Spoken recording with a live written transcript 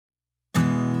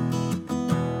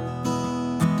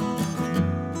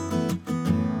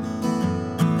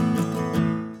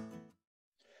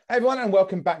Hey everyone, and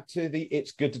welcome back to the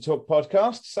It's Good to Talk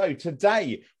podcast. So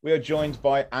today we are joined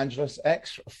by Angelus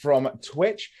X from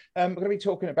Twitch. We're going to be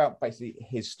talking about basically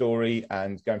his story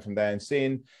and going from there and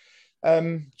seeing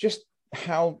just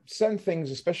how certain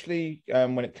things, especially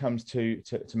when it comes to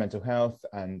mental health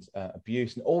and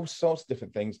abuse and all sorts of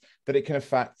different things, that it can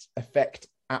affect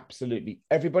absolutely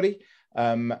everybody.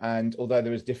 And although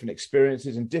there is different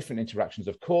experiences and different interactions,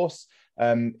 of course,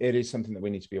 it is something that we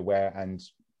need to be aware and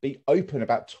be open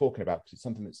about talking about, because it's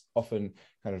something that's often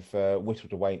kind of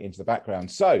whittled away into the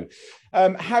background. So,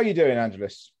 how are you doing,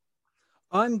 Angelus?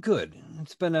 I'm good.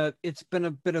 It's been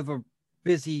a bit of a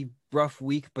busy, rough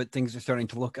week, but things are starting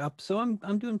to look up. So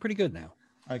I'm doing pretty good now.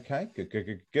 Okay,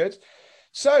 good.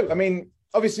 So, I mean,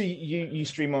 obviously you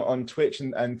stream on Twitch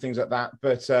and things like that,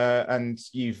 but and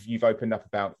you've opened up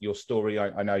about your story.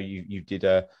 I know you did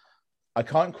I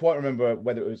can't quite remember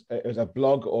whether it was a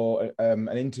blog or an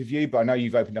interview, but I know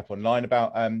you've opened up online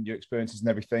about your experiences and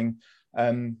everything.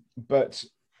 But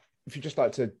if you'd just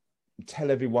like to tell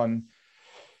everyone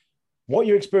what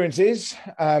your experience is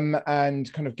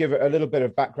and kind of give it a little bit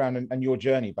of background and your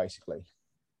journey, basically.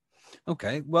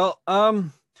 Okay. Well,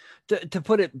 to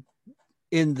put it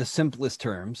in the simplest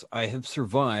terms, I have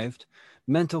survived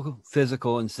mental,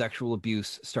 physical, and sexual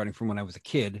abuse starting from when I was a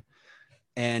kid.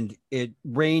 And it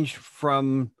ranged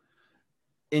from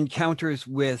encounters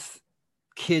with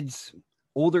kids,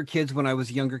 older kids when I was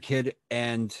a younger kid,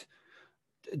 and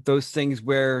those things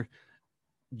where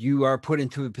you are put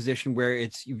into a position where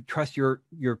you trust your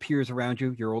peers around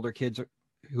you, your older kids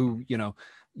who,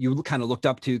 you kind of looked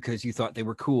up to because you thought they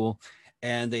were cool,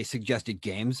 and they suggested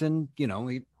games, and,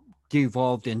 it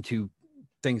devolved into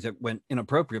things that went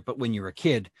inappropriate. But when you're a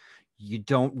kid, you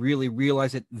don't really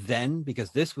realize it then,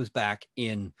 because this was back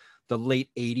in the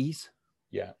late 80s.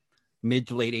 Yeah. Mid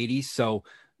to late 80s. So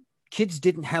kids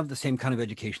didn't have the same kind of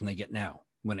education they get now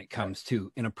when it comes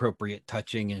to inappropriate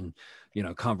touching and,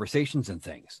 conversations and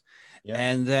things. Yeah.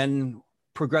 And then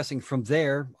progressing from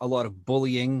there, a lot of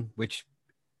bullying, which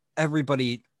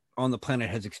everybody on the planet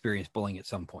has experienced bullying at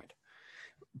some point,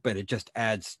 but it just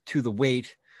adds to the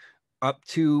weight, up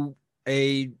to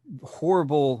my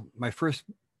first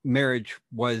marriage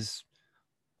was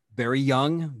very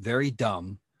young, very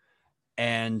dumb,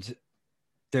 and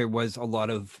there was a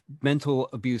lot of mental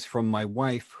abuse from my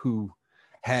wife, who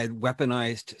had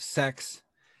weaponized sex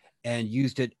and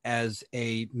used it as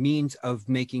a means of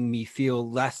making me feel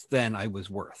less than I was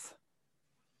worth,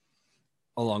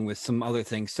 along with some other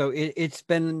things. So it's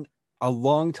been a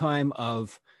long time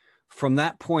from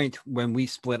that point when we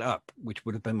split up, which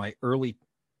would have been my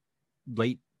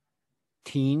late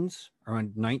teens,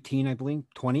 around 19, I believe,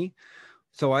 20.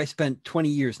 So I spent 20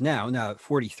 years now at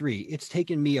 43. It's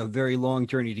taken me a very long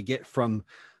journey to get from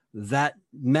that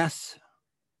mess,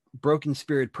 broken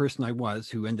spirit person I was,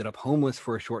 who ended up homeless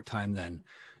for a short time then,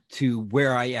 to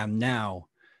where I am now,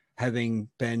 having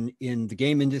been in the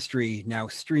game industry, now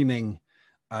streaming.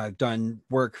 I've done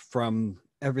work from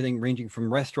everything ranging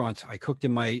from restaurants. I cooked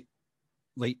in my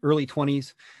early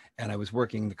 20s, and I was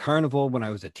working the carnival when I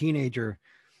was a teenager,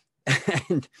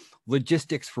 and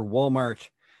logistics for Walmart,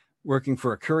 working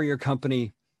for a courier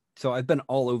company. So I've been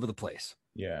all over the place.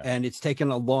 Yeah. And it's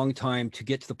taken a long time to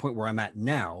get to the point where I'm at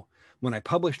now. When I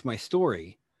published my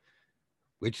story,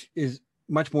 which is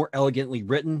much more elegantly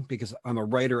written, because I'm a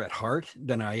writer at heart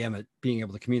than I am at being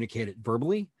able to communicate it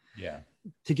verbally. Yeah.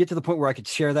 To get to the point where I could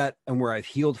share that and where I've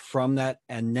healed from that.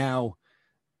 And now,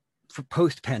 for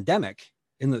post-pandemic,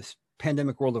 in this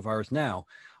pandemic world of ours now,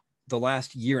 the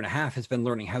last year and a half has been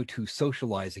learning how to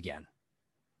socialize again.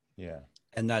 Yeah.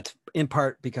 And that's in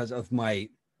part because of my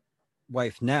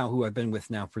wife now, who I've been with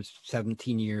now for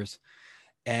 17 years.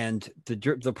 And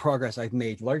the progress I've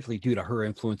made largely due to her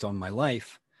influence on my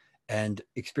life and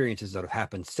experiences that have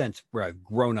happened since, where I've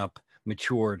grown up,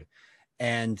 matured,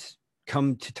 and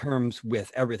come to terms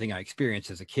with everything I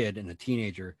experienced as a kid and a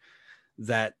teenager,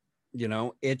 that,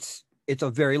 it's a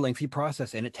very lengthy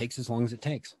process, and it takes as long as it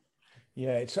takes.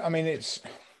 Yeah, it's when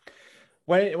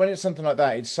it's something like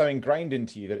that, it's so ingrained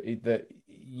into you that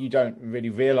you don't really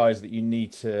realize that you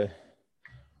need to,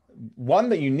 one,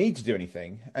 that you need to do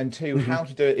anything, and two, how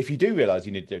to do it if you do realize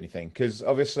you need to do anything. Because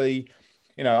obviously,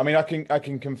 I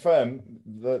can confirm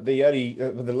the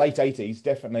late 80s,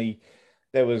 definitely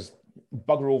there was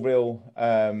bugger all real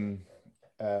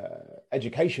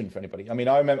education for anybody. I mean,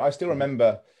 I still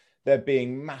remember there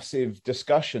being massive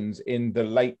discussions in the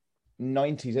late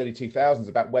 90s, early 2000s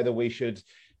about whether we should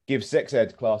give sex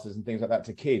ed classes and things like that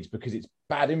to kids because it's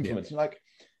bad influence. Yeah. Like,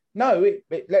 no, it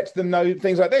lets them know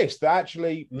things like this, that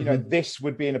actually, this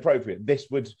would be inappropriate. This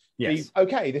would be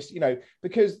okay. This,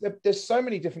 because there's so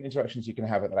many different interactions you can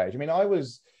have at that age. I mean, I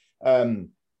was I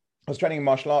was training in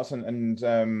martial arts and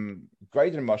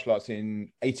graded in martial arts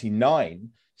in '89.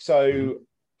 So,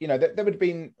 Mhm. there would have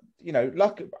been,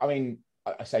 luck. I mean,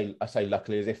 I say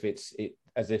luckily as if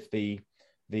as if the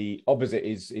opposite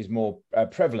is more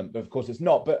prevalent, but of course it's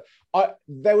not. But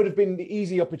there would have been the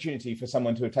easy opportunity for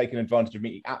someone to have taken advantage of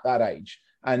me at that age,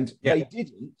 and Yeah. they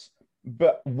didn't.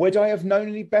 But would I have known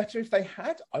any better if they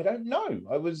had? I don't know.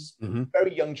 I was a Mhm.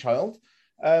 very young child.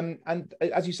 And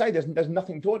as you say, there's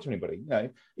nothing taught to anybody,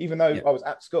 even though Yeah. I was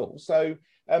at school. So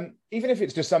even if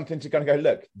it's just something to kind of go,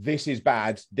 look, this is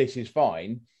bad, this is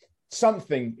fine,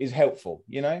 something is helpful,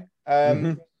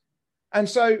 Mhm. And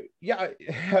so, yeah,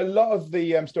 a lot of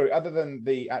the story, other than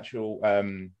the actual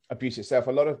abuse itself,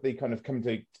 a lot of the kind of coming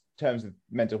to terms with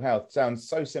mental health sounds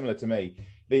so similar to me.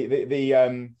 The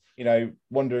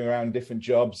wandering around different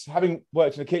jobs, having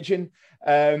worked in the kitchen,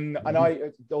 and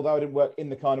Mhm. although I didn't work in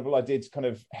the carnival, I did kind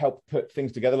of help put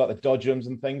things together, like the dodgems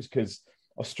and things, because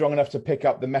I was strong enough to pick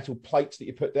up the metal plates that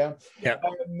you put down, Yeah.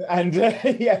 and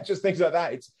yeah, just things like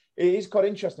that. It is quite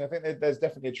interesting. I think there's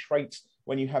definitely a trait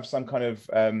when you have some kind of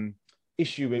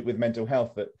issue with mental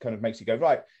health that kind of makes you go,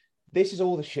 right, this is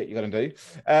all the shit you're going to do.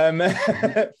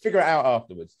 Mhm. Figure it out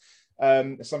afterwards.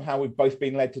 Somehow we've both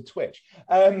been led to Twitch,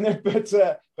 but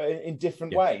in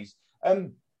different Yeah. ways.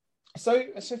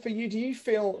 So for you, do you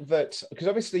feel that, because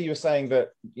obviously you were saying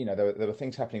that there were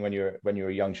things happening when you were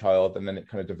a young child, and then it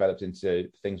kind of developed into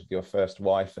things with your first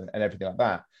wife and everything like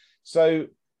that. So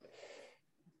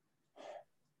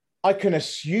I can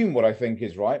assume what I think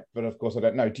is right, but of course I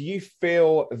don't know. Do you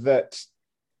feel that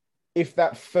if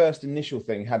that first initial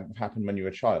thing hadn't happened when you were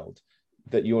a child,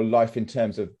 that your life in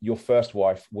terms of your first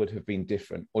wife would have been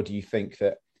different? Or do you think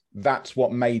that that's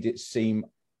what made it seem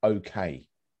okay?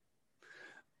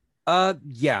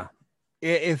 Yeah.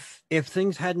 If the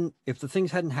things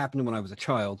hadn't happened when I was a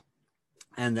child,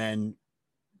 and then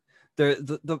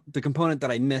the component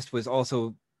that I missed was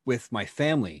also with my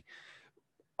family.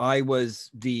 I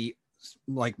was the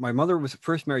like my mother was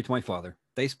first married to my father.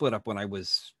 They split up when I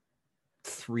was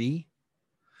 3,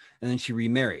 and then she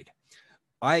remarried.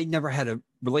 I never had a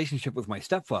relationship with my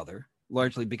stepfather,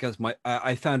 largely because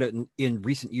I found out in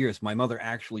recent years my mother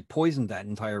actually poisoned that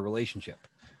entire relationship.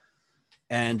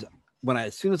 And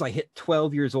as soon as I hit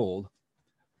 12 years old,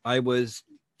 I was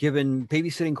given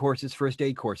babysitting courses, first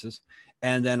aid courses,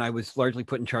 and then I was largely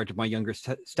put in charge of my younger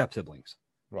step siblings.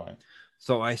 Right.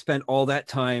 So I spent all that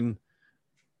time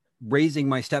raising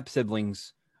my step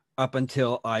siblings up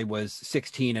until I was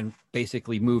 16 and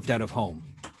basically moved out of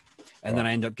home. And then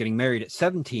Right. I ended up getting married at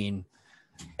 17.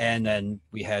 And then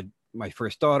we had my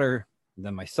first daughter, and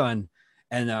then my son.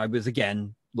 And I was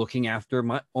again looking after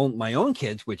my own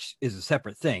kids, which is a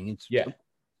separate thing. It's Yeah.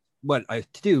 what I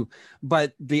have to do.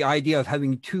 But the idea of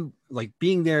having to like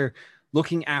being there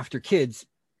looking after kids,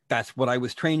 that's what I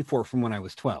was trained for from when I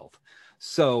was 12.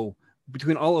 So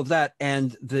between all of that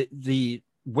and the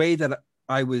way that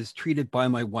I was treated by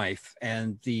my wife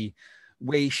and the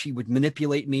way she would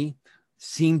manipulate me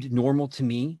seemed normal to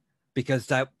me because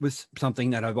that was something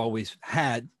that I've always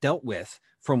had dealt with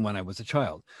from when I was a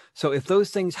child. So if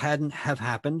those things hadn't have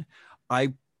happened,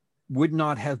 I would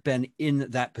not have been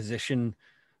in that position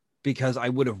because I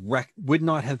would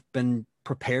not have been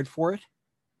prepared for it,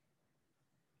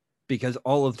 because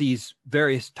all of these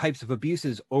various types of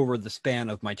abuses over the span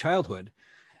of my childhood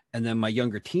and then my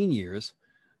younger teen years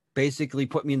basically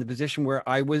put me in the position where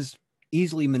I was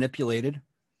easily manipulated,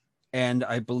 and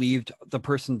I believed the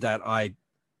person that I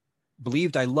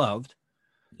believed I loved,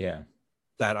 Yeah.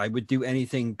 that I would do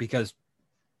anything because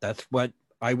that's what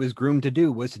I was groomed to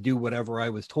do, was to do whatever I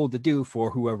was told to do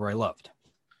for whoever I loved.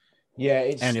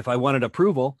 Yeah. And if I wanted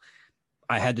approval,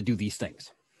 I had to do these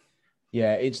things.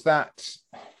 Yeah. It's that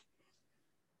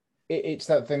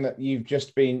thing that you've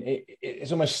just been,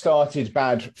 it's almost started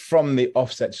bad from the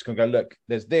offset. Just gonna go, look,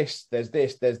 there's this, there's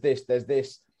this, there's this, there's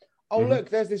this. Oh, Mm-hmm. look,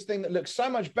 there's this thing that looks so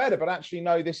much better, but actually,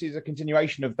 no, this is a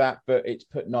continuation of that, but it's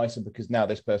put nicer because now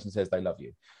this person says they love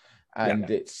you. Yeah. And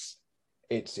it's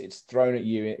thrown at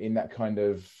you in that kind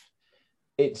of,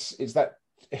 it's that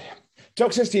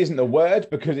toxicity isn't the word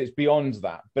because it's beyond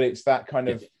that, but it's that kind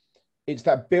Yeah. of, it's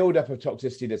that buildup of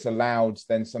toxicity that's allowed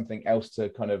then something else to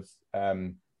kind of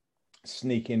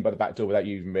sneak in by the back door without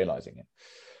you even realizing it.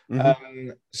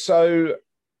 Mm-hmm. So,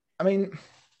 I mean,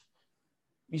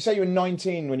 you say you were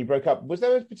 19 when you broke up. Was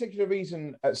there a particular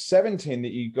reason at 17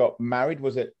 that you got married?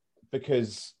 Was it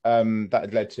because that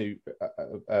had led to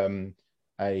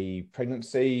a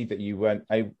pregnancy that you weren't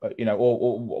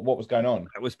or what was going on?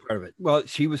 That was part of it. Well,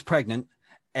 she was pregnant,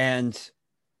 and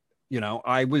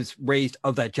I was raised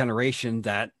of that generation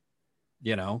that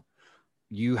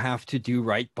you have to do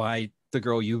right by the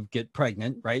girl, you get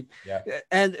pregnant, right? Yeah.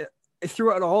 And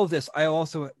throughout all of this, I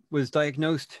also was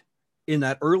diagnosed in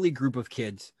that early group of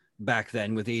kids back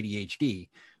then with ADHD,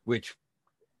 which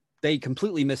they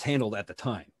completely mishandled at the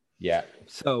time. Yeah.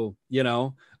 So,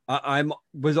 I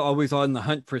was always on the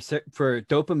hunt for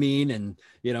dopamine and,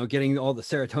 getting all the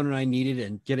serotonin I needed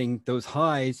and getting those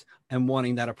highs and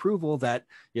wanting that approval that,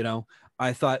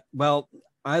 I thought, well,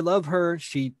 I love her.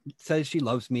 She says she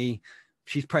loves me.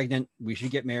 She's pregnant. We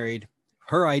should get married.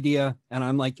 Her idea. And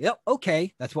I'm like, yep,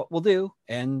 okay, that's what we'll do.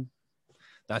 And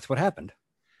that's what happened.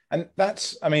 And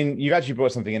that's, I mean, you've actually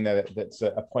brought something in there that's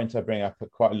a point I bring up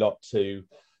quite a lot to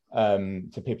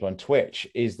people on Twitch,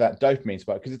 is that dopamine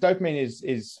spike. Because the dopamine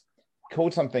is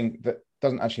called something that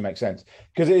doesn't actually make sense,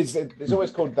 because it's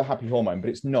always called the happy hormone, but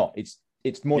it's not.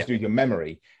 It's more to do with your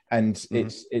memory, and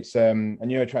it's a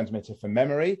neurotransmitter for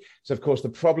memory. So of course the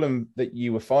problem that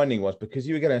you were finding was, because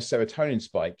you were getting a serotonin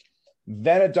spike,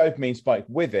 then a dopamine spike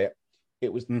with it,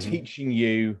 it was teaching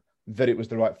you that it was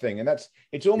the right thing. And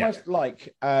it's almost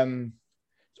like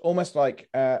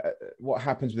what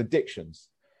happens with addictions.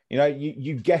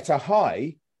 You get a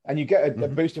high and you get a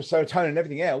boost of serotonin and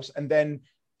everything else, and then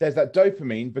there's that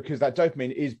dopamine, because that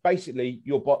dopamine is basically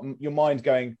your mind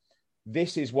going,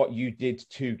 this is what you did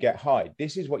to get high.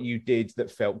 This is what you did that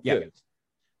felt good.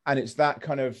 And it's that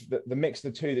kind of the mix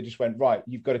of the two that just went, right,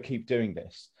 you've got to keep doing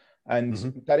this. And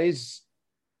that is,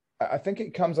 I think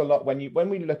it comes a lot when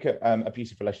we look at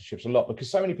abusive relationships a lot,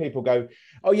 because so many people go,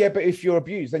 oh yeah, but if you're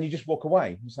abused, then you just walk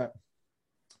away. It's like,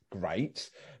 great.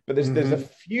 But there's a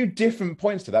few different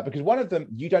points to that, because one of them,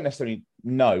 you don't necessarily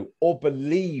know or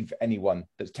believe anyone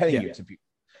that's telling you it's abusive,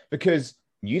 because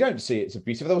you don't see it's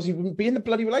abusive. Otherwise you wouldn't be in the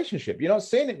bloody relationship. You're not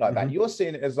seeing it like that. You're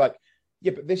seeing it as like,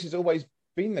 yeah, but this has always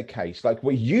been the case. Like,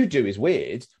 what you do is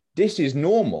weird. This is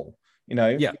normal,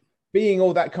 being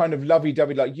all that kind of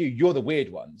lovey-dovey like you're the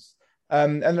weird ones.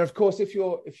 And then of course, if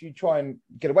you try and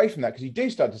get away from that, because you do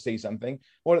start to see something,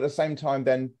 or at the same time,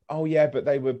 then, oh yeah, but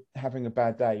they were having a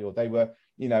bad day, or they were,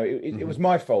 it was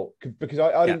my fault because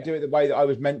I didn't do it the way that I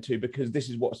was meant to, because this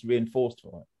is what's reinforced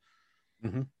for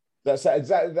it.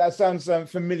 That sounds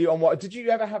familiar. On what did you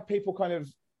ever have people kind of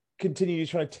continue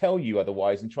trying to tell you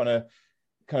otherwise and trying to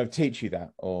kind of teach you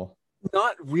that? Or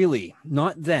not really,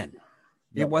 not then.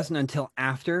 It wasn't until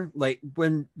after, like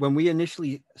when we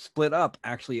initially split up,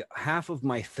 actually half of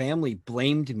my family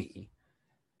blamed me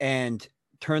and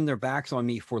turned their backs on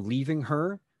me for leaving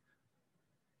her,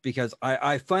 because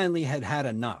I finally had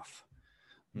enough.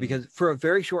 Because for a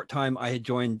very short time I had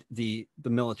joined the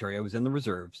military. I was in the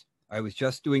reserves. I was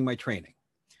just doing my training,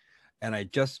 and I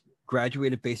just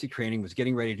graduated basic training, was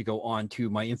getting ready to go on to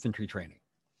my infantry training.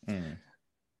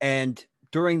 And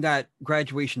during that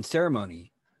graduation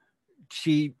ceremony,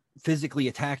 she physically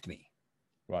attacked me.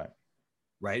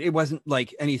 Right. It wasn't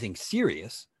like anything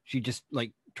serious. She just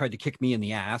like tried to kick me in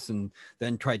the ass and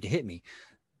then tried to hit me.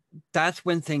 That's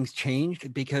when things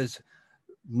changed, because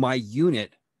my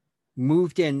unit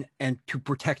moved in and to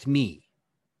protect me.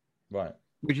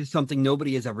 Which is something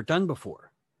nobody has ever done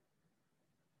before.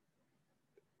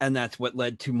 And that's what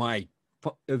led to my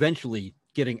eventually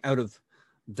getting out of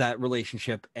that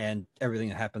relationship and everything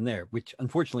that happened there, which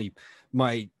unfortunately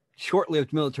my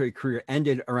short-lived military career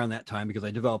ended around that time, because I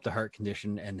developed a heart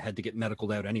condition and had to get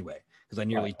medicaled out anyway, because I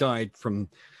nearly died from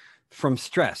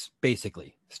stress.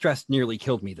 Basically, stress nearly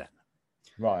killed me then.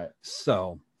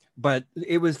 So, but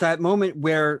it was that moment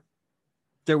where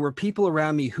there were people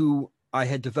around me who I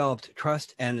had developed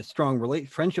trust and strong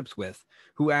friendships with,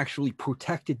 who actually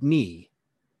protected me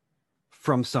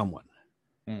from someone.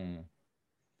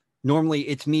 Normally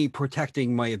it's me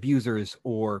protecting my abusers,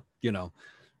 or,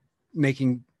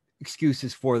 making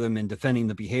excuses for them and defending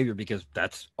the behavior, because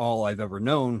that's all I've ever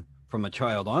known from a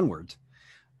child onwards.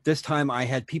 This time I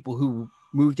had people who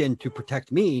moved in to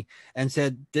protect me and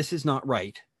said, this is not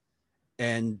right.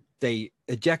 And they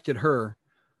ejected her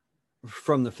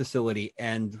from the facility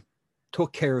and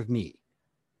took care of me.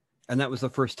 And that was the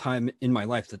first time in my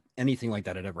life that anything like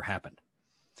that had ever happened.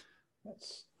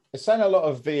 It's saying a lot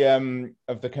of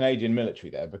the Canadian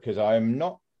military there, because I'm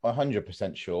not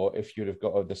 100% sure if you'd have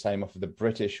got the same off of the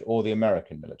British or the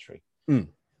American military.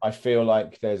 I feel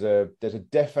like there's a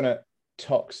definite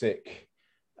toxic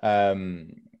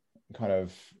kind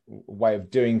of way of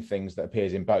doing things that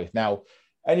appears in both. Now,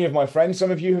 any of my friends, some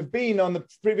of you have been on the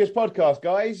previous podcast,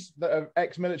 guys, that are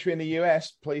ex-military in the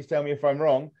US. Please tell me if I'm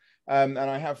wrong. And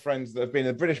I have friends that have been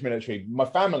in the British military, my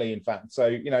family, in fact. So,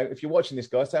 if you're watching this,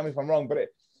 guys, tell me if I'm wrong. But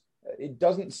it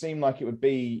doesn't seem like it would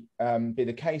be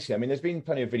the case here. I mean, there's been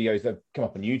plenty of videos that have come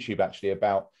up on YouTube, actually,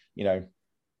 about,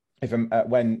 if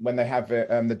when they have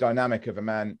the dynamic of a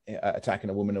man attacking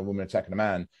a woman attacking a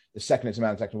man, the second it's a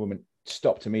man attacking a woman,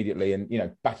 stopped immediately and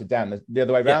battered down. The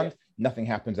other way Yeah. around, nothing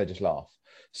happens. They just laugh.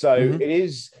 So it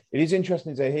is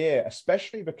interesting to hear,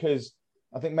 especially because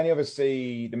I think many of us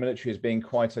see the military as being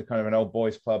quite a kind of an old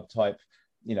boys club type,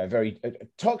 very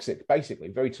toxic, basically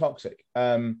very toxic.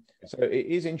 So it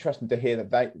is interesting to hear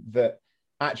that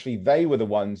actually they were the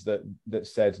ones that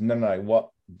said no, what,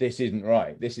 this isn't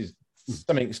right. This is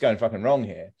something that's going fucking wrong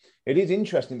here. It is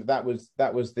interesting that was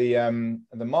the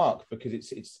mark, because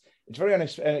it's very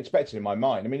unexpected in my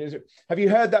mind. I mean, have you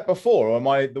heard that before, or am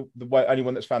I the only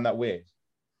one that's found that weird?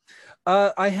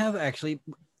 I have actually,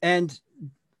 and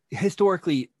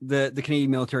historically, the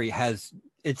Canadian military has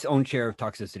its own share of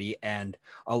toxicity and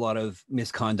a lot of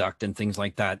misconduct and things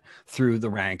like that through the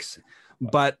ranks.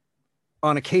 But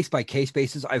on a case-by-case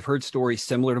basis, I've heard stories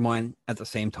similar to mine at the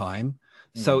same time.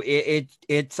 So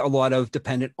it's a lot of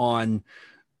dependent on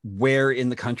where in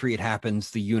the country it happens,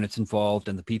 the units involved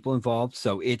and the people involved.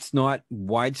 So it's not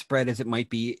widespread as it might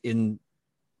be in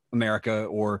America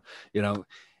or, in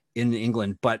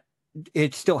England, but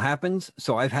it still happens.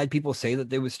 So I've had people say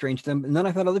that it was strange to them. And then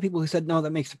I've had other people who said, no,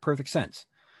 that makes perfect sense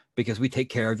because we take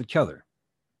care of each other.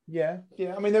 Yeah.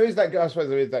 I mean, I suppose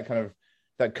there is that kind of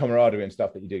that camaraderie and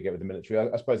stuff that you do get with the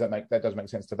military. I suppose that does make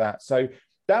sense to that. So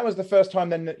that was the first time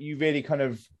then that you really kind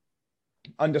of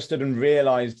understood and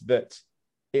realized that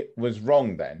it was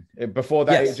wrong then. Before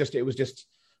that, yes. it was just,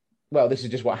 well, this is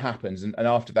just what happens. And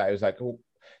after that, it was like, oh.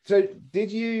 So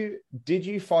did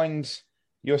you find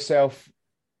yourself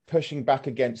pushing back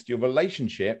against your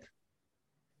relationship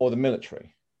or the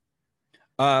military?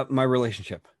 My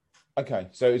relationship. Okay.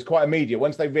 So it's quite immediate.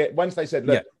 Once they said,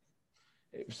 look,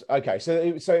 it was, okay. So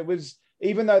it was,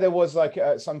 even though there was like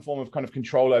some form of kind of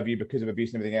control over you because of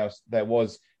abuse and everything else,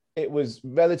 it was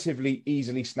relatively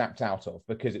easily snapped out of,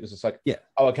 because it was just like,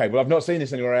 oh, okay, well, I've not seen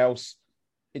this anywhere else.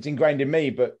 It's ingrained in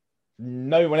me, but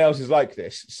no one else is like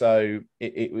this. So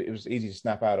it was easy to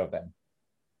snap out of then.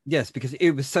 Yes, because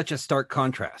it was such a stark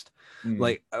contrast.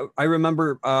 Like I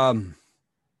remember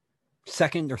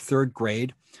second or third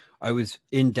grade, I was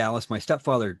in Dallas. My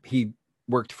stepfather, he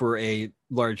worked for a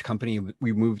large company.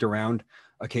 We moved around.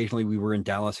 Occasionally we were in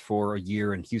Dallas for a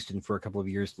year and Houston for a couple of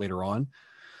years later on.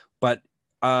 But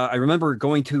I remember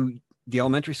going to the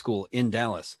elementary school in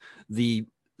Dallas, the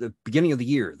beginning of the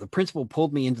year, the principal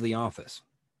pulled me into the office.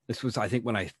 This was, I think,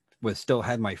 when I was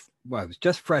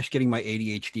just fresh getting my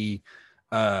ADHD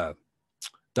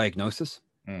diagnosis.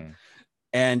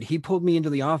 And he pulled me into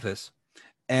the office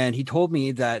and he told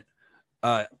me that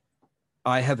I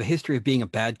have a history of being a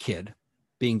bad kid,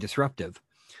 being disruptive.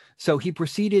 So he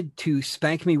proceeded to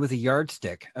spank me with a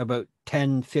yardstick about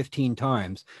 10, 15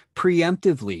 times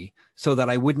preemptively so that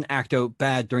I wouldn't act out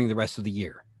bad during the rest of the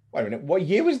year. Wait a minute. What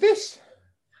year was this?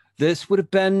 This would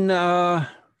have been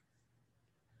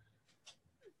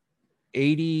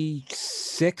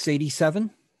 86,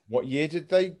 87. What year did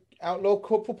they outlaw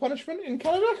corporal punishment in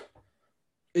Canada?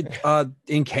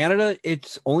 In Canada,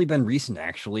 it's only been recent,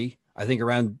 actually. I think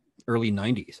around early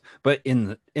 90s. But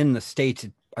in the States,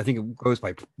 I think it goes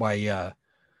by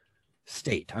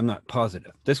state. I'm not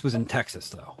positive. This was in Texas,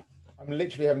 though. I'm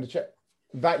literally having to check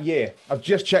that year. I've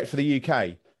just checked for the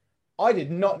UK. I did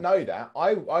not know that.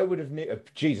 I would have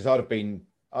Jesus. I'd have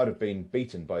been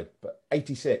beaten by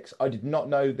 86. I did not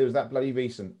know there was that bloody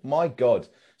recent. My God.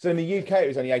 So in the UK it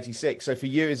was only 86. So for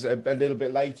you it's a little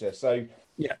bit later. So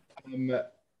yeah.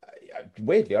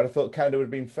 Weirdly, I'd have thought Canada would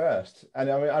have been first. And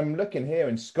I mean, I'm looking here,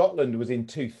 and Scotland was in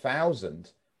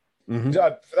 2000.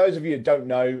 So for those of you who don't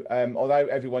know, although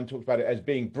everyone talks about it as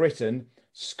being Britain,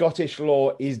 Scottish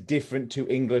law is different to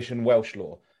English and Welsh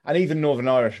law, and even Northern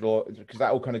Irish law, because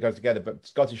that all kind of goes together. But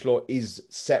Scottish law is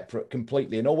separate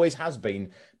completely, and always has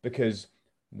been, because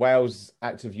Wales'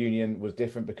 Act of Union was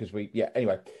different because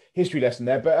anyway, history lesson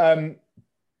there. But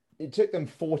it took them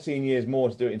 14 years more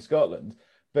to do it in Scotland.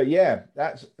 But yeah,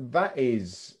 that's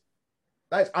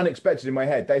unexpected in my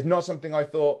head. That is not something I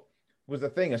thought was the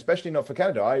thing, especially not for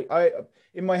Canada. I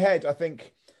in my head, I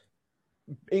think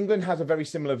England has a very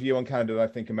similar view on Canada than I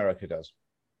think America does.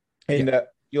 In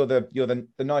that you're the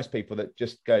nice people that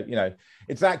just go,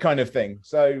 it's that kind of thing.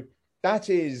 So that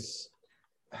is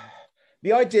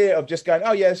the idea of just going,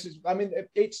 oh yes, I mean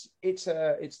it's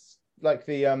like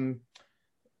the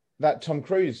that Tom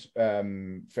Cruise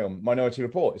film, Minority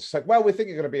Report. It's like, well, we think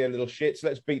you're going to be a little shit, so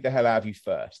let's beat the hell out of you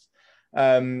first.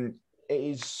 It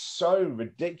is so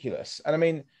ridiculous. And I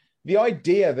mean, the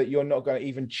idea that you're not going to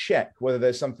even check whether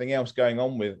there's something else going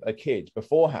on with a kid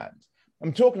beforehand.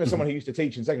 I'm talking to someone who used to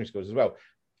teach in secondary schools as well.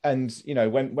 and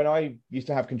when I used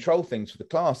to have control things for the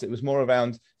class, it was more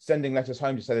around sending letters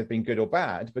home to say they've been good or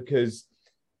bad, because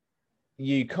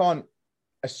you can't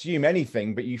assume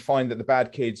anything, but you find that the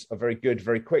bad kids are very good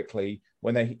very quickly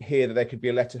when they hear that there could be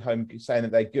a letter home saying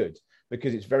that they're good,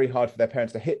 because it's very hard for their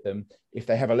parents to hit them if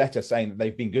they have a letter saying that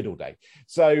they've been good all day.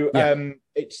 So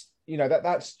it's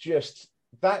that's just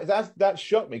that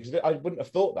shocked me, because I wouldn't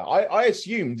have thought that. I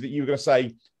assumed that you were going to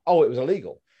say, oh, it was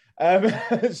illegal.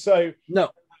 So no.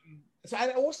 So,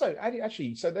 and also,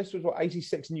 actually, so this was what,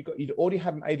 86, and you'd already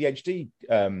had an ADHD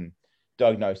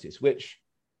diagnosis, which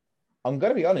I'm going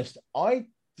to be honest, I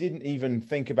didn't even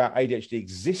think about ADHD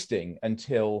existing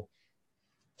until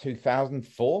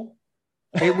 2004.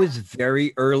 It was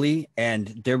very early,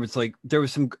 and there was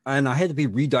some, and I had to be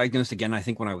re-diagnosed again, I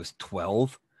think, when I was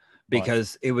 12,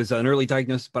 because it was an early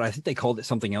diagnosis, but I think they called it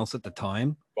something else at the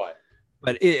time. Right.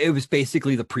 But it was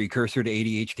basically the precursor to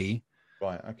ADHD.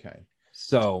 Right. Okay.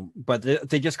 So, but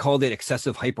they just called it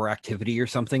excessive hyperactivity or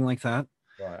something like that.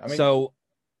 Right. I mean, so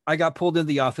I got pulled into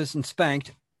the office and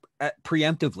spanked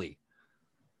preemptively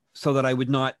so that I would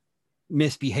not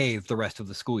misbehave the rest of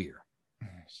the school year.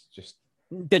 It's just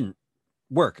didn't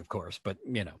work, of course, but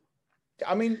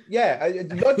I mean, yeah,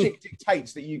 logic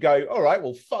dictates that you go, all right,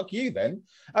 well, fuck you then.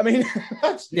 I mean,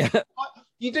 that's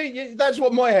that's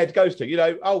what my head goes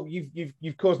to. Oh,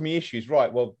 you've caused me issues,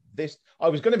 right? Well, I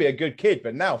was going to be a good kid,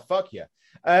 but now fuck you.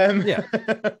 Yeah.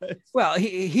 Well,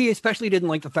 he especially didn't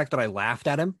like the fact that I laughed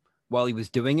at him while he was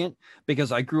doing it,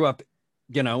 because I grew up,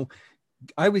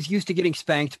 I was used to getting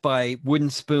spanked by wooden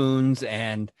spoons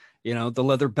and the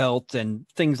leather belt and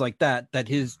things like that. That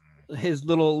his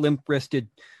little limp-wristed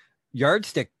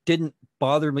yardstick didn't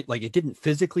bother me. Like, it didn't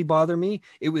physically bother me.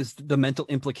 It was the mental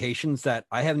implications that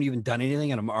I haven't even done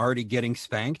anything and I'm already getting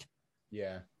spanked.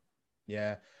 Yeah.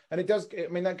 And it does. I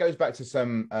mean, that goes back to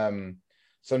some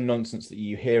nonsense that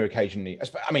you hear occasionally.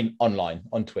 I mean, online,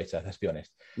 on Twitter. Let's be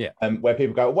honest. Yeah. Where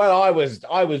people go, "Well, I was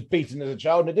beaten as a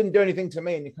child, and it didn't do anything to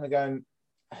me," and you're kind of going,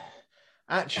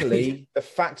 actually, the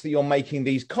fact that you're making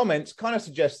these comments kind of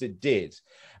suggests it did.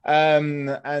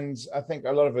 And I think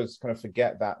a lot of us kind of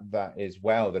forget that as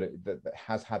well, that it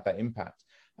has had that impact.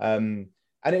 And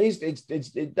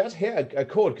it does hit a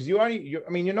chord, because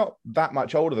you're not that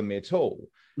much older than me at all.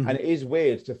 Mm-hmm. And it is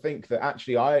weird to think that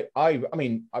actually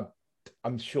I'm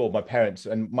sure my parents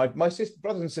and my brothers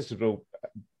and sisters will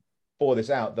bore this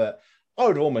out, that I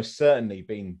would have almost certainly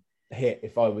been hit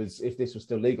if this was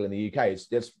still legal in the UK.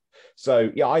 So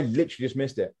yeah, I literally just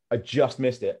missed it. I just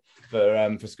missed it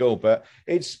for school, but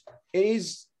it's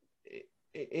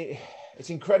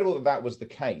incredible that was the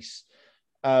case.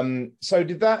 So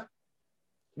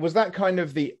was that kind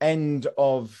of the end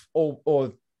of,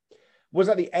 or was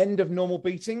that the end of normal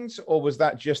beatings, or was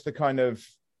that just the kind of,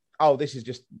 oh, this is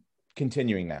just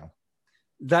continuing now?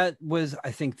 That was,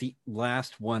 I think, the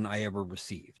last one I ever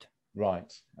received. Right.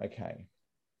 Okay.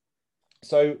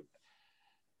 So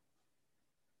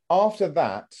after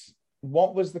that,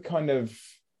 what was the kind of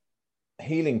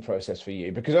healing process for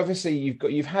you? Because obviously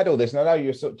you've had all this, and I know you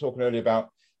were sort of talking earlier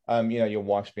about your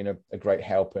wife's been a great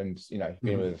help, and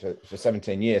been with her for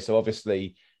 17 years. So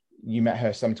obviously you met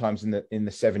her sometimes in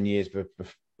the 7 years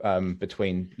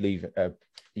between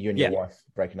you and your wife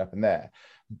breaking up in there.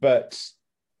 But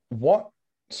what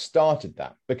started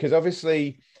that? Because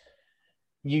obviously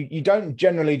you don't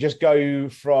generally just go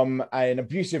from an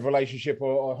abusive relationship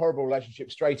or a horrible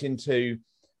relationship straight into,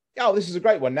 oh, this is a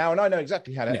great one now, and I know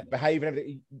exactly how to behave and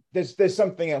everything. There's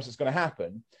something else that's going to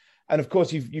happen. And of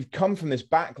course, you've come from this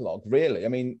backlog, really. I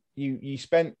mean,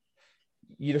 you'd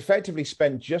effectively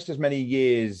spent just as many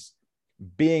years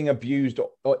being abused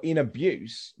or in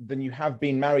abuse than you have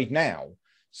been married now.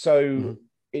 So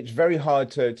it's very hard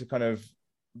to kind of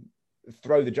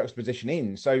throw the juxtaposition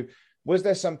in. So was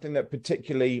there something that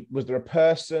particularly, was there a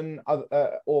person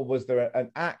or was there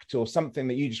an act or something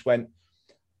that you just went,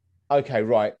 okay,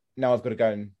 right, now I've got to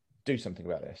go and do something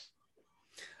about this?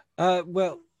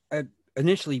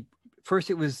 Initially, first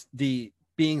it was the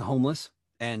being homeless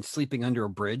and sleeping under a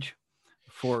bridge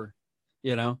for,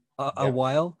 a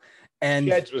while. And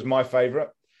Sheds was my favorite.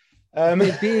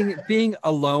 Being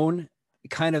alone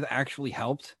kind of actually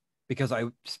helped, because I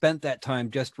spent that time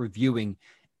just reviewing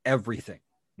everything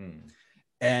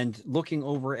and looking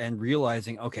over and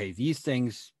realizing, okay, these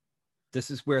things,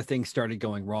 this is where things started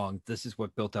going wrong. This is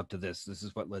what built up to this. This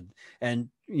is what led, and,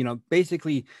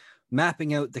 basically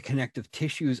mapping out the connective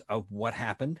tissues of what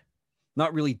happened,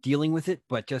 not really dealing with it,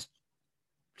 but just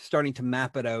starting to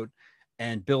map it out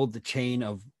and build the chain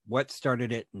of what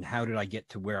started it and how did I get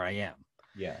to where I am.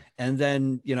 Yeah. And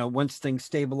then, once things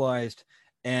stabilized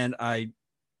and I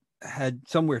had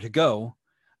somewhere to go,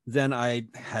 then I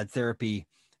had therapy,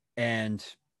 and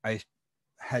I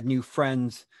had new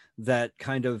friends, that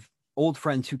kind of old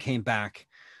friends who came back,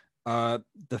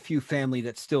 the few family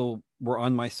that still were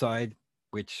on my side,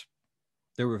 which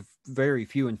there were very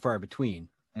few and far between,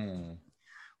 Mm.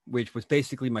 which was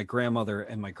basically my grandmother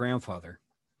and my grandfather,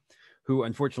 who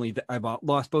unfortunately I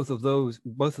lost both of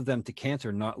them to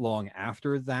cancer not long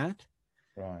after that.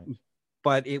 Right.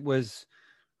 But it was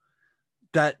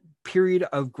that period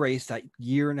of grace, that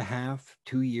year and a half,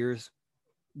 2 years,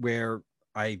 where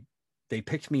they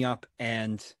picked me up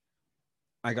and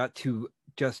I got to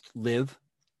just live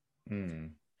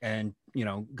Mm. and,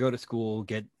 go to school,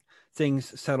 get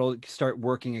things settled, start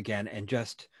working again, and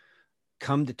just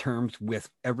come to terms with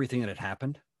everything that had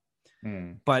happened.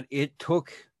 Mm. But it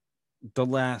took the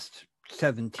last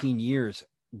 17 years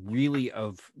really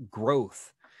of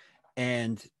growth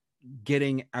and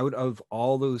getting out of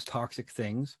all those toxic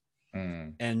things,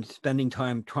 Mm. and spending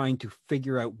time trying to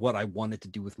figure out what I wanted to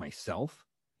do with myself.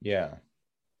 Yeah.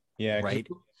 Yeah. Right.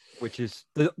 Which is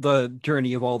the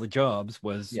journey of all the jobs,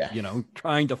 was, Yeah.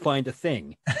 trying to find a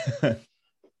thing.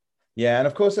 Yeah. And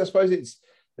of course, I suppose it's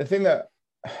the thing that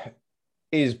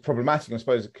is problematic. I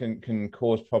suppose it can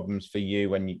cause problems for you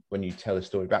when you tell a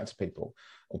story back to people,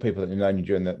 or people that have known you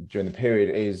during the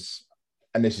period, is,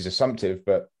 and this is assumptive,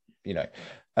 but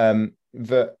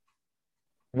that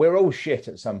we're all shit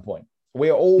at some point.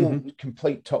 We're all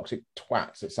complete toxic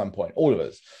twats at some point, all of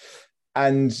us.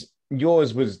 And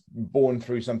yours was born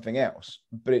through something else,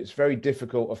 but it's very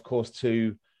difficult, of course,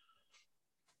 to,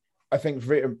 I think,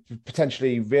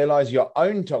 potentially realize your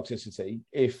own toxicity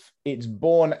if it's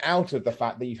born out of the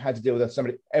fact that you've had to deal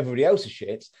with everybody else's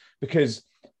shit, because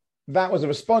that was a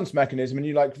response mechanism. And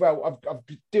you're like, well, I've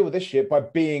deal with this shit by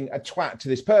being a twat to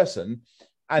this person.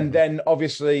 And then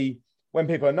obviously when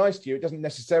people are nice to you, it doesn't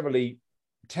necessarily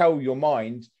tell your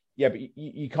mind, yeah, but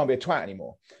you can't be a twat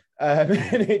anymore. And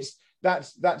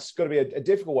that's got to be a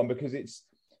difficult one, because it's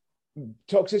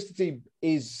toxicity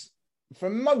is, for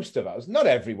most of us, not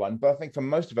everyone, but I think for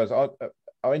most of us,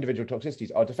 our individual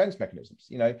toxicities are defense mechanisms.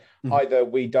 Either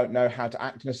we don't know how to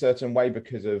act in a certain way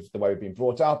because of the way we've been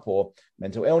brought up, or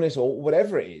mental illness, or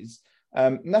whatever it is.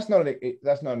 And that's not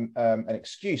an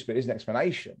excuse, but it is an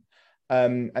explanation.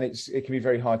 And it can be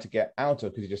very hard to get out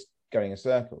of, because you're just going in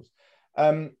circles.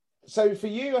 So for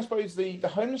you, I suppose the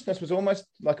homelessness was almost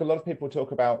like a lot of people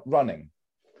talk about running.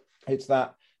 It's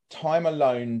that time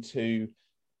alone to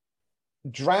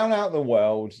drown out the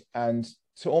world and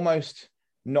to almost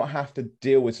not have to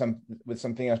deal with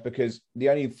something else, because the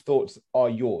only thoughts are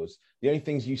yours. The only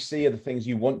things you see are the things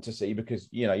you want to see, because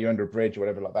you're under a bridge or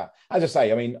whatever like that. As I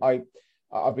say, I mean,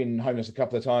 I've been homeless a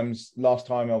couple of times. Last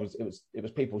time it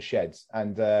was people's sheds,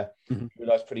 and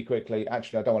realized pretty quickly,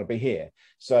 actually, I don't want to be here.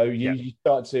 So you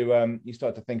start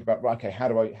to think about, right, okay, how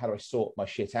do I sort my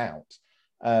shit out?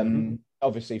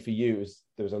 Obviously for you,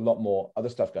 there was a lot more other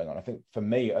stuff going on. I think for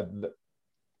me,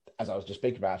 as I was just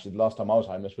speaking about, actually, the last time I was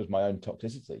homeless was my own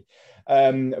toxicity.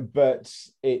 But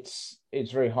it's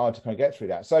very hard to kind of get through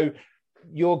that. So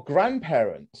your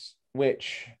grandparents,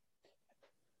 which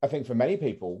I think for many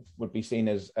people would be seen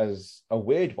as a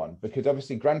weird one, because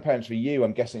obviously grandparents for you,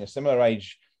 I'm guessing, a similar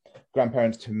age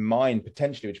grandparents to mine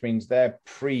potentially, which means they're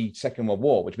pre-Second World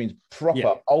War, which means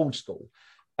proper old school.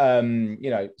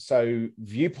 So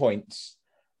viewpoints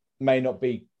may not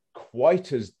be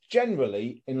quite as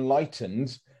generally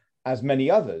enlightened as many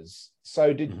others.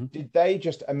 So did they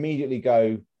just immediately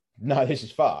go, no, this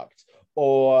is fucked?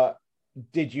 Or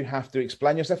did you have to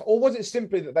explain yourself? Or was it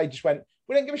simply that they just went,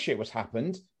 we don't give a shit what's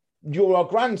happened. You're our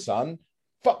grandson.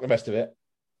 Fuck the rest of it.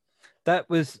 That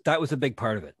was a big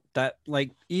part of it. That,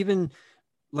 even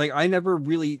I never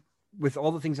really, with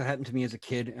all the things that happened to me as a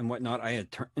kid and whatnot, I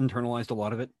had internalized a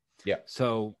lot of it. Yeah.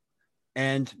 So,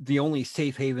 and the only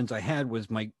safe havens I had was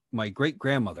my great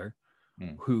grandmother,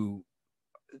 who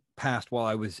passed while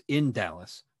I was in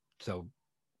Dallas. So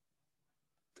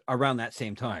around that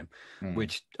same time,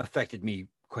 which affected me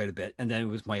quite a bit. And then it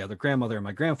was my other grandmother and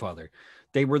my grandfather.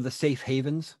 They were the safe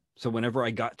havens. So whenever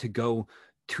I got to go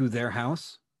to their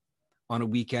house on a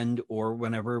weekend, or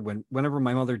whenever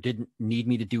my mother didn't need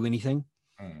me to do anything,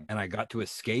 and I got to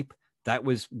escape, that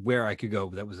was where I could go.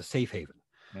 That was a safe haven.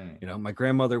 My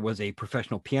grandmother was a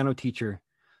professional piano teacher,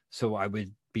 so I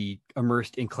would be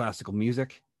immersed in classical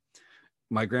music.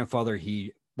 My grandfather,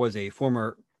 he was a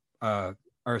former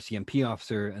RCMP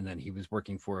officer, and then he was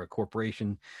working for a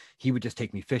corporation. He would just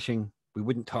take me fishing. We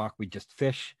wouldn't talk. We'd just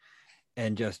fish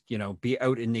and just, be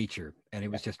out in nature. And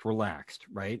it was just relaxed,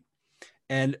 right?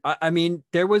 And I mean,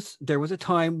 there was a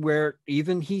time where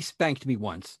even he spanked me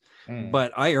once, Mm.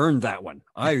 but I earned that one.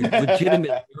 I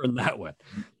legitimately earned that one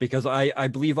because I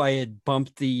believe I had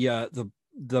bumped the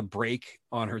brake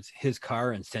on his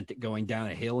car and sent it going down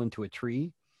a hill into a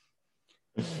tree.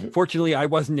 Fortunately, I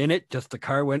wasn't in it. Just the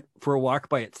car went for a walk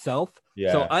by itself. So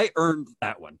Yeah. I earned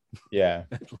that one. Yeah,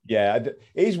 yeah. It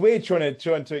is weird trying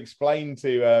to explain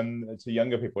to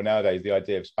younger people nowadays the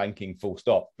idea of spanking full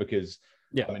stop, because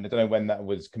Yeah, I mean I don't know when that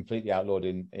was completely outlawed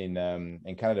in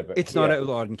Canada, but it's not here,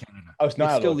 outlawed in Canada. oh, it's not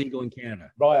It's still outlawed. legal in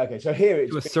Canada Right. Okay. So here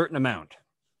it's to a certain amount.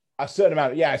 a certain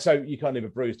amount. Yeah. So you can't leave a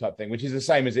bruise type thing, which is the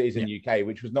same as it is in Yeah. UK,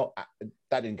 which was not,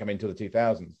 that didn't come into the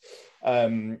 2000s.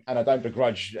 And I don't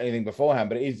begrudge anything beforehand,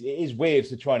 but it is weird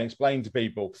to try and explain to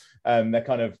people. They're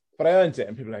kind of, but I earned it,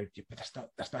 and people are like, but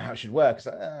that's not how it should work. It's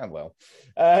like, well.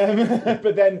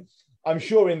 But then I'm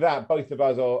sure in that both of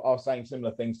us are saying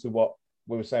similar things to what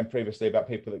we were saying previously about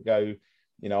people that go,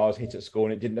 I was hit at school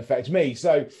and it didn't affect me.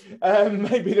 So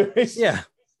maybe there is. Yeah.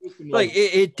 Like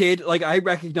it did. Like I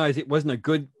recognize it wasn't a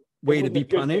good way to be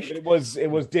punished. Thing, but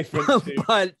it was different to,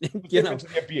 but different to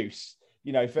the abuse.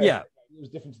 Yeah, it was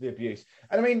different to the abuse.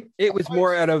 And I mean, it was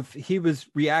more out of he was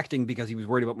reacting because he was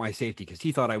worried about my safety because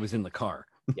he thought I was in the car.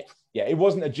 Yeah. It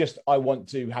wasn't just I want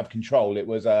to have control. It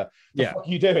was the fuck are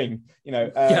you doing?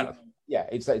 Yeah.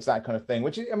 It's that kind of thing.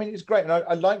 Which is, I mean, it's great, and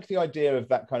I like the idea of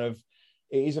that kind of.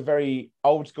 It is a very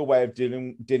old school way of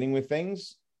dealing with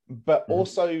things, but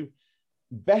also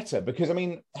better, because I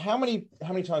mean, how many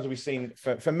times have we seen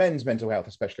for men's mental health,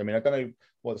 especially? I mean, I don't know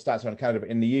what the stats are in Canada, but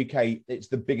in the UK, it's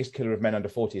the biggest killer of men under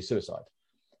 40 is suicide.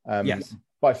 Yes,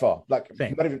 by far, like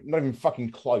Same. not even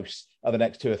fucking close are the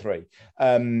next two or three.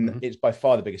 It's by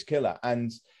far the biggest killer, and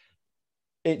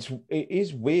it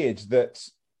is weird that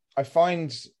I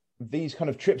find these kind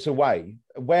of trips away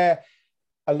where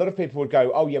a lot of people would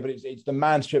go, oh yeah, but it's the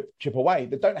man's trip away,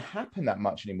 that don't happen that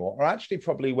much anymore, or actually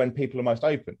probably when people are most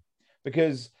open.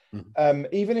 Because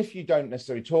even if you don't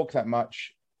necessarily talk that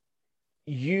much,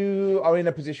 you are in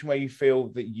a position where you feel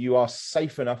that you are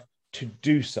safe enough to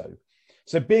do so.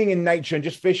 So being in nature and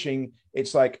just fishing,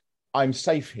 it's like, I'm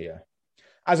safe here.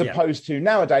 As opposed to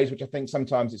nowadays, which I think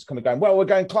sometimes it's kind of going, well, we're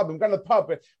going clubbing, we're going to the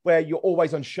pub, where you're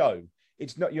always on show.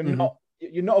 It's not, you're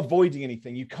not avoiding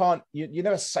anything. You're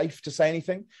never safe to say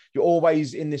anything. You're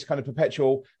always in this kind of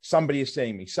perpetual, somebody is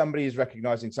seeing me, somebody is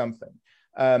recognizing something.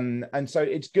 And so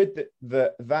it's good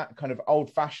that kind of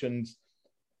old-fashioned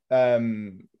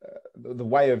the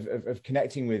way of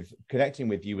connecting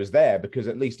with you was there, because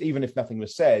at least even if nothing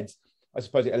was said, I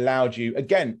suppose it allowed you,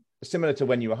 again, similar to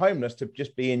when you were homeless, to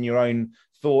just be in your own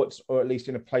thoughts, or at least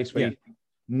in a place where you think,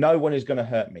 no one is going to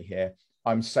hurt me here.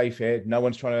 I'm safe here. No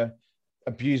one's trying to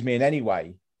abuse me in any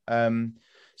way. And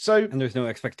there's no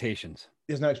expectations.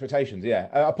 There's no expectations, yeah.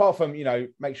 Apart from,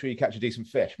 make sure you catch a decent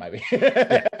fish, maybe.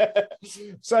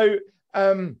 So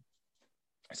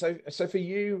for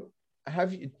you,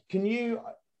 can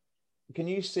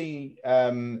you see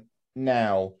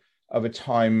now of a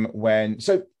time when,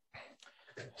 so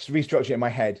restructure it in my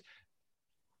head,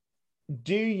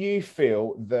 do you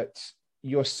feel that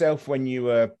yourself when you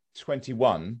were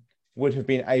 21 would have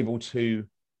been able to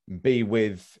be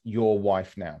with your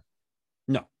wife now?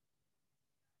 No.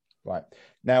 Right.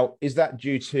 Now, is that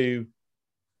due to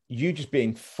you just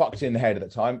being fucked in the head at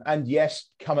the time? And yes,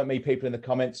 come at me, people in the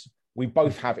comments. We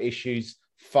both have issues.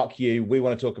 Fuck you. We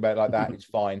want to talk about it like that. It's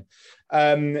fine.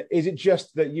 Is it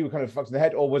just that you were kind of fucked in the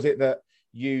head, or was it that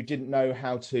you didn't know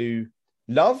how to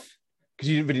love because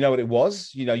you didn't really know what it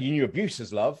was? You knew abuse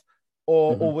as love,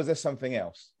 or was there something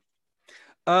else?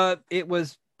 It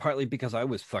was partly because I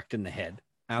was fucked in the head.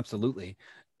 Absolutely.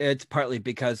 It's partly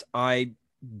because I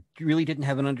really didn't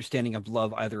have an understanding of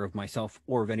love, either of myself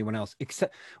or of anyone else,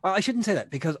 except, well, I shouldn't say that,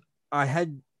 because I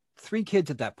had 3 kids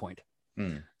at that point.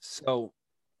 So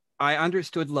I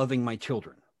understood loving my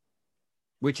children,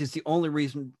 which is the only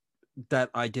reason that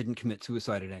I didn't commit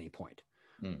suicide at any point.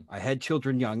 I had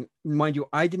children young. Mind you,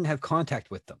 I didn't have contact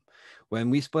with them. When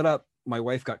we split up, my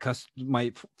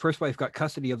first wife got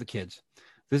custody of the kids.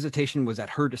 Visitation was at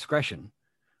her discretion,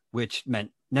 which meant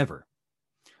never.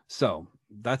 So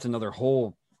that's another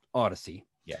whole odyssey.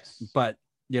 Yes. But,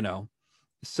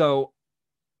 so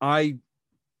I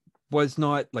was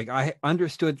not, like, I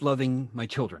understood loving my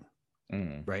children,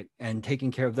 right, and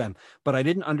taking care of them, but I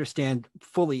didn't understand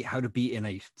fully how to be in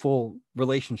a full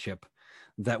relationship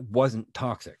that wasn't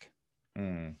toxic.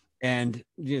 And,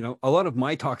 a lot of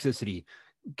my toxicity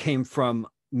came from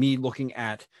me looking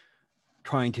at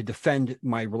trying to defend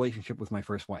my relationship with my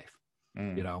first wife,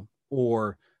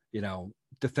 or,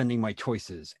 defending my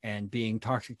choices and being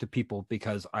toxic to people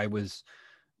because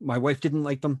my wife didn't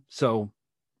like them. So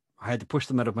I had to push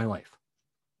them out of my life.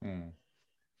 Mm.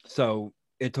 So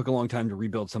it took a long time to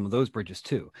rebuild some of those bridges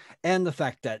too. And the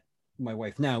fact that my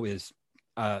wife now is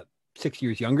 6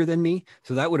 years younger than me.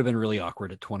 So that would have been really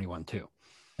awkward at 21 too.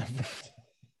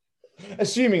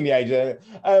 Assuming the age.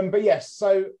 But yes,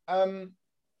 so I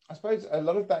suppose a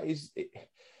lot of that is,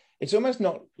 it's almost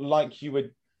not like you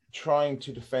were trying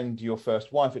to defend your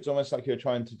first wife. It's almost like you're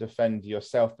trying to defend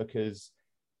yourself, because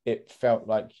it felt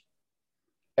like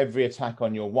every attack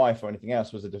on your wife or anything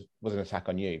else was an attack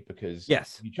on you, because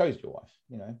Yes. you chose your wife,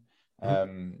 you know.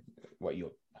 Well,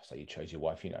 I say you chose your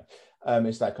wife, you know.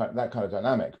 It's that kind of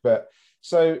dynamic. But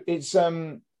so it's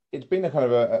been a kind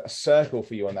of a circle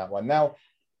for you on that one. Now,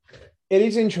 it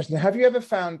is interesting. Have you ever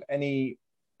found any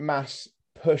mass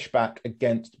pushback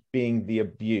against being the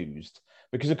abused?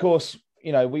 Because of course,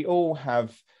 you know, we all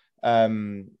have,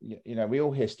 we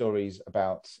all hear stories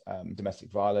about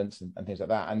domestic violence and things like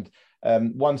that.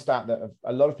 And one stat that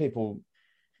a lot of people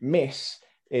miss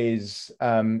is,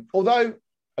 although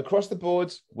across the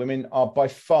board, women are by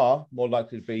far more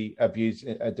likely to be abused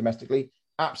domestically,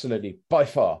 absolutely, by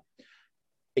far,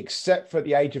 except for at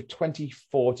the age of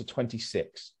 24 to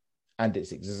 26. And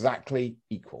it's exactly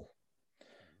equal.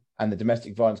 And the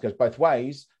domestic violence goes both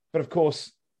ways. But of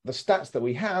course, the stats that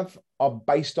we have are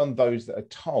based on those that are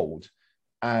told.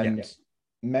 And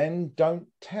men don't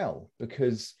tell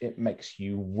because it makes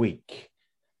you weak.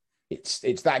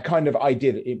 It's that kind of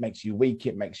idea that it makes you weak.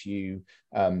 It makes you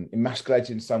emasculated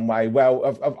in some way.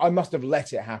 Well, I must have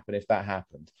let it happen if that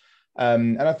happened.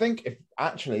 And I think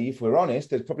if we're honest,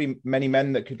 there's probably many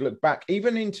men that could look back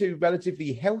even into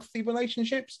relatively healthy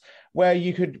relationships where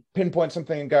you could pinpoint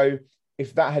something and go,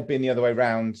 if that had been the other way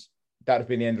around, that would have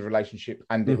been the end of the relationship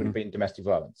and it would have been domestic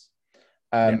violence.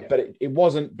 But it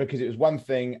wasn't, because it was one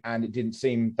thing and it didn't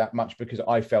seem that much because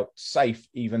I felt safe,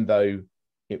 even though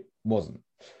it wasn't.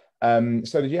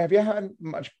 So have you had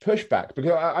much pushback?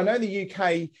 Because I know in the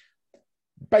UK,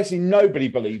 basically nobody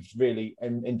believed really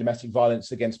in domestic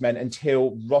violence against men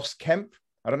until Ross Kemp.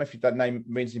 I don't know if that name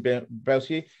rings any bells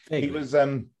to you. Vaguely. He was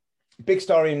big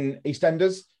star in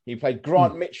EastEnders. He played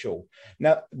Grant Mitchell.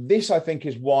 Now, this I think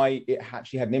is why it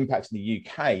actually had an impact in the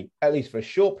UK, at least for a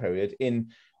short period.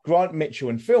 In Grant Mitchell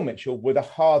and Phil Mitchell were the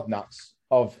hard nuts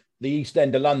of the East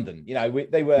End of London. You know, we're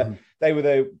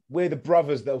the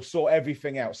brothers that'll sort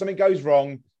everything out. Something goes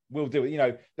wrong, we'll do it. You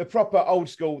know, the proper old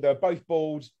school. They're both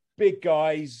bald, big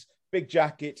guys, big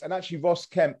jackets, and actually Ross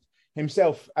Kemp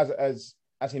himself, as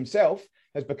himself,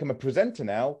 has become a presenter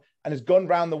now and has gone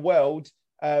around the world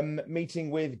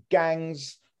meeting with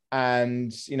gangs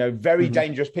and very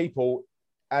dangerous people.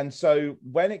 And so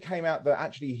when it came out that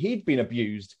actually he'd been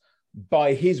abused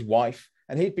by his wife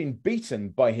and he'd been beaten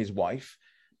by his wife,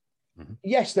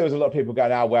 yes, there was a lot of people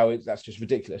going, "Oh, well, that's just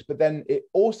ridiculous." But then it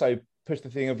also pushed the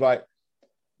thing of like,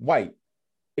 wait,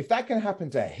 if that can happen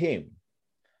to him,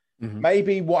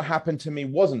 maybe what happened to me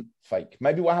wasn't fake.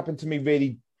 Maybe what happened to me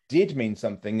really did mean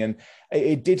something, and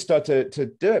it did start to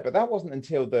do it. But that wasn't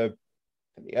until the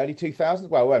early 2000s.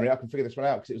 Well, I mean, I can figure this one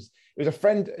out because it was a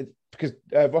friend, because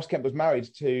Ross Kemp was married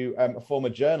to a former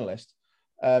journalist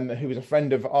who was a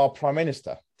friend of our Prime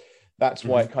Minister. That's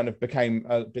why it kind of became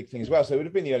a big thing as well. So it would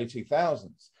have been the early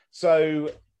 2000s.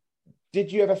 So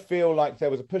did you ever feel like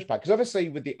there was a pushback? Because obviously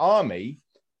with the army,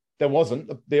 there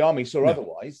wasn't. The army saw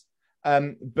otherwise.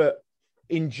 But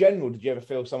in general, did you ever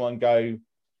feel someone go,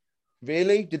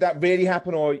 really? Did that really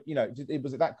happen? Or,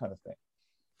 was it that kind of thing?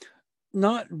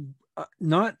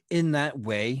 Not in that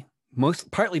way.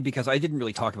 Partly because I didn't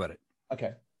really talk about it.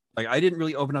 Okay. Like I didn't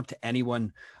really open up to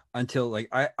anyone until like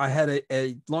I had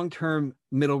a long-term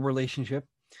middle relationship,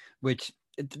 which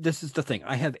this is the thing.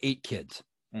 I have 8 kids,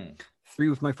 3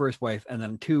 with my first wife, and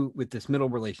then 2 with this middle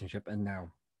relationship, and now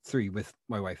 3 with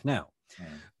my wife now,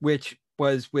 which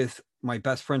was with my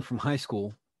best friend from high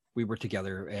school. We were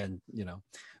together, and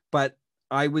but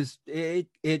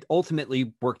it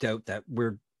ultimately worked out that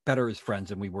we're better as friends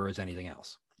than we were as anything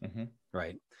else.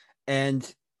 Right.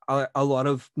 And a lot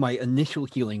of my initial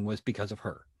healing was because of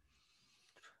her,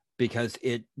 because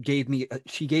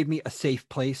she gave me a safe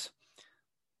place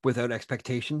without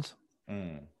expectations,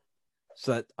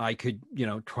 so that I could,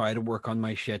 try to work on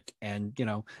my shit. And,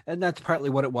 and that's partly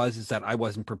what it was, is that I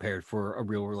wasn't prepared for a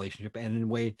real relationship. And in a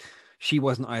way, she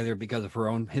wasn't either, because of her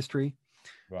own history.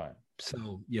 Right.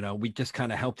 So, we just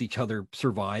kind of helped each other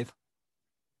survive.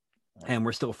 And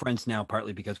we're still friends now,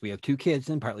 partly because we have 2 kids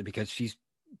and partly because she's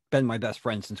been my best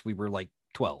friend since we were like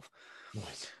 12.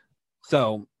 Nice.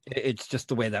 So it's just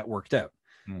the way that worked out.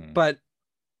 But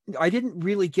I didn't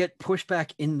really get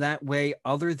pushback in that way,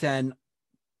 other than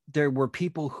there were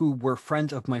people who were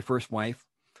friends of my first wife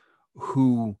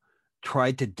who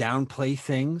tried to downplay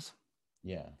things,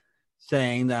 Yeah.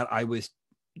 saying that I was,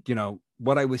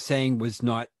 what I was saying was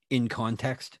not in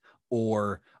context,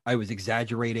 or I was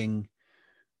exaggerating,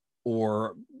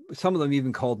 or some of them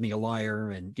even called me a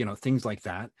liar, and things like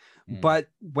that. Mm. But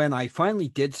when I finally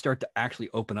did start to actually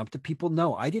open up to people,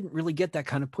 no, I didn't really get that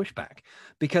kind of pushback,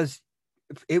 because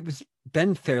it was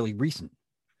been fairly recent.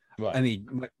 Right. I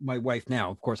mean, my wife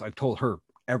now, of course, I've told her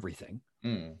everything,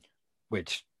 Mm.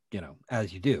 which,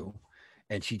 as you do,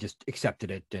 and she just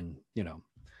accepted it. And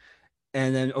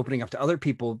and then opening up to other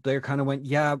people, they kind of went,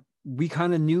 yeah, we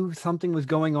kind of knew something was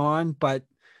going on, but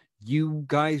you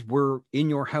guys were in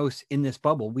your house in this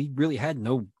bubble. We really had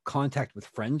no contact with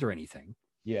friends or anything.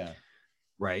 Yeah.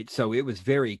 Right. So it was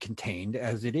very contained.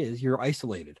 As it is, you're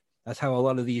isolated. That's how a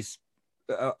lot of these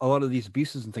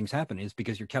abuses and things happen, is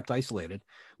because you're kept isolated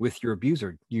with your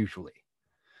abuser usually.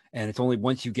 And it's only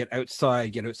once you get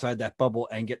outside that bubble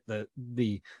and get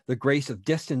the grace of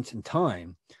distance and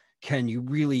time, can you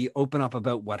really open up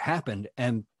about what happened,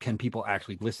 and can people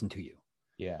actually listen to you?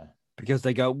 Yeah. Because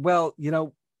they go, well,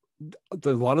 a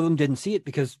lot of them didn't see it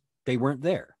because they weren't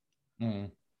there. Mm.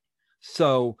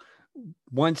 So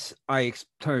once I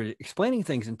started explaining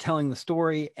things and telling the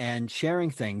story and sharing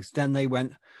things, then they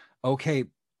went, okay,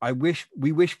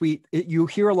 you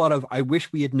hear a lot of, I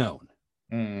wish we had known.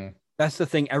 Mm. That's the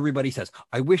thing everybody says.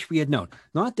 I wish we had known.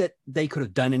 Not that they could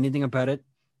have done anything about it,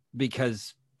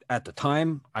 because at the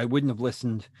time I wouldn't have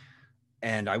listened,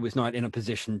 and I was not in a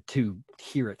position to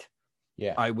hear it.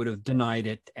 Yeah. I would have denied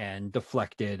it and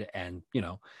deflected, and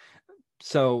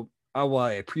so while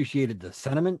I appreciated the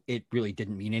sentiment, it really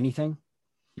didn't mean anything.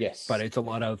 But Yes. it's a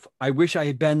lot of, I wish I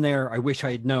had been there. I wish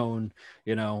I had known,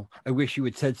 I wish you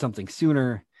had said something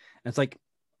sooner. And it's like,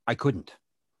 I couldn't,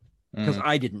 because Mm.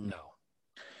 I didn't know.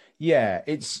 Yeah.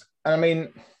 I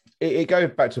mean, it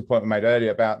goes back to a point we made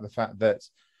earlier about the fact that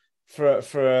for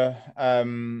a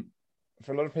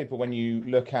lot of people, when you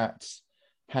look at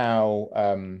how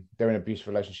they're in abusive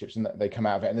relationships and that they come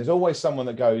out of it, and there's always someone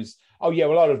that goes, "Oh yeah,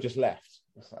 well I'd have just left."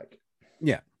 It's like,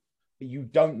 Yeah. you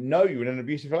don't know you're in an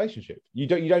abusive relationship. You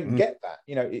don't Mhm. get that.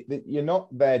 You're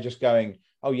not there just going,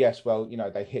 "Oh yes, well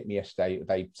they hit me yesterday,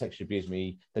 they sexually abused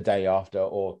me the day after,"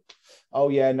 or, "Oh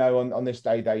yeah, no, on this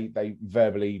day they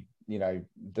verbally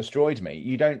destroyed me."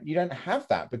 You don't have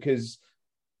that, because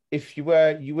if you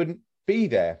were, you wouldn't be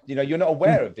there. You're not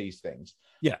aware of these things.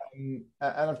 Yeah. And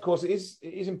of course, it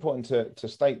is important to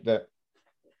state that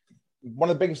one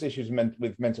of the biggest issues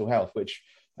with mental health, which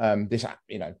this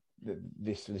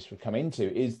would come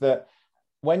into, is that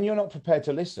when you're not prepared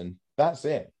to listen, that's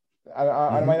it.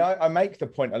 I mean, I make the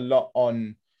point a lot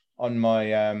on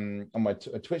my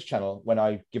Twitch channel when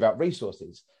I give out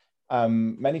resources.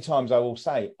 Many times I will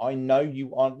say, I know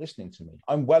you aren't listening to me.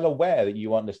 I'm well aware that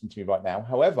you aren't listening to me right now.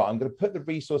 However, I'm going to put the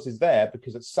resources there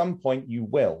because at some point you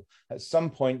will. At some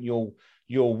point you'll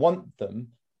want them,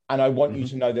 and I want you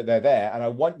to know that they're there. And I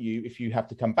want you, if you have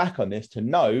to come back on this, to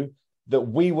know that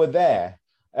we were there.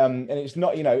 And it's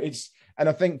not, and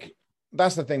I think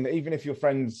that's the thing, that even if your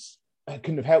friends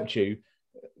couldn't have helped you,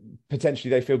 potentially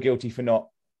they feel guilty for not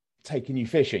taking you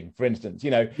fishing, for instance,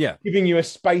 Yeah. giving you a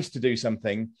space to do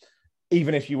something,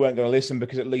 even if you weren't going to listen,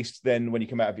 because at least then when you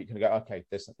come out of it, you can go, okay,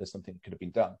 there's something that could have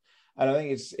been done. And I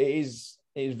think it is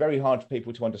very hard for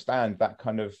people to understand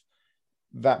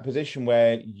that position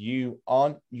where you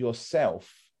aren't yourself,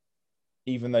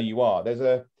 even though you are. There's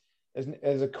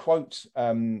a quote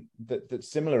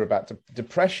that's similar about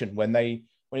depression, when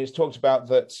it's talked about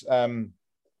that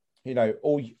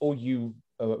all you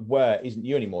were isn't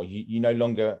you anymore. You no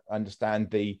longer understand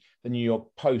the New York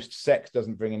Post. Sex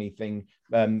doesn't bring anything.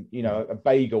 A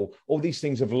bagel. All these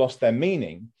things have lost their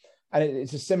meaning, and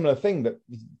it's a similar thing,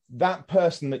 that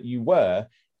person that you were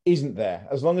isn't there.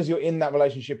 As long as you're in that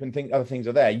relationship and think other things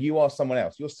are there, you are someone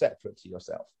else. You're separate to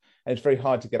yourself, and it's very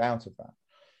hard to get out of that.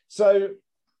 So,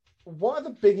 what are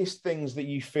the biggest things that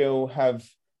you feel have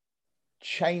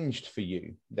changed for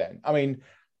you then? I mean,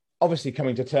 obviously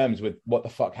coming to terms with what the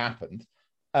fuck happened,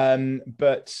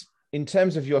 but in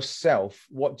terms of yourself,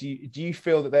 what do you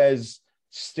feel that there's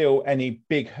still any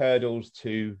big hurdles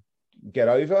to get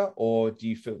over, or do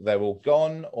you feel they're all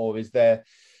gone, or was there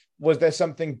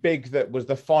something big that was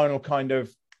the final kind of,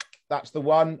 that's the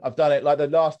one, I've done it, like the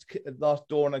last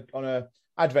door on a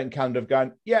advent calendar of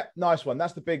going, yeah, nice one,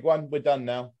 that's the big one, we're done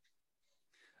now?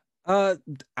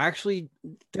 Actually,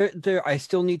 there I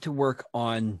still need to work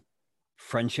on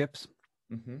friendships,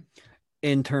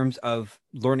 in terms of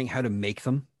learning how to make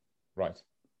them. Right.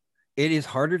 It is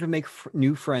harder to make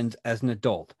new friends as an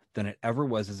adult than it ever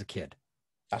was as a kid.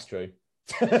 That's true.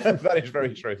 That is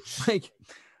very true.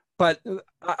 But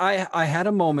I had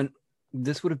a moment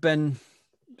this would have been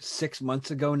 6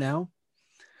 months ago now,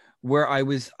 where I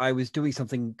was doing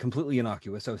something completely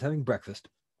innocuous. I was having breakfast,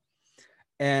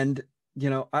 and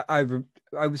I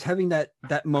was having that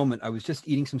moment. I was just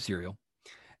eating some cereal,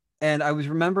 and I was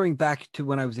remembering back to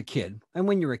when I was a kid. And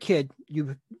when you're a kid,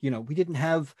 we didn't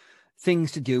have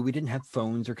things to do. We didn't have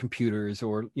phones or computers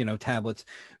or tablets.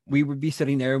 We would be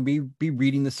sitting there and we'd be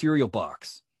reading the cereal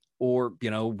box, or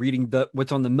reading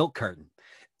what's on the milk carton.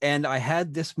 And I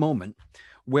had this moment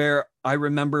where I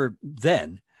remember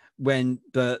then when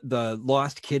the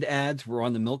Lost Kid ads were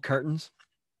on the milk cartons.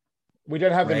 We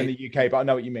don't have them in Right. the UK, but I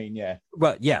know what you mean. Yeah.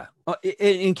 Well, yeah.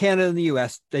 In Canada and the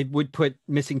US, they would put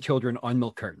missing children on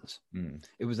milk cartons. Mm.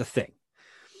 It was a thing.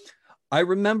 I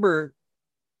remember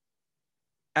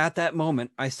at that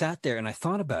moment, I sat there and I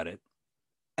thought about it.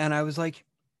 And I was like,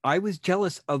 I was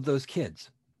jealous of those kids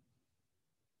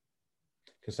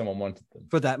Because someone wanted them.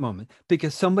 for that moment,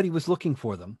 because somebody was looking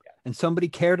for them, and somebody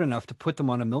cared enough to put them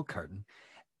on a milk carton.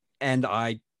 And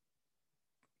I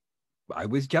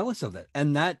was jealous of that.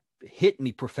 And that hit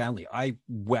me profoundly. I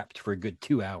wept for a good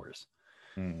 2 hours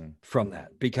from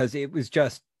that, because it was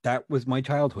just, that was my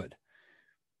childhood,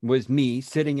 was me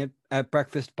sitting at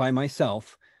breakfast by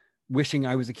myself, wishing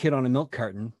I was a kid on a milk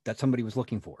carton that somebody was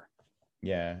looking for.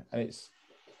 Yeah, and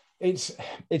it's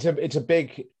a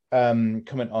big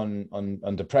comment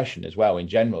on depression as well in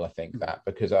general. I think that,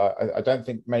 because I don't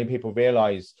think many people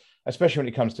realize, especially when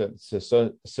it comes to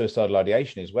suicidal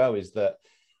ideation as well, is that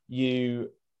you've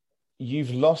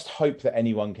lost hope that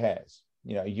anyone cares.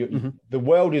 The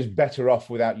world is better off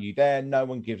without you there. No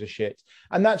one gives a shit.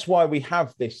 And that's why we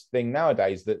have this thing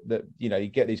nowadays that you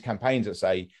get these campaigns that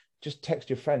say, just text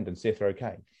your friend and see if they're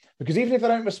okay. Because even if they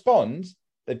don't respond,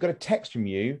 they've got a text from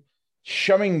you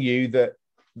showing you that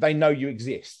they know you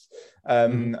exist.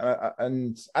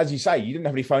 And as you say, you didn't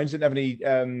have any phones, didn't have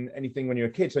anything when you were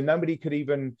a kid. So nobody could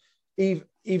even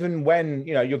when,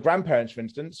 your grandparents, for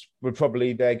instance, were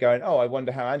probably there going, oh, I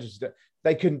wonder how Angela's doing.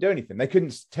 They couldn't do anything. They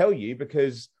couldn't tell you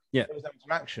because there was no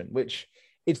interaction, which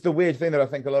it's the weird thing that I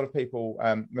think a lot of people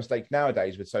mistake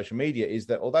nowadays with social media, is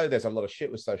that although there's a lot of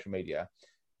shit with social media,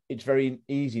 it's very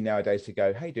easy nowadays to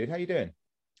go, hey, dude, how you doing?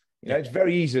 It's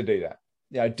very easy to do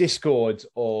that. Discord,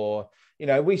 or,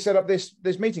 we set up this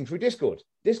meeting through Discord.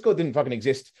 Discord didn't fucking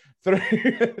exist through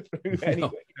anyway,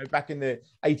 back in the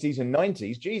 80s and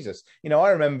 90s. Jesus. I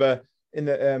remember in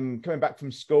the coming back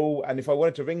from school, and if I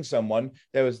wanted to ring someone,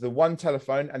 there was the one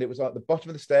telephone, and it was at the bottom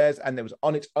of the stairs, and it was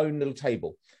on its own little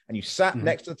table, and you sat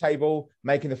next to the table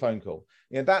making the phone call.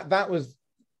 That was,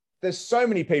 there's so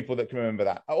many people that can remember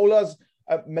that. All us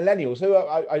millennials, who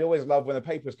I always love when the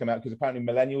papers come out, because apparently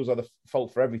millennials are the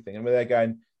fault for everything, and where they're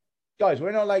going, guys, we're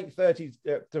in our late 30s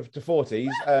to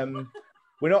 40s.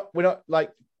 We're not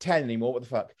like 10 anymore. What the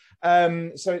fuck?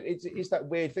 So it's that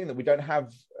weird thing that we don't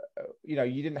have.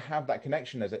 You didn't have that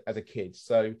connection as a kid,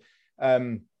 so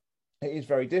it is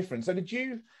very different. So did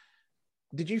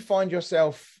you find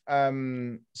yourself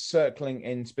circling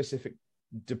in specific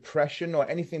depression or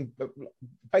anything?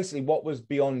 Basically, what was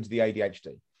beyond the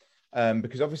ADHD?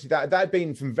 Because obviously that had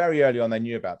been from very early on. They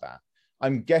knew about that.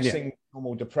 I'm guessing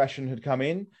normal depression had come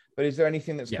in, but is there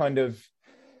anything that's kind of,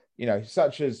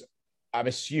 such as, I'm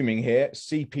assuming here,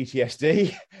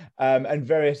 CPTSD and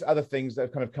various other things that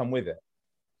have kind of come with it?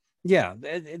 Yeah,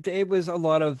 it was a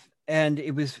lot of, and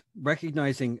it was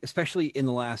recognizing, especially in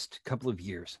the last couple of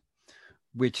years,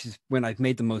 which is when I've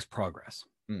made the most progress.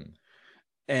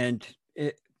 And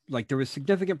there was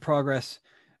significant progress,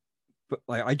 but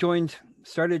I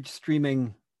started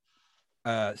streaming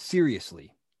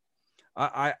seriously.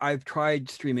 I've tried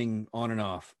streaming on and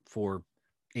off for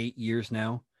 8 years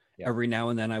now. Yeah. Every now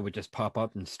and then I would just pop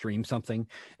up and stream something.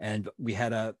 And we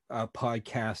had a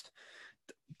podcast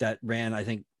that ran, I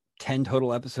think, 10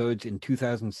 total episodes in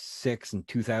 2006 and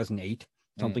 2008,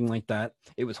 something like that.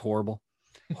 It was horrible.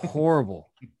 Horrible.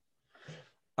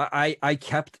 I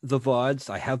kept the VODs.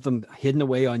 I have them hidden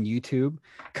away on YouTube,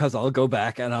 because I'll go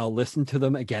back and I'll listen to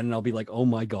them again and I'll be like, oh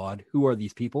my God, who are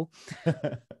these people?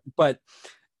 But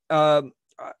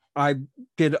I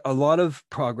did a lot of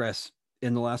progress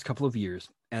in the last couple of years.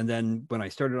 And then when I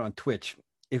started on Twitch,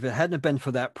 if it hadn't been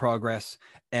for that progress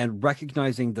and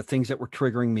recognizing the things that were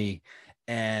triggering me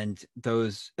and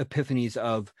those epiphanies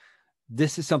of,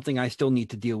 this is something I still need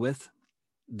to deal with.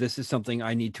 This is something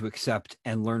I need to accept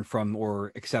and learn from,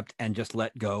 or accept and just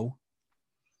let go.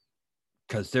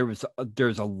 Because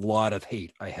there's a lot of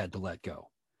hate I had to let go.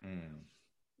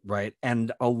 Right.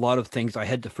 And a lot of things I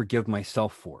had to forgive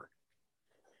myself for.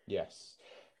 Yes.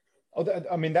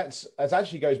 I mean, that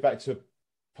actually goes back to a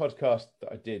podcast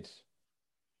that I did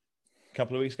a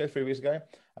couple of weeks ago, 3 weeks ago,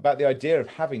 about the idea of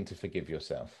having to forgive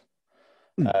yourself.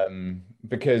 Mm.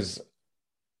 Because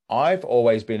I've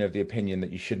always been of the opinion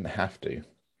that you shouldn't have to,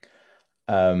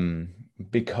 um,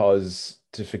 because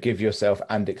to forgive yourself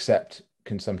and accept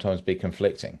can sometimes be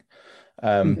conflicting.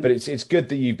 Mhm. But it's good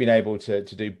that you've been able to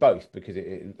do both because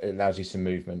it allows you some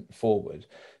movement forward.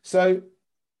 So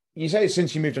you say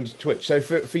since you moved on to Twitch. So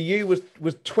for you was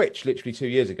Twitch literally 2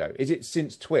 years ago? Is it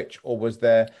since Twitch or was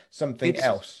there something It's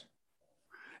else?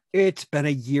 it's been a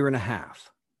year and a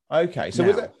half Okay, so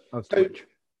was now it of so Twitch.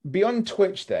 beyond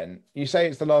Twitch then, you say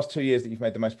it's the last 2 years that you've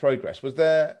made the most progress. Was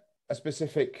there a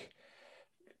specific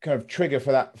kind of trigger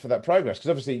for that progress? Because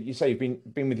obviously you say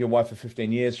you've been with your wife for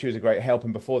 15 years. She was a great help,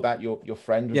 and before that, your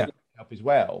friend was a Yeah. great help as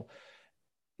well.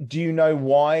 Do you know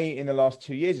why in the last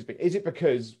 2 years it's been? Is it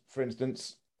because, for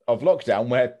instance, of lockdown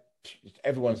where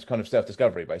everyone's kind of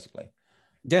self-discovery, basically?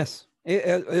 Yes.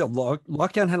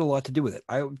 Lockdown had a lot to do with it.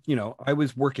 I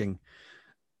was working,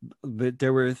 but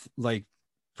there were like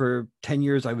for 10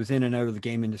 years I was in and out of the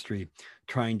game industry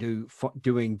trying to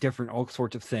doing different all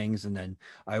sorts of things, and then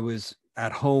I was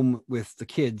at home with the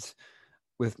kids,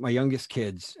 with my youngest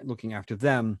kids, looking after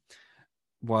them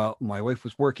while my wife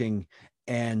was working.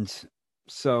 And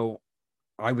so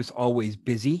I was always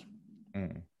busy,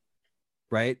 Mm,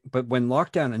 right? But when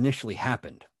lockdown initially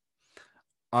happened,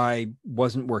 I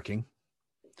wasn't working.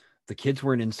 The kids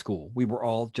weren't in school. We were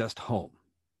all just home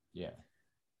yeah.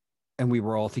 and we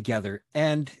were all together.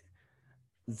 And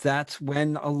that's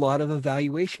when a lot of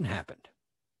evaluation happened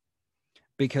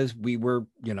because we were,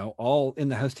 all in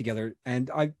the house together. And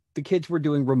the kids were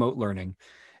doing remote learning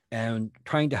and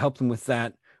trying to help them with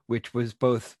that, which was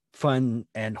both fun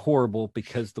and horrible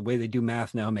because the way they do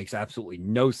math now makes absolutely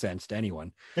no sense to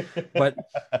anyone. But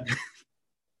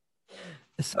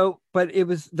but it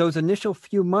was those initial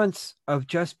few months of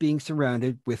just being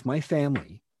surrounded with my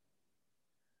family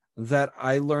that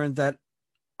I learned that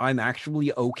I'm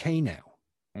actually okay now.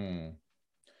 Mm.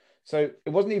 So it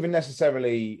wasn't even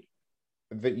necessarily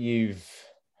that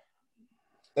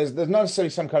there's not necessarily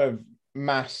some kind of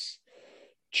mass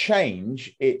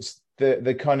change. It's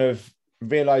the kind of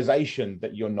realization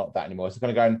that you're not that anymore. It's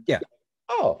kind of going, Yeah.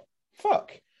 oh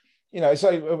fuck.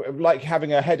 So like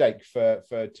having a headache for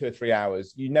 2 or 3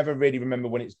 hours, you never really remember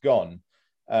when it's gone,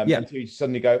 Yeah. until you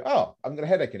suddenly go, oh, I haven't got a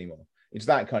headache anymore. It's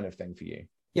that kind of thing for you.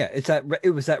 Yeah.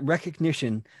 It was that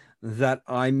recognition that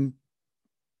I'm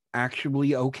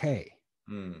actually okay.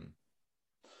 Hmm.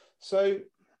 So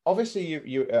obviously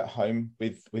you're at home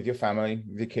with your family,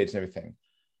 with your kids and everything.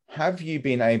 Have you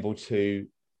been able to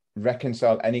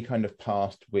reconcile any kind of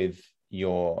past with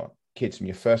your kids from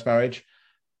your first marriage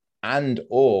and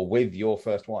or with your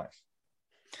first wife?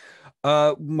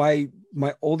 My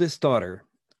oldest daughter,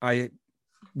 I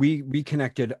we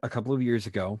reconnected a couple of years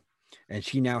ago, and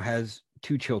she now has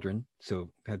two children, so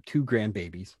have two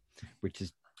grandbabies, which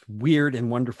is weird and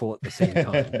wonderful at the same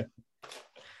time.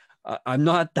 I'm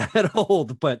not that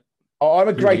old, but Oh, I'm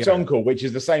a here we great are. uncle, which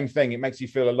is the same thing. It makes you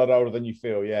feel a lot older than you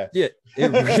feel. Yeah. Yeah,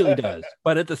 it really does.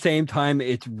 But at the same time,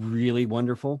 it's really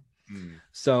wonderful. Hmm.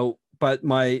 So, but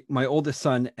my oldest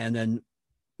son and then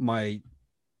my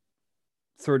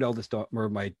third eldest daughter, or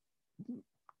my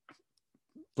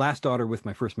last daughter with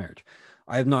my first marriage,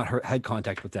 I have not had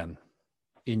contact with them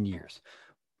in years.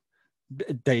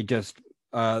 They just,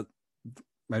 my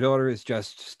daughter is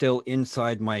just still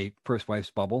inside my first wife's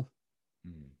bubble,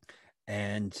 Hmm.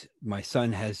 and my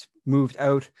son has moved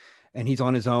out, and he's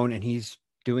on his own, and he's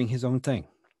doing his own thing,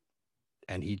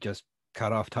 and he just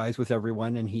cut off ties with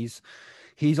everyone, and he's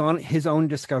on his own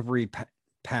discovery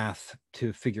path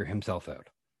to figure himself out.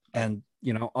 And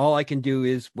all I can do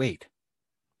is wait.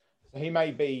 So he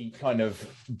may be kind of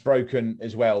broken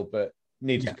as well, but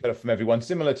needs to Yeah. cut off from everyone,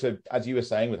 similar to as you were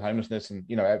saying with homelessness and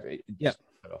Yeah. just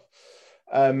cut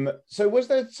off. So was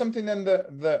there something then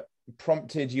that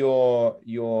prompted your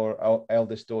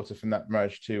eldest daughter from that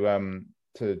marriage to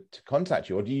contact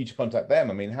you, or do you to contact them?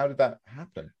 I mean, how did that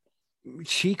happen?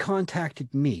 She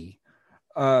contacted me.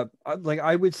 Like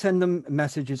I would send them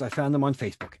messages. I found them on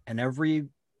Facebook, and every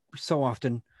so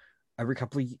often, every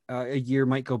couple of a year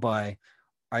might go by,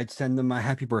 I'd send them a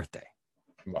happy birthday.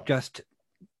 Right. Just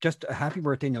just a happy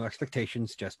birthday, no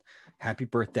expectations, just happy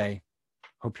birthday.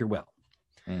 Hope you're well.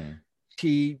 Mm.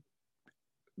 She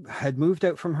had moved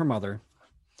out from her mother.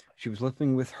 She was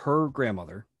living with her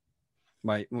grandmother,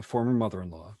 my former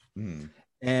mother-in-law. Mm.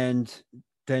 And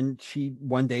then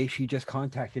one day she just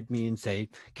contacted me and say,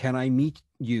 "Can I meet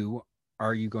you?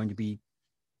 Are you going to be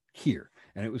here?"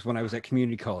 And it was when I was at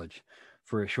community college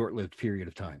for a short-lived period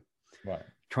of time, Right.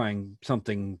 trying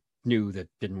something new that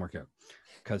didn't work out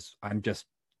because I'm just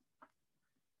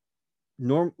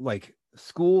like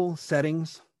school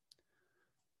settings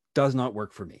does not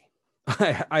work for me.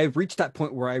 I've reached that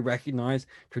point where I recognize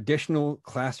traditional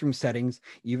classroom settings,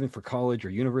 even for college or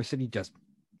university, just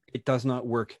it does not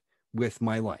work with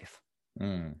my life.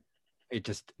 Mm. It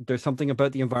just, there's something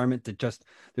about the environment that just,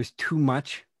 there's too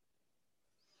much.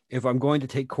 If I'm going to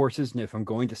take courses and if I'm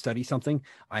going to study something,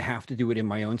 I have to do it in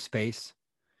my own space,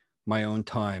 my own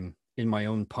time, in my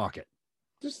own pocket.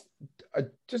 Does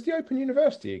does the Open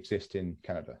University exist in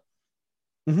Canada?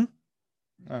 Mm-hmm.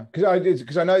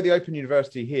 Because I know the Open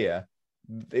University here,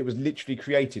 it was literally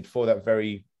created for that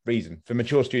very reason, for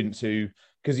mature students who,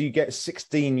 because you get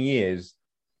 16 years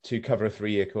to cover a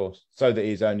 3-year course, so that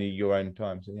is only your own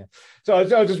time. So yeah. So I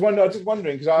was just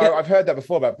wondering because I've heard that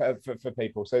before about for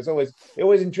people. So it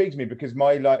always intrigues me because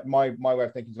my way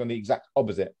of thinking is on the exact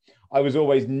opposite. I was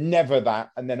always never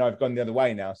that, and then I've gone the other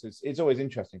way now. So it's always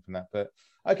interesting from that. But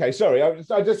okay, sorry,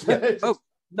 I just yeah. Oh,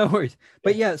 no worries.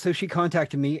 But yeah, so she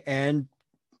contacted me and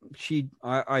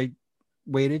I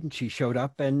waited and she showed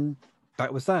up and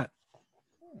that was that.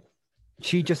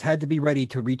 She just had to be ready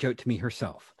to reach out to me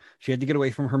herself. She had to get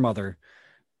away from her mother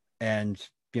and,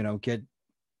 get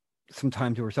some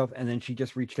time to herself. And then she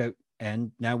just reached out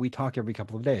and now we talk every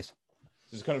couple of days.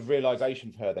 There's kind of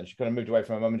realization for her then. She kind of moved away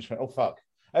from her mum and just went, oh, fuck.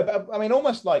 I mean,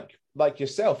 almost like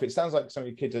yourself, it sounds like some of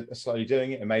your kids are slowly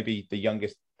doing it, and maybe the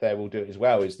youngest there will do it as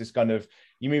well. Is this kind of,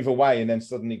 you move away and then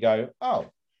suddenly go, oh,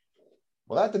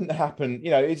 well, that didn't happen.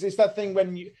 It's that thing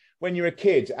when you're a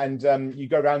kid and you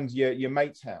go around your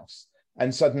mate's house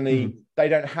and suddenly they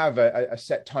don't have a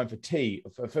set time for tea,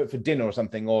 for dinner or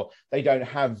something, or they don't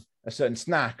have a certain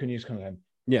snack, and you just kind of go,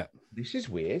 yeah, this is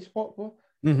weird. What?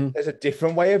 There's a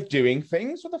different way of doing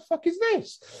things. What the fuck is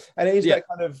this? And it is that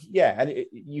kind of, and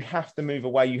you have to move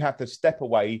away. You have to step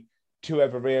away to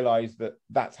ever realize that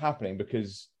that's happening,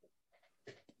 because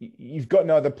you've got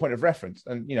no other point of reference.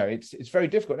 And, it's very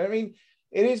difficult. I mean,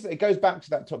 it goes back to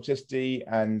that toxicity,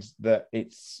 and that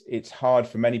it's hard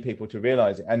for many people to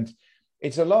realize it. And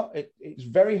it's it's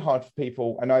very hard for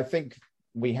people. And I think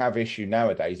we have issue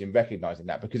nowadays in recognizing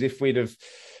that, because if we'd have,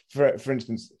 for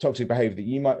instance, toxic behavior that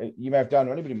you may have done,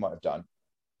 or anybody might have done,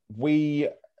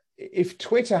 if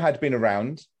Twitter had been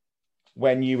around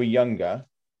when you were younger,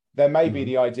 there may be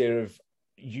the idea of,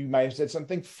 you may have said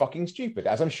something fucking stupid,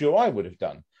 as I'm sure I would have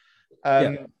done.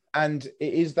 And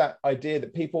it is that idea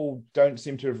that people don't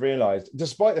seem to have realized,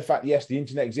 despite the fact, yes, the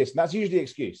internet exists, and that's usually the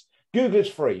excuse. Google is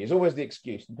free is always the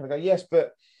excuse. And people go, yes,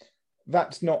 but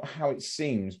that's not how it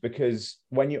seems, because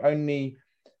when you only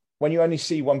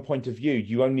see one point of view,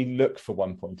 you only look for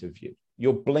one point of view.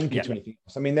 You're blinking to anything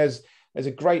else. I mean, there's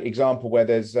a great example where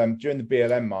there's during the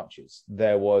BLM marches,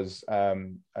 there was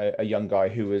a young guy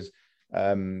who was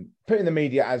put in the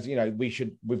media as,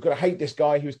 we've got to hate this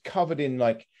guy. He was covered in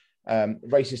like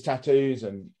racist tattoos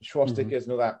and swastikas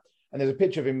and all that. And there's a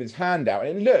picture of him with his hand out,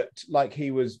 and it looked like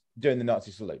he was doing the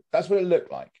Nazi salute. That's what it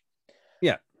looked like.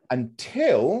 Yeah.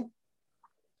 Until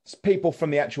people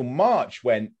from the actual march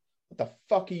went, what the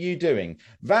fuck are you doing?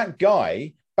 That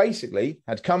guy basically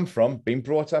had been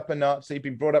brought up a Nazi,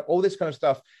 been brought up all this kind of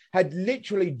stuff, had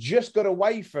literally just got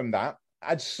away from that,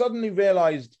 had suddenly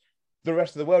realized the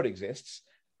rest of the world exists,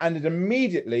 and had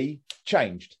immediately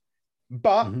changed.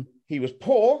 But he was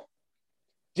poor,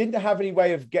 didn't have any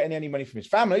way of getting any money from his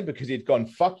family, because he'd gone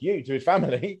fuck you to his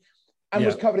family, and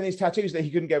was covered in these tattoos that he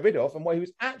couldn't get rid of. And what he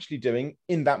was actually doing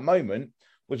in that moment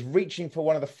was reaching for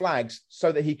one of the flags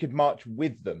so that he could march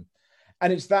with them.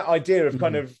 And it's that idea of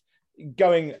kind of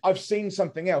going, I've seen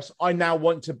something else, I now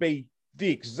want to be the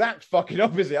exact fucking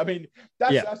opposite. I mean,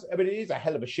 that's I mean, it is a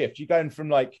hell of a shift. You're going from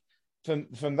like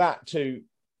from that to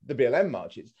the BLM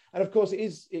marches. And of course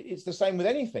it's the same with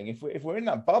anything. If we're in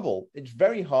that bubble, it's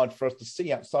very hard for us to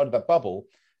see outside of that bubble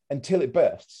until it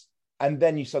bursts. And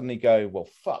then you suddenly go, well,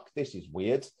 fuck, this is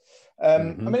weird. I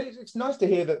mean, it's nice to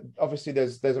hear that obviously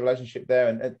there's a relationship there,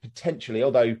 and potentially,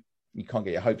 although you can't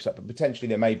get your hopes up, but potentially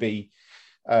there may be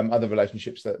other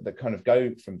relationships that kind of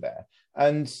go from there.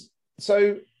 And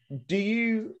so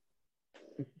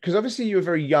because obviously you were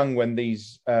very young when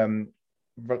these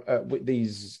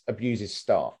abuses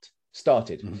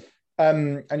started.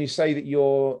 And you say that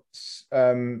your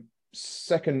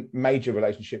second major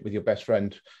relationship with your best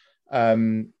friend,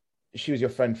 she was your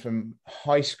friend from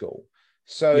high school.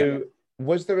 So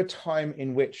was there a time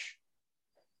in which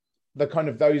the kind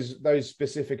of those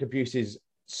specific abuses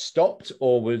stopped,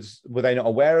 or were they not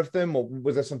aware of them, or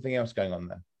was there something else going on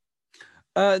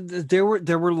there? There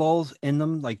were lulls in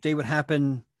them. Like, they would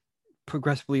happen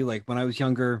progressively, like when I was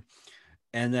younger,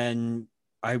 and then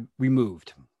we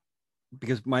moved,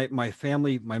 because my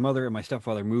family, my mother and my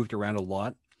stepfather moved around a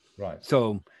lot. Right.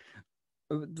 So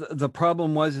the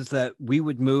problem is that we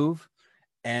would move,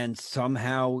 and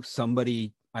somehow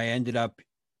somebody I ended up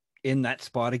in that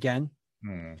spot again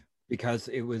Hmm. because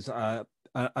it was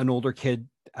an older kid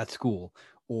at school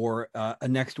or a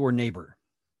next door neighbor.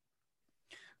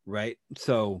 Right.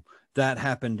 So that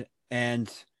happened.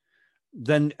 And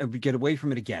then we'd get away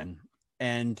from it again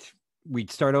and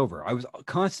we'd start over. I was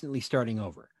constantly starting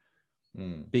over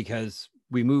Hmm. because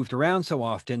we moved around so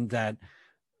often that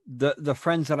the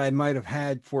friends that I might have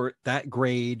had for that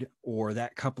grade or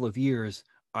that couple of years,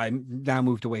 I now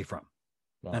moved away from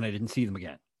and Right. I didn't see them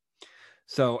again.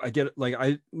 So I did like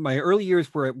my early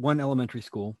years were at one elementary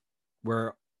school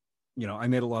where, I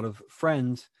made a lot of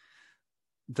friends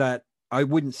that I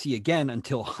wouldn't see again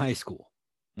until high school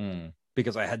Hmm.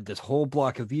 because I had this whole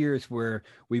block of years where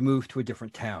we moved to a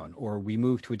different town or we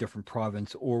moved to a different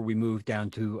province or we moved down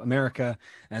to America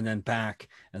and then back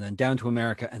and then down to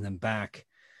America and then back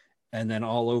and then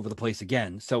all over the place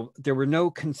again. So there were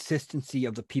no consistency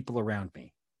of the people around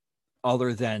me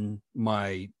other than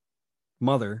my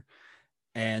mother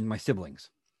and my siblings.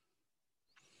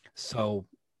 So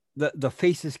the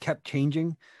faces kept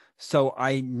changing. So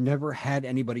I never had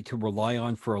anybody to rely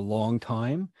on for a long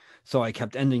time. So I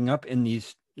kept ending up in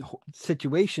these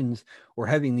situations or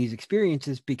having these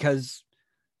experiences because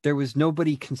there was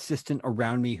nobody consistent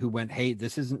around me who went, "Hey,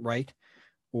 this isn't right,"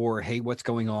 or "Hey, what's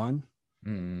going on?"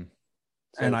 Hmm.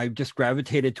 And So I just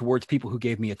gravitated towards people who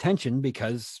gave me attention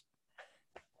because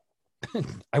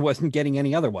I wasn't getting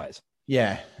any otherwise.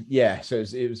 yeah, yeah. So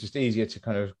it was just easier to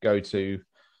kind of go to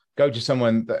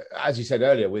someone that, as you said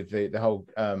earlier, with the whole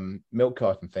milk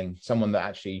carton thing, someone that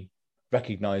actually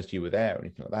recognized you were there or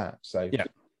anything like that. So Yeah.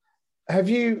 have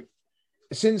you,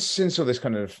 since all this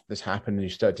kind of this happened and you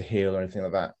started to heal or anything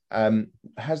like that,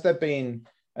 has there been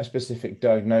a specific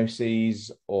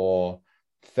diagnosis or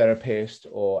therapist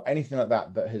or anything like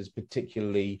that that has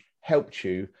particularly helped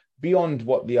you beyond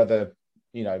what the other,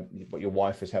 what your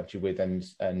wife has helped you with,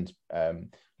 and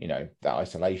that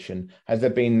isolation? Has there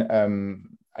been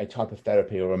a type of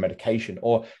therapy or a medication,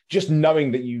 or just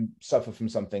knowing that you suffer from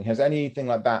something? Has anything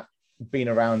like that been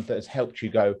around that has helped you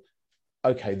go,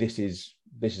 okay, this is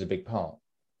a big part?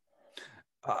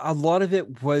 A lot of it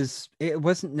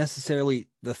wasn't necessarily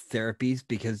the therapies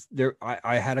because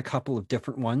I had a couple of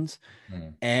different ones Hmm.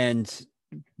 and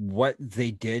what they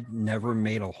did never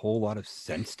made a whole lot of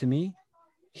sense to me,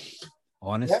 Yeah.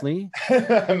 honestly.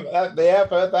 Yeah, I've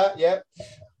heard that. Yeah.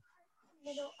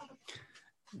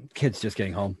 Kids just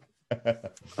getting home.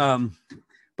 Um,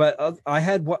 but I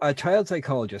had a child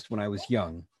psychologist when I was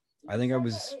young. I think I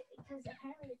was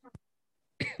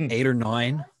 8 or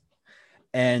 9,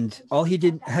 and all he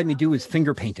did had me do was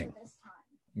finger painting.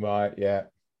 Right. Yeah.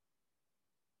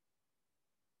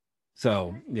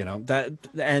 So, that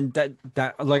and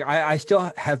that like I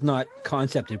still have not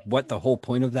concepted what the whole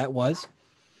point of that was.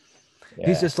 He's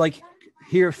Yeah. just like,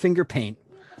 here, finger paint.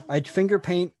 I'd finger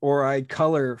paint or I'd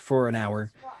color for an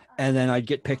hour and then I'd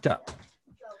get picked up.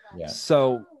 Yeah.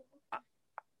 So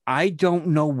I don't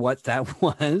know what that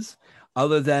was,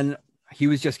 other than he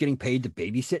was just getting paid to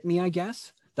babysit me, I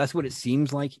guess. That's what it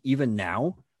seems like even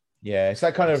now. Yeah. It's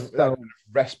that kind of So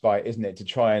respite, isn't it? To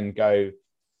try and go.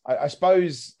 I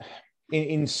suppose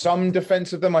in some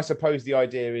defense of them, I suppose the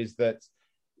idea is that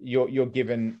you're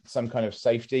given some kind of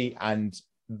safety, and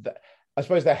I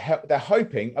suppose they're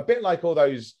hoping a bit like all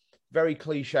those very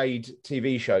cliched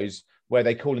TV shows where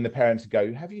they call in the parents to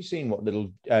go, "Have you seen what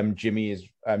little Jimmy is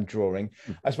drawing?"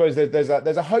 I suppose there's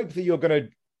a hope that you're going to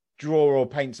draw or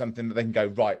paint something that they can go,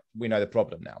 right, we know the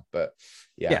problem now. But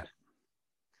yeah,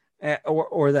 yeah,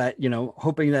 or that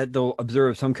hoping that they'll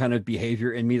observe some kind of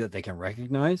behavior in me that they can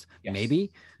recognize, yes,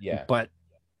 maybe, yeah, but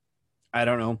I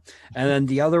don't know. And then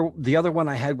the other one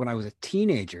I had when I was a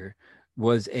teenager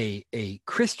was a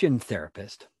Christian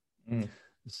therapist. mm,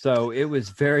 So it was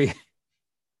very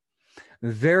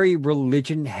very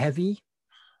religion heavy,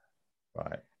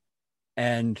 right,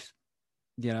 and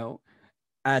you know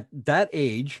at that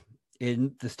age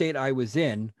in the state I was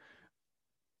in,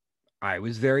 I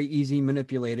was very easy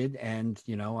manipulated, and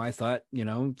I thought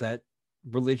that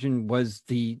religion was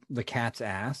the cat's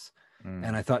ass, and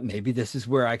mm, I thought maybe this is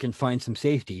where I can find some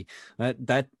safety.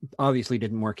 That obviously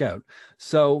didn't work out.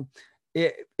 So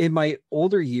in my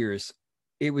older years,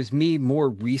 it was me more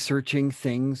researching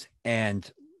things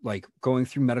and like going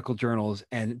through medical journals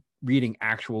and reading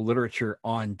actual literature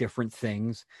on different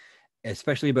things,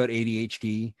 especially about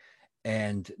ADHD,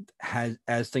 and has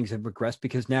as things have progressed,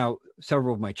 because now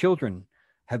several of my children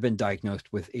have been diagnosed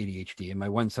with ADHD and my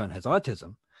one son has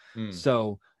autism. mm,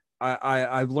 So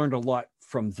I've learned a lot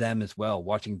from them as well,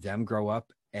 watching them grow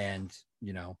up, and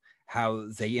how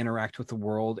they interact with the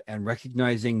world and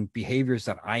recognizing behaviors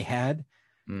that I had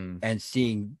mm, and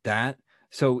seeing that.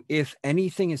 So if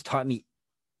anything has taught me,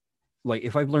 like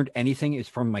if I've learned anything, it's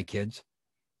from my kids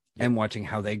Yeah. and watching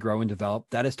how they grow and develop.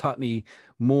 That has taught me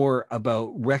more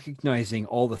about recognizing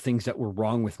all the things that were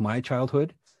wrong with my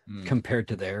childhood Mm. compared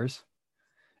to theirs.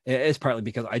 It's partly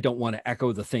because I don't want to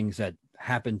echo the things that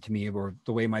happened to me or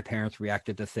the way my parents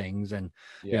reacted to things and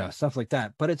Yeah. stuff like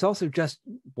that. But it's also just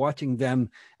watching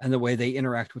them and the way they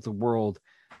interact with the world,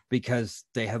 because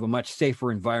they have a much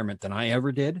safer environment than I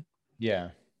ever did.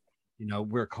 Yeah.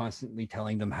 We're constantly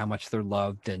telling them how much they're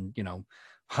loved, and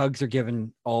hugs are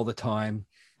given all the time,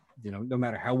 no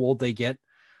matter how old they get.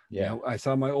 Yeah. I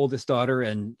saw my oldest daughter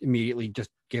and immediately just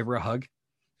gave her a hug,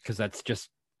 because that's just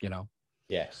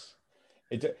Yes.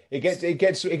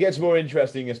 It gets more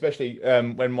interesting, especially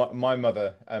when my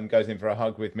mother goes in for a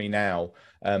hug with me now,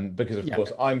 because of yeah.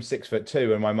 course I'm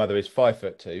 6'2" and my mother is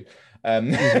 5'2".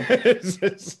 Mhm.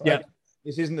 It's Yeah. like,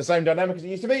 this isn't the same dynamic as it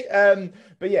used to be.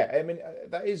 But yeah, I mean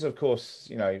that is of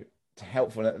course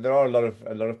helpful. There are a lot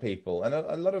of people, and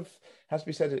a lot of, has to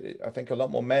be said, I think a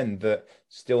lot more men that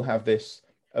still have this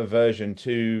aversion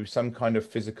to some kind of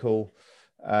physical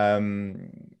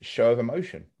show of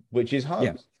emotion, which is Yeah.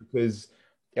 hugs, because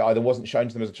it either wasn't shown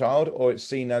to them as a child, or it's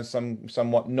seen as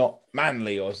somewhat not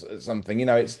manly, or something.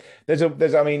 It's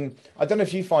there's I mean, I don't know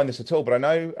if you find this at all, but I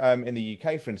know in the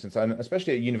UK, for instance, and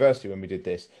especially at university when we did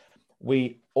this,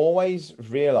 we always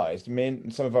realized, me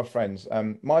and some of our friends,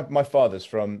 my father's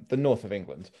from the north of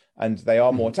England, and they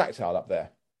are more Mhm. tactile up there.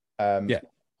 Um, Yeah.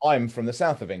 I'm from the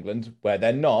south of England, where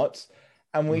they're not.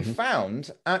 And we Mhm.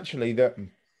 found actually that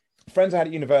friends I had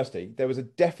at university, there was a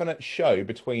definite show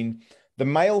between the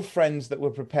male friends that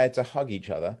were prepared to hug each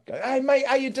other, go, "Hey mate,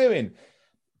 how you doing?"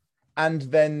 And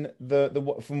then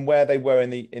the from where they were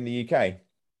in the UK.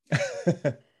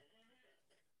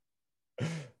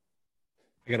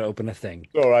 I gotta open a thing.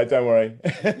 All right, don't worry.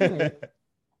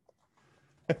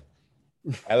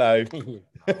 Hello.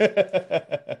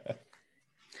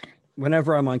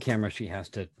 Whenever I'm on camera, she has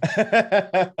to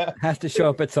show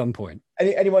up at some point.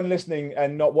 Anyone listening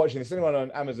and not watching this, anyone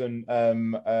on Amazon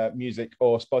Music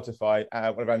or Spotify,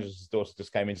 one of Angela's daughters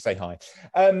just came in to say hi.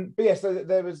 But yes,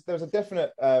 there was a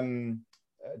definite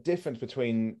difference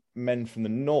between men from the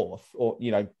north, or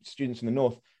students from the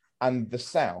north and the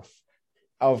south,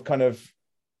 of kind of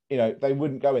they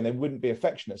wouldn't go in, they wouldn't be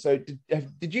affectionate. So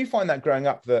did you find that growing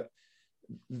up, that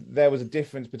there was a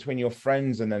difference between your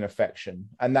friends and then affection?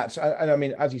 And I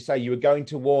mean, as you say, you were going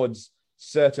towards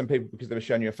certain people because they were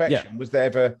showing you Yeah. affection. Was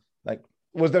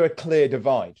there a clear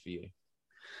divide for you?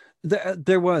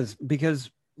 There was,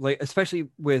 because especially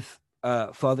with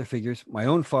father figures, my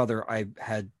own father,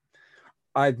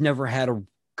 I've never had a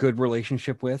good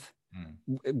relationship with.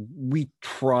 We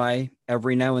try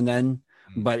every now and then,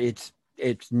 but it's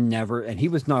never, and he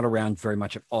was not around very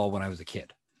much at all when I was a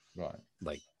kid. Right.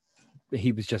 Like,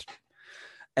 he was just,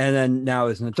 and then now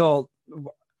as an adult,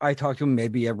 I talk to him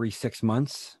maybe every 6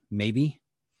 months, maybe.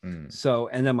 So,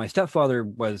 and then my stepfather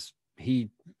he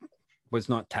was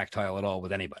not tactile at all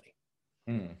with anybody.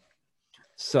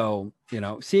 So,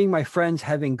 seeing my friends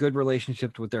having good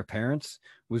relationships with their parents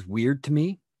was weird to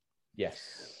me.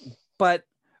 Yes. But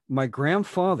my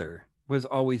grandfather was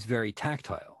always very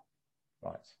tactile.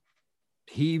 Right.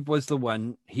 He was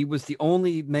the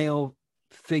only male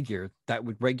figure that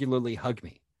would regularly hug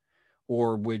me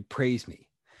or would praise me.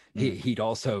 He'd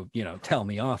also, tell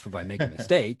me off if I make a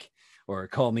mistake or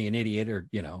call me an idiot, or,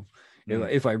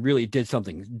 if I really did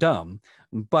something dumb.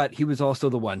 But he was also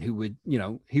the one who would,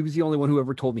 he was the only one who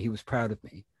ever told me he was proud of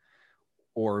me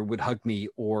or would hug me,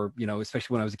 or,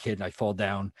 especially when I was a kid and I'd fall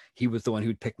down, he was the one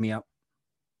who'd pick me up.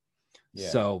 Yeah.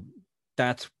 So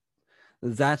that's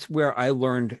where I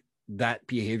learned that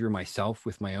behavior myself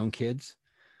with my own kids,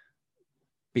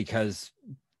 because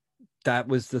that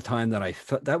was the time that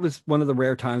that was one of the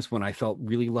rare times when I felt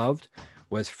really loved,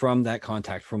 was from that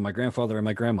contact from my grandfather and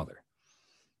my grandmother,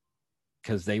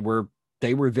 because they were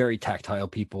very tactile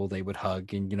people. They would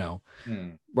hug and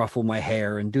ruffle my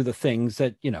hair and do the things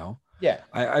that Yeah.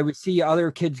 I would see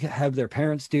other kids have their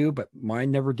parents do, but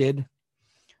mine never did.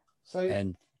 So,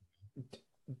 And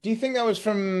do you think that was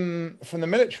from the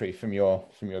military, from your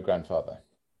grandfather?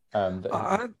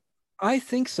 I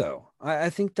think so. I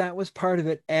think that was part of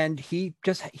it. And he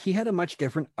had a much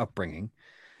different upbringing.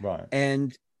 Right.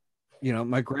 And,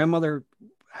 my grandmother,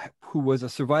 who was a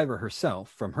survivor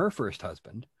herself from her first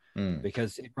husband,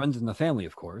 because it runs in the family,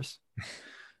 of course.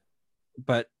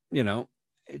 But,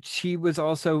 she was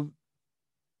also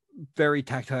very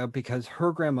tactile because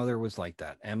her grandmother was like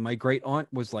that. And my great aunt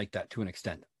was like that to an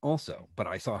extent also. But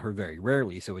I saw her very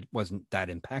rarely, so it wasn't that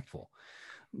impactful.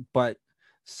 But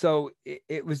So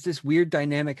it was this weird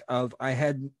dynamic of, I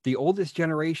had the oldest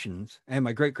generations, and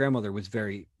my great grandmother was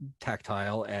very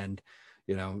tactile, and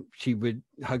she would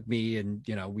hug me, and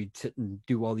we'd sit and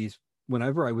do all these.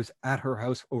 Whenever I was at her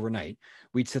house overnight,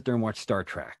 we'd sit there and watch Star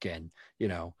Trek, and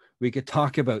we could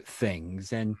talk about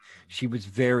things, and she was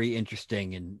very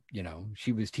interesting, and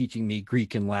she was teaching me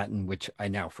Greek and Latin, which I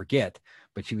now forget,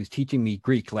 but she was teaching me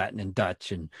Greek, Latin, and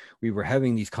Dutch, and we were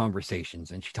having these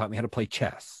conversations, and she taught me how to play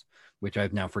chess, which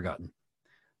I've now forgotten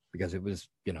because it was,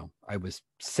 I was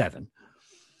 7.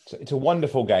 So it's a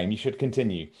wonderful game. You should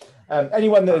continue.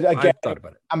 Anyone that, again, I've thought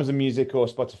about it. Amazon Music or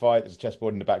Spotify, there's a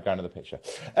chessboard in the background of the picture.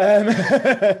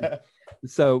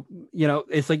 So,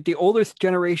 it's like the oldest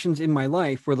generations in my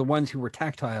life were the ones who were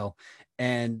tactile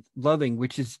and loving,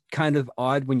 which is kind of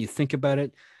odd when you think about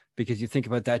it, because you think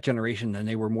about that generation and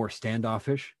they were more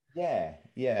standoffish.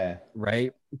 Yeah.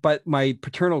 Right. But my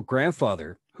paternal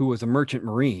grandfather, who was a merchant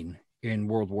marine in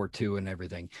World War II and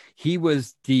everything, he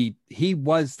was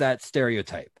that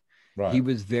stereotype. Right. He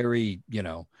was very,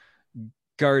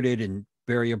 guarded and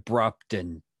very abrupt,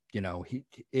 and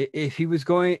if he was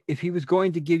going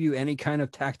to give you any kind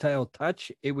of tactile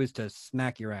touch, it was to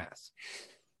smack your ass.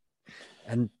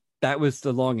 And that was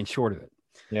the long and short of it.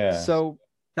 Yeah. So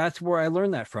that's where I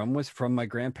learned that was from my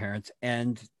grandparents.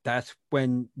 And that's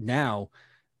when now,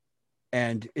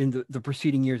 and in the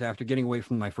preceding years, after getting away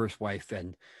from my first wife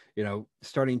and,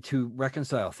 starting to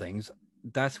reconcile things,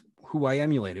 that's who I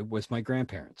emulated, was my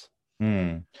grandparents.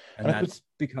 And that's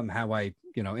become how I,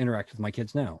 interact with my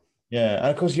kids now. Yeah. And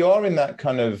of course you are in that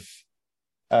kind of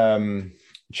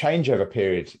changeover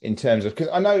period in terms of, because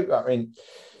I mean,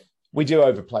 we do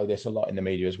overplay this a lot in the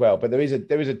media as well, but there is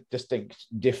a distinct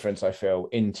difference, I feel,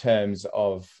 in terms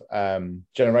of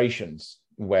generations,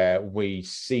 where we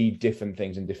see different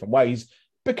things in different ways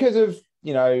because of,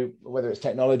 whether it's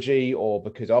technology or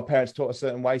because our parents taught a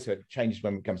certain way, so it changes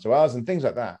when it comes to ours and things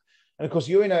like that. And of course,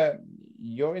 you're in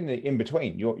the in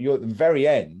between. You're at the very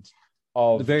end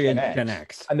of the very end of Gen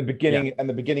X and the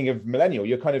beginning of millennial.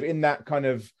 You're kind of in that kind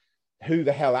of, who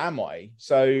the hell am I?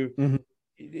 So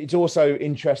it's also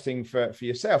interesting for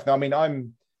yourself. Now, I mean,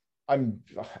 I'm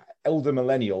elder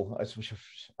millennial,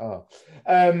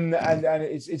 and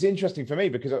it's interesting for me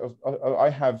because I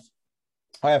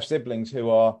have siblings who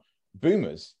are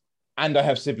boomers, and I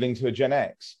have siblings who are Gen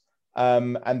X.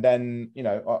 And then,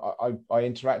 I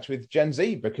interact with Gen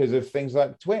Z because of things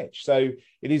like Twitch. So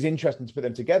it is interesting to put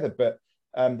them together. But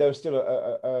there was still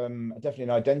definitely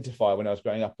an identifier when I was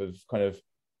growing up of kind of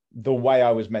the way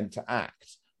I was meant to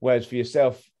act. Whereas for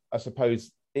yourself, I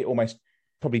suppose it almost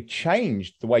probably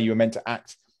changed the way you were meant to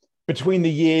act between the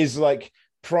years like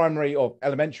primary or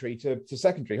elementary to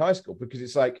secondary, high school, because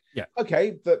it's like,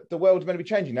 okay, the world's meant to be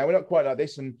changing now. We're not quite like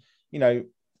this. And,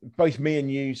 both me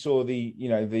and you saw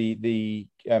the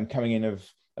coming in of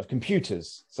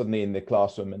computers suddenly in the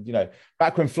classroom. And,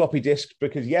 back when floppy disks,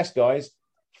 because yes, guys,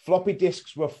 floppy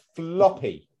disks were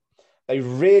floppy. They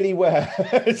really were.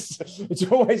 It's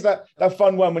always that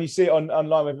fun one when you see it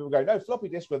online when people go, no, floppy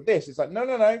disks were this. It's like, no,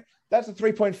 that's a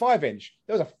 3.5 inch.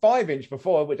 There was a 5-inch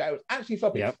before, which was actually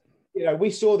floppy. Yep.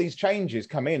 We saw these changes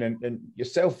come in, and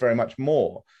yourself very much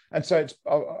more. And so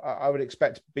I would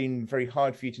expect being very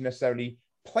hard for you to necessarily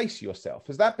place yourself.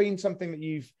 Has that been something that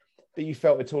you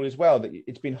felt at all as well, that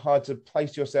it's been hard to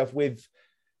place yourself with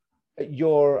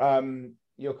your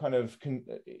kind of,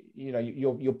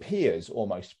 your peers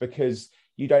almost, because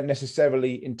you don't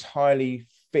necessarily entirely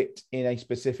fit in a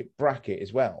specific bracket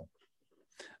as well?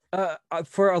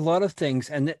 For a lot of things,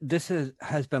 and this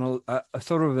has been a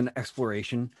sort of an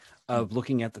exploration of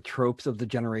looking at the tropes of the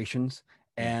generations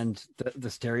and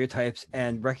the stereotypes,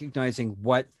 and recognizing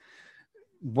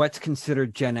what's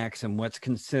considered Gen X and what's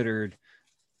considered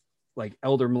like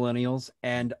elder millennials.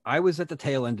 And I was at the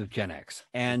tail end of Gen X,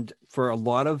 and for a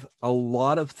lot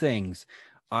of things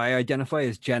I identify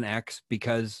as Gen X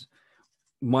because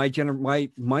my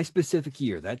specific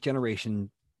year, that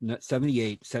generation,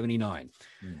 78, 79,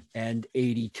 and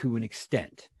 80 to an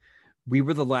extent, we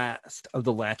were the last of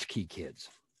the latchkey kids.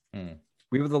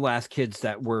 We were the last kids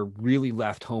that were really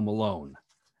left home alone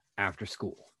after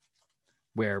school,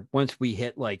 where once we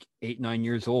hit like 8, 9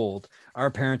 years old, our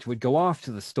parents would go off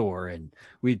to the store and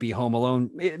we'd be home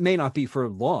alone. It may not be for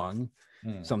long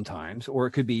sometimes, or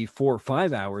it could be 4 or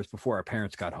 5 hours before our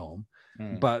parents got home.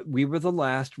 But we were the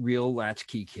last real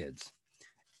latchkey kids.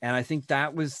 And I think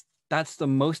that's the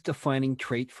most defining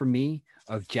trait for me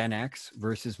of Gen X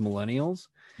versus millennials.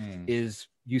 Is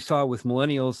you saw with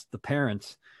millennials, the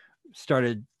parents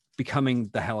started becoming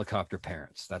the helicopter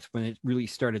parents. That's when it really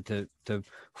started to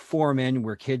form in,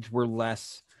 where kids were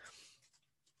less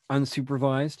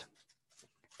unsupervised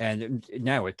and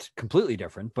now it's completely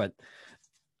different. But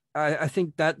I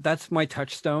think that's my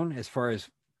touchstone as far as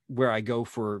where I go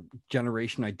for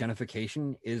generation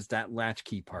identification, is that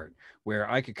latchkey part where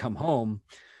I could come home,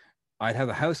 I'd have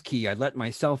a house key, I'd let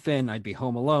myself in, I'd be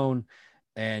home alone,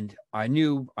 and I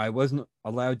knew I wasn't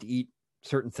allowed to eat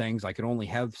certain things. I could only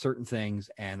have certain things,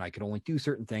 and I could only do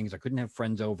certain things. I couldn't have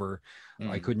friends over.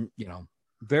 I couldn't,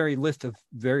 very list of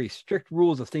very strict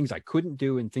rules of things I couldn't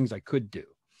do and things I could do.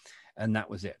 And that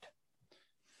was it.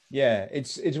 Yeah,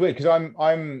 it's weird because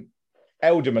I'm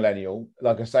elder millennial,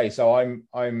 like I say, so I'm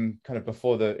kind of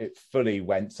before it fully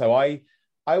went. So I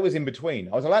was in between.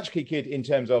 I was a latchkey kid in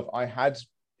terms of I had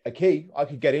a key, I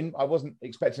could get in. I wasn't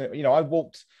expecting it. I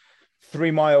walked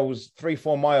 4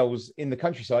 miles in the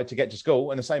countryside to get to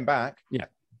school and the same back. Yeah.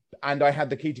 And I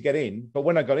had the key to get in. But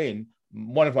when I got in,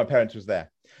 one of my parents was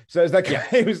there. So it was like, Yeah.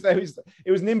 it was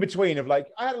an in-between of like,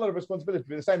 I had a lot of responsibility,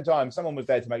 but at the same time, someone was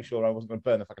there to make sure I wasn't going to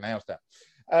burn the fucking house down.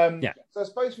 So I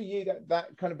suppose for you,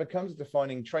 that kind of becomes a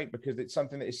defining trait because it's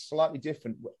something that is slightly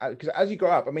different. Because as you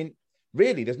grow up, I mean,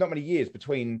 really, there's not many years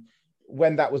between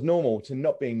when that was normal to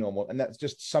not being normal. And that's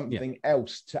just something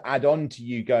else to add on to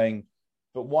you going,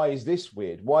 but why is this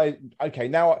weird? Why? Okay,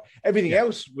 now everything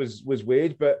else was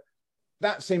weird, but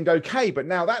that seemed okay. But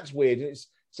now that's weird. It's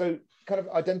so kind of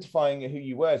identifying who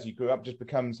you were as you grew up just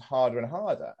becomes harder and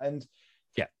harder. And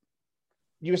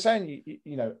you were saying,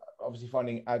 obviously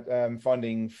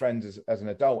finding friends as an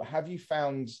adult. Have you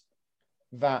found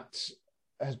that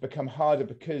has become harder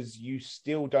because you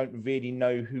still don't really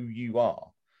know who you are?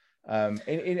 And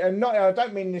I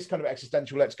don't mean this kind of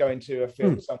existential, let's go into a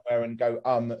field somewhere and go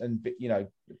and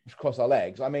cross our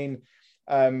legs. I mean,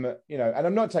 and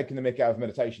I'm not taking the mick out of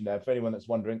meditation there. For anyone that's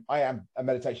wondering, I am a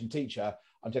meditation teacher.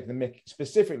 I'm taking the mick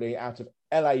specifically out of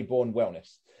LA-born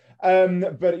wellness.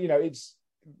 But it's,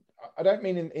 I don't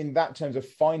mean in that terms of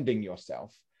finding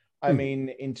yourself. I mean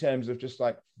in terms of just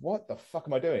like, what the fuck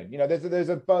am I doing? There's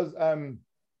a Buzz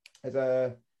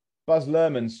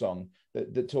Luhrmann song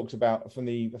that talks about from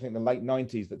I think the late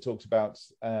 90s that talks about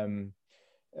some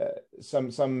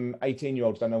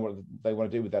 18-year-olds don't know what they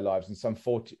want to do with their lives, and some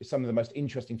of the most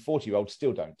interesting 40-year-olds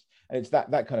still don't. And it's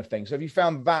that kind of thing. So have you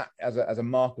found that as a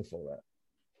marker for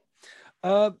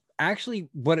it? Actually,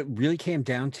 what it really came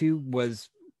down to was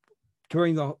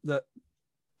during the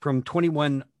from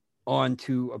 21 on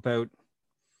to about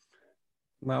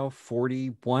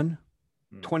 41,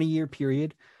 20-year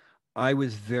period, I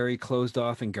was very closed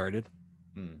off and guarded.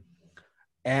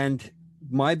 And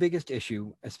my biggest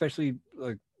issue, especially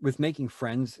with making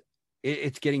friends,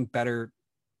 it's getting better,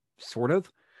 sort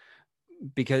of,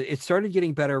 because it started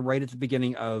getting better right at the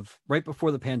beginning right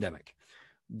before the pandemic.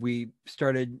 We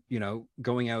started,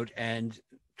 going out and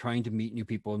trying to meet new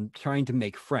people and trying to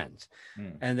make friends.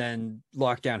 And then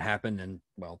lockdown happened and,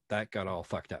 well, that got all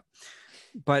fucked up.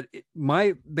 But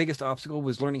my biggest obstacle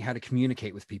was learning how to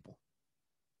communicate with people.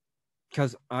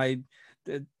 Because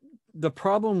the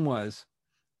problem was,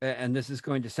 and this is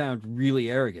going to sound really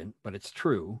arrogant, but it's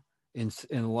true in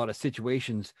a lot of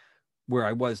situations where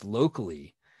I was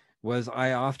locally, was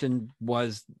I often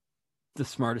was the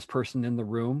smartest person in the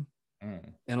room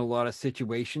in a lot of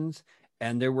situations.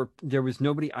 And there was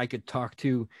nobody I could talk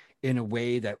to in a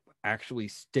way that actually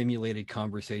stimulated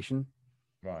conversation.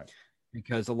 Right.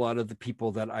 Because a lot of the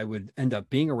people that I would end up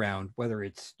being around, whether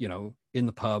it's, in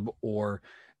the pub or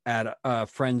at a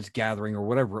friend's gathering or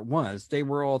whatever it was, they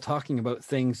were all talking about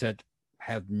things that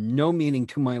have no meaning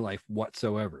to my life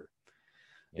whatsoever.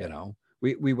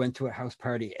 We went to a house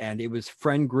party and it was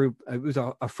friend group. It was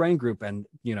a friend group. And,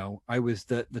 I was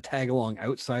the tag along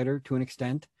outsider to an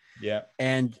extent. Yeah.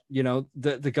 And,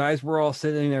 the guys were all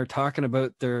sitting there talking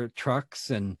about their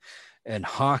trucks and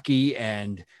hockey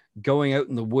and going out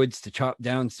in the woods to chop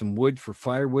down some wood for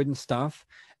firewood and stuff.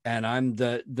 And I'm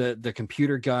the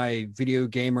computer guy, video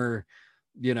gamer,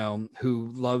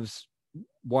 who loves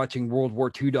watching World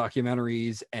War II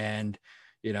documentaries and,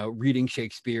 reading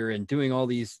Shakespeare and doing all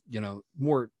these,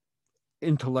 more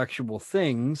intellectual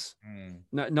things,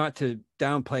 not to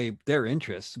downplay their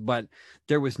interests, but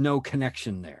there was no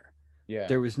connection there. Yeah.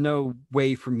 There was no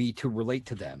way for me to relate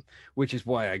to them, which is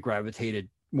why I gravitated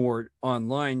more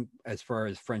online as far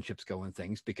as friendships go and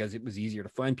things, because it was easier to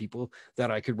find people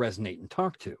that I could resonate and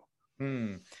talk to.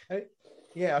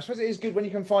 Yeah, I suppose it is good when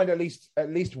you can find at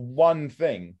least one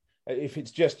thing. If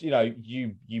it's just,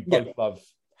 you both love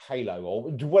Halo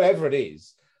or whatever it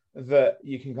is, that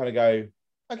you can kind of go,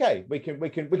 okay, we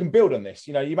can build on this.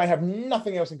 You may have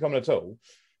nothing else in common at all,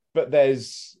 but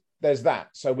there's that,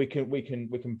 so we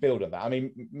can build on that. I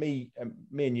mean, me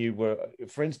and you were,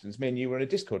 for instance, in a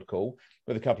Discord call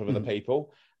with a couple of other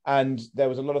people, and there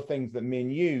was a lot of things that me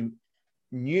and you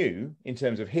new in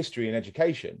terms of history and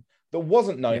education that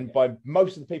wasn't Yeah. known by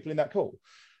most of the people in that call.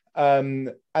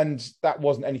 And that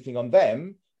wasn't anything on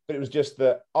them, but it was just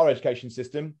that our education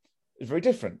system is very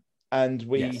different, and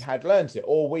we Yes. had learned it,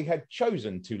 or we had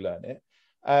chosen to learn it.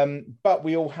 But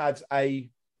we all had a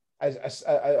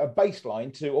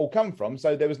baseline to all come from,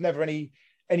 so there was never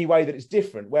any way that it's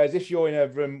different. Whereas if you're in a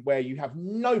room where you have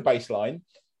no baseline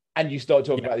and you start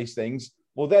talking about these things,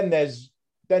 well, then there's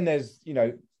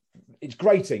it's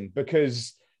grating,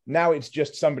 because now it's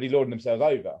just somebody lording themselves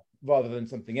over rather than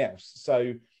something else.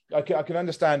 So I can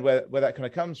understand where that kind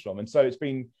of comes from. And so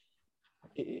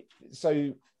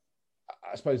so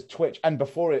I suppose Twitch, and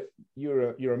before it,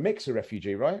 you're a Mixer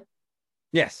refugee, right?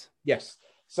 Yes. Yes.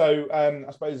 So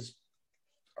I suppose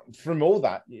from all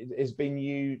that, it has been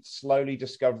you slowly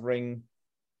discovering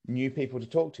new people to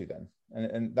talk to then.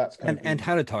 And that's kind of been... and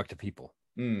how to talk to people.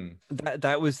 Mm.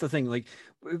 That was the thing. Like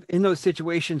in those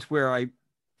situations where I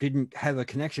didn't have a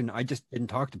connection, I just didn't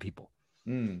talk to people.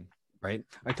 Mm. Right.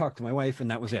 I talked to my wife and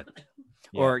that was it.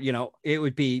 Yeah. Or, it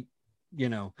would be,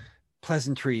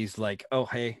 pleasantries like, oh,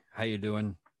 hey, how you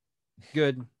doing?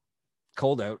 Good.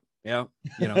 Cold out. Yeah.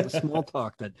 The small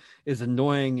talk that is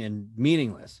annoying and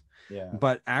meaningless. Yeah.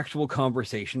 But actual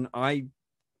conversation, I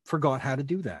forgot how to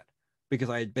do that because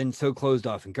I had been so closed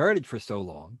off and guarded for so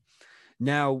long.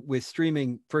 Now with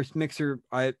streaming, first Mixer,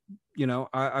 I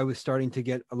was starting to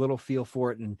get a little feel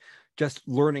for it and just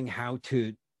learning how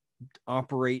to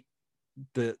operate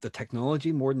the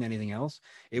technology more than anything else.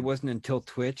 It wasn't until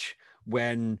Twitch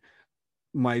when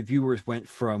my viewers went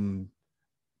from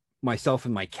myself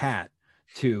and my cat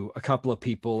to a couple of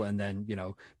people, and then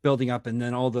building up, and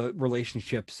then all the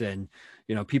relationships and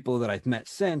people that I've met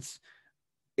since.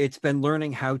 It's been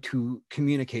learning how to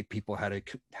communicate people, how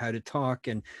to talk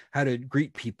and how to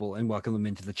greet people and welcome them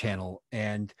into the channel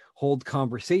and hold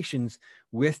conversations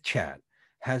with chat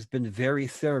has been very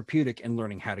therapeutic in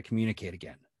learning how to communicate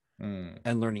again.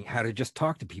 And learning how to just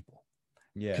talk to people.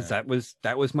 Yeah. Because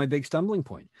that was my big stumbling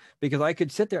point. Because I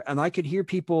could sit there and I could hear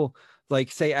people,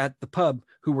 like, say at the pub,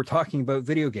 who were talking about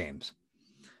video games.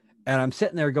 And I'm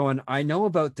sitting there going, I know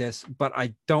about this, but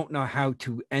I don't know how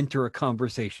to enter a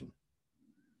conversation.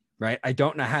 Right? I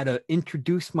don't know how to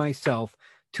introduce myself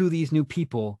to these new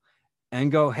people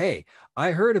and go, hey,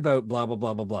 I heard about blah, blah,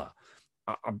 blah, blah, blah.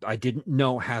 I didn't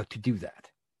know how to do that.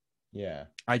 Yeah.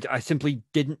 I simply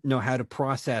didn't know how to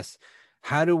process.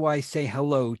 How do I say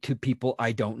hello to people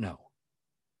I don't know?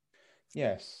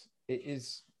 Yes, it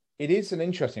is. It is an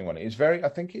interesting one. I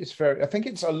think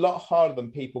it's a lot harder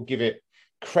than people give it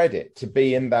credit to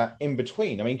be in that in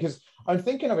between. I mean, because I'm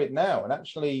thinking of it now, and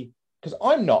actually, because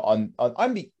I'm not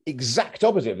I'm the exact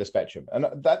opposite of the spectrum, and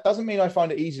that doesn't mean I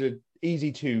find it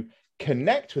easy to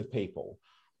connect with people.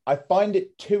 I find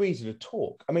it too easy to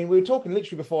talk. I mean, we were talking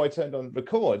literally before I turned on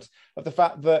records of the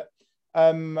fact that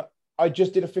I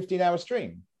just did a 15-hour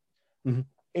stream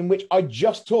in which I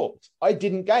just talked. I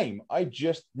didn't game. I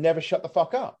just never shut the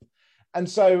fuck up. And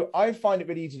so I find it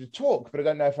really easy to talk, but I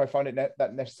don't know if I find it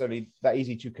that necessarily that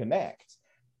easy to connect.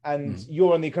 And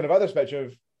you're on the kind of other spectrum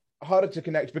of harder to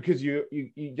connect because you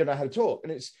don't know how to talk.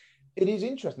 And it is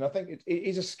interesting. I think it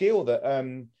is a skill that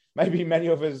maybe many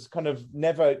of us kind of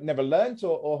never learned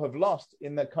or have lost,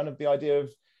 in that kind of the idea of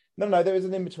no, there is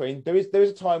an in-between. There is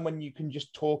a time when you can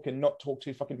just talk and not talk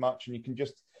too fucking much, and you can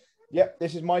just,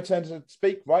 this is my turn to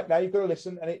speak right now. You've got to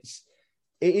listen. And it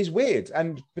is weird,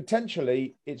 and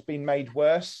potentially it's been made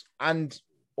worse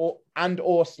or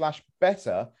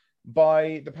better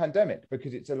by the pandemic,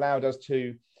 because it's allowed us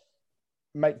to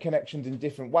make connections in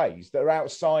different ways that are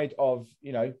outside of,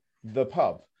 the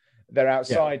pub. They're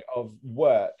outside of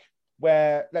work,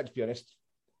 where, let's be honest,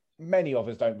 many of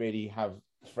us don't really have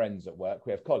friends at work.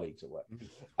 We have colleagues at work.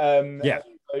 So,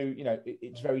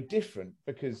 it's very different,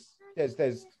 because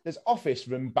there's office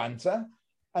room banter,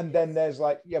 and then there's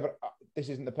like, but this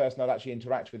isn't the person I'd actually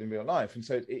interact with in real life. And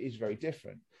so it is very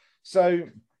different. So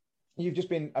you've just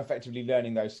been effectively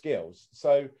learning those skills.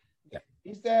 So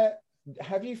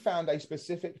have you found a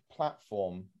specific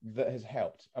platform that has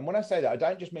helped? And when I say that, I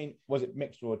don't just mean, was it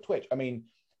Mixer or Twitch? I mean,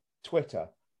 Twitter,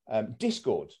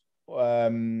 Discord.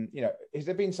 Has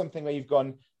there been something where you've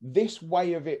gone, this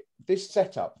way of it, this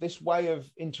setup, this way of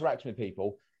interacting with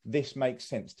people, this makes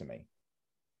sense to me?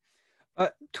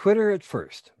 Twitter at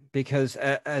first, because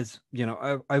as you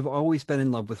know, I've always been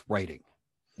in love with writing.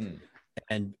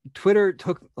 And Twitter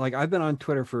I've been on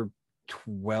Twitter for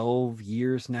 12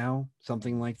 years now,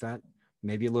 something like that,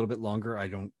 maybe a little bit longer. I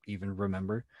don't even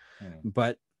remember.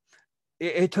 But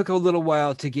it took a little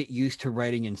while to get used to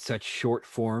writing in such short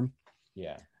form.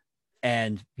 Yeah.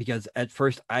 And because at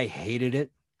first I hated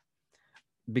it,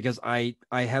 because I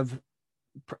have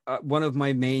one of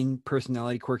my main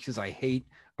personality quirks is I hate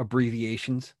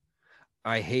abbreviations.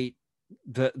 I hate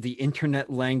the internet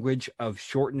language of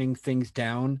shortening things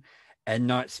down and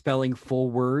not spelling full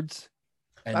words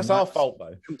and That's our not fault, though.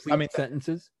 I complete mean,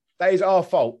 sentences. that is our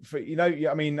fault. For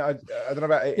I mean, I don't know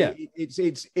about it. Yeah.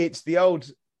 It's the old,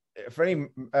 for any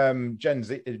Gen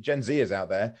Zers out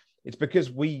there. It's because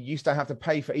we used to have to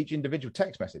pay for each individual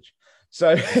text message.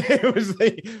 So it was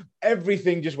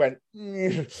everything just went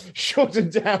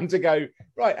shortened down to go,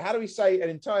 right, how do we say an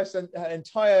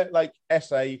entire like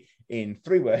essay in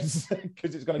 3 words?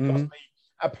 Because it's going to cost me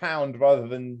 £1 rather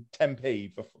than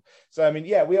 10p. So I mean,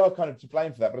 yeah, we are kind of to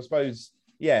blame for that. But I suppose,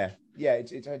 yeah,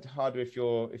 it's harder if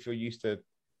you're used to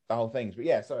the whole things. But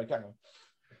yeah, sorry, carry on.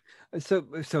 So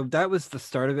that was the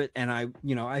start of it, and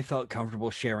I felt comfortable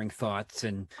sharing thoughts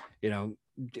and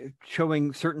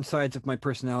showing certain sides of my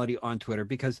personality on Twitter,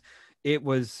 because it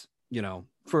was,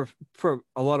 for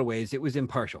a lot of ways it was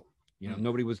impartial.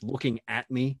 Nobody was looking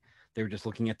at me, they were just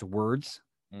looking at the words.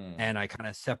 And I kind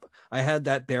of I had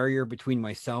that barrier between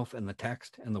myself and the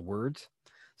text and the words,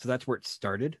 so that's where it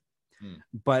started.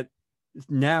 But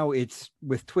now it's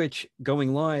with Twitch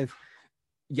going live.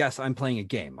 Yes, I'm playing a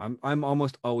game. I'm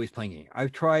almost always playing a game.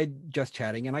 I've tried just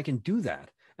chatting, and I can do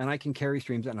that, and I can carry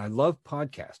streams, and I love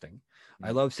podcasting.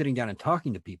 I love sitting down and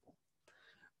talking to people.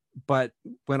 But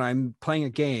when I'm playing a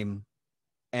game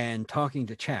and talking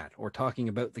to chat or talking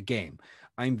about the game,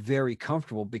 I'm very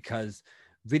comfortable, because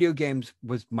video games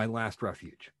was my last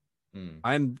refuge.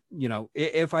 I'm,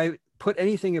 if I put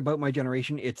anything about my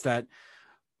generation, it's that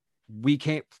we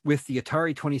came with the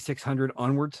Atari 2600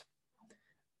 onwards.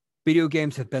 Video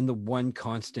games have been the one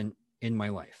constant in my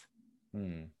life.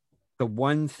 The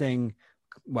one thing,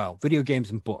 well, video games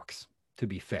and books, to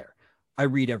be fair. I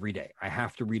read every day. I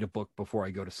have to read a book before I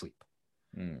go to sleep.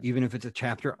 Even if it's a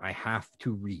chapter, I have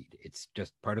to read. It's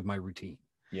just part of my routine.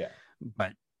 Yeah.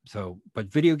 But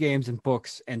video games and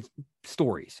books and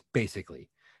stories basically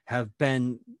have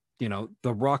been,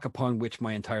 the rock upon which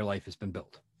my entire life has been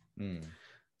built.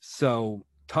 So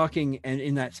talking and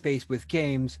in that space with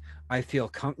games, I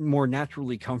feel more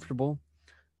naturally comfortable,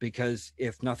 because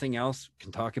if nothing else,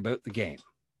 can talk about the game.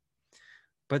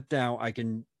 But now I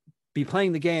can be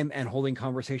playing the game and holding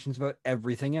conversations about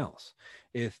everything else.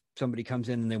 If somebody comes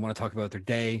in and they want to talk about their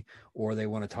day, or they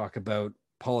want to talk about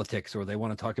politics, or they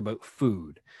want to talk about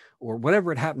food, or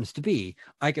whatever it happens to be,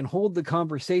 I can hold the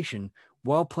conversation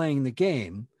while playing the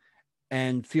game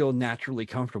and feel naturally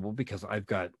comfortable, because I've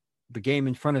got the game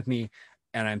in front of me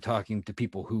and I'm talking to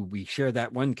people who we share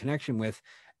that one connection with,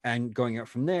 and going out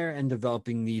from there and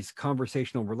developing these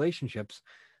conversational relationships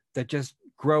that just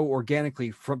grow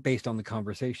organically based on the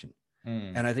conversation.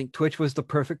 And I think Twitch was the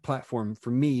perfect platform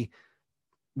for me.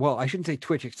 Well, I shouldn't say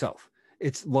Twitch itself.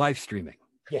 It's live streaming.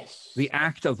 Yes. The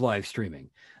act of live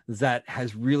streaming that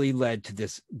has really led to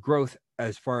this growth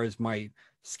as far as my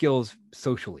skills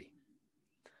socially.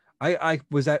 I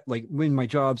was at, like, in my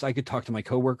jobs, I could talk to my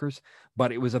coworkers,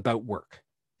 but it was about work.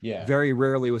 Yeah. Very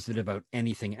rarely was it about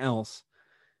anything else,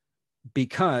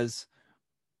 because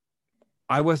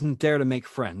I wasn't there to make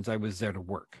friends. I was there to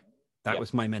work. That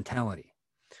was my mentality,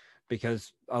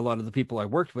 because a lot of the people I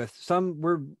worked with, some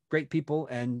were great people,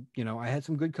 and, I had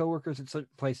some good coworkers at certain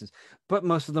places, but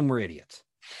most of them were idiots.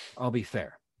 I'll be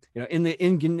fair. In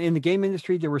the game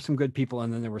industry, there were some good people,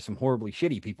 and then there were some horribly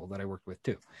shitty people that I worked with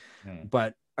too.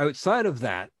 But outside of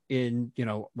that, when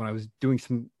I was doing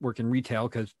some work in retail,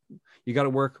 because you got to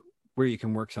work where you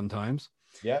can work sometimes,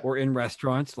 or in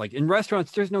restaurants. Like in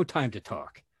restaurants, there's no time to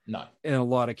talk. No. In a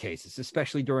lot of cases,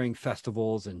 especially during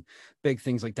festivals and big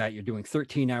things like that, you're doing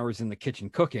 13 hours in the kitchen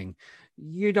cooking.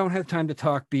 You don't have time to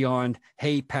talk beyond,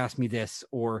 hey, pass me this,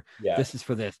 or this is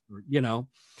for this,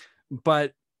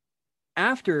 But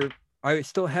after, I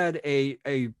still had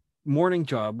a morning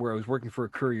job where I was working for a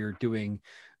courier doing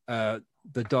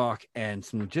the dock and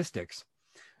some logistics.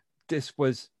 This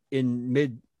was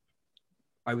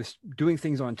I was doing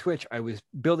things on Twitch. I was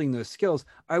building those skills.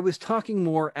 I was talking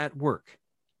more at work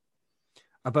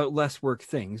about less work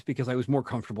things, because I was more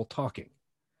comfortable talking.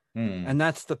 And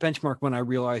that's the benchmark when I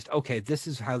realized, okay, this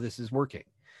is how this is working.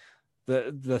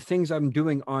 The things I'm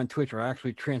doing on Twitch are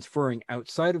actually transferring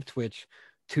outside of Twitch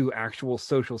to actual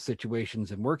social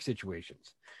situations and work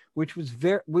situations, which was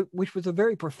a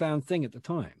very profound thing at the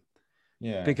time.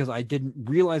 Yeah. Because I didn't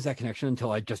realize that connection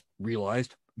until I just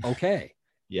realized, okay,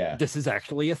 this is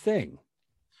actually a thing.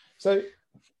 So,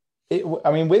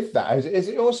 with that, is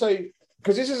it also,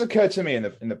 because this has occurred to me in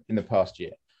the past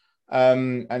year,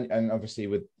 and obviously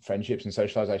with friendships and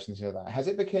socialization and things like that, has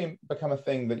it become a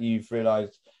thing that you've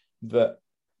realized that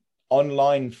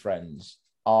online friends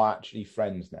are actually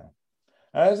friends now?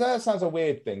 That sounds a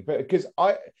weird thing, but because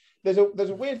there's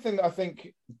a weird thing that I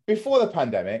think before the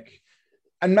pandemic,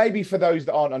 and maybe for those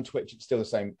that aren't on Twitch, it's still the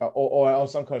same, or on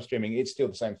some kind of streaming, it's still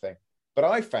the same thing. But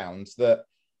I found that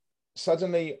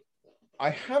suddenly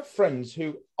I have friends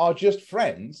who are just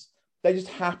friends. They just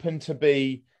happen to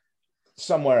be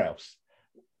somewhere else,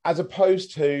 as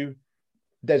opposed to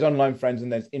there's online friends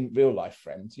and there's in real life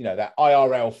friends, that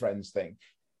IRL friends thing.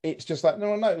 It's just like,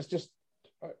 no, it's just,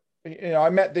 I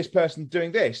met this person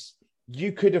doing this.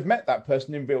 You could have met that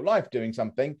person in real life doing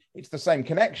something. It's the same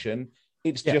connection.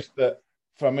 It's just that,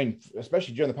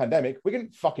 especially during the pandemic, we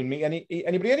couldn't fucking meet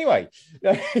anybody anyway.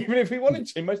 Even if we wanted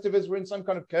to, most of us were in some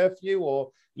kind of curfew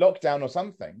or lockdown or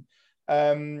something.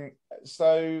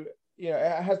 So,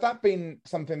 has that been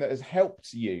something that has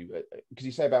helped you? Because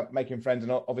you say about making friends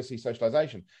and obviously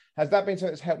socialization. Has that been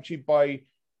something that's helped you by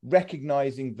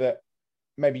recognizing that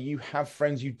maybe you have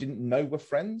friends you didn't know were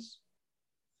friends?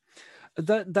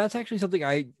 That's actually something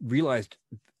I realized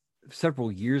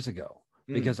several years ago,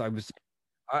 because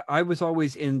I was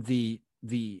always in the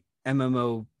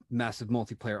MMO massive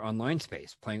multiplayer online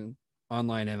space, playing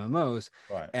online MMOs.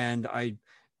 Right. And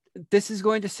this is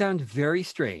going to sound very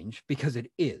strange because it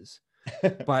is,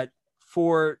 but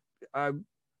with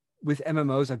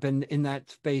MMOs, I've been in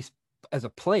that space as a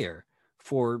player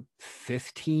for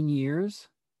 15 years,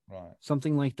 right?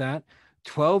 Something like that.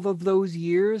 12 of those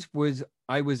years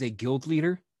I was a guild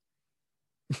leader.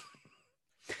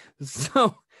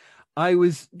 So I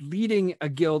was leading a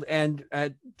guild, and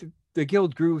the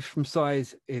guild grew from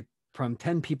size from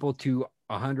 10 people to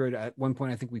 100. At one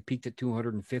point, I think we peaked at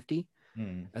 250.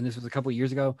 And this was a couple of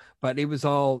years ago, but it was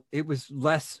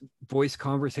less voice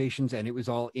conversations and it was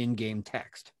all in-game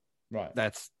text. Right.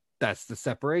 That's the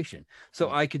separation.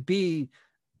 So I could be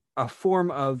a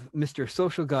form of Mr.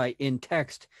 Social Guy in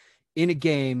text in a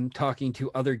game, talking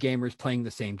to other gamers playing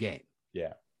the same game.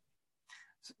 Yeah.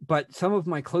 But some of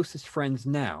my closest friends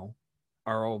now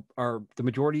are the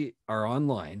majority are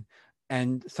online,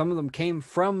 and some of them came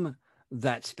from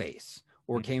that space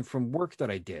or came from work that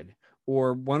I did.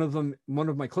 Or one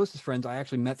of my closest friends I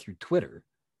actually met through Twitter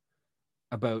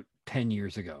about 10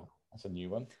 years ago. That's a new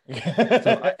one.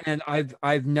 And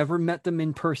I've never met them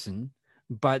in person,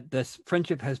 but this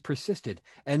friendship has persisted.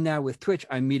 And now with Twitch,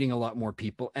 I'm meeting a lot more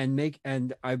people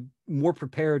and I'm more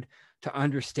prepared to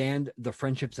understand the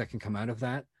friendships that can come out of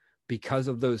that because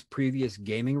of those previous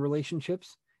gaming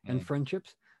relationships and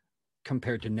friendships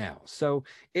compared to now. So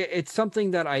it's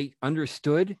something that I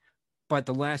understood, but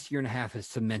the last year and a half has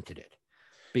cemented it,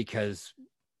 because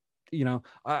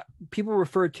people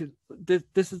refer to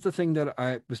this is the thing that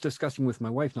I was discussing with my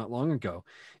wife not long ago,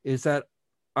 is that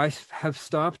I have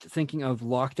stopped thinking of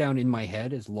lockdown in my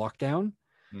head as lockdown,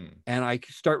 and I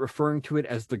start referring to it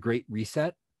as the Great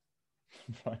Reset.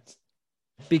 Right.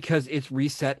 Because it's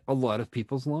reset a lot of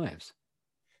people's lives.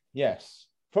 Yes.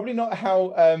 Probably not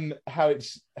how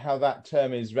that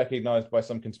term is recognized by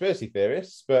some conspiracy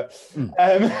theorists, but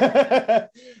I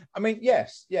mean,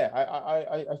 yes, yeah,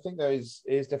 I think there is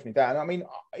definitely that. And I mean,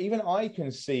 even I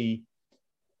can see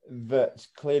that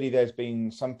clearly there's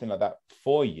been something like that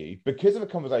for you because of the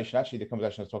conversation I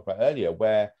was talking about earlier,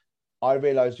 where I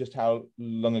realized just how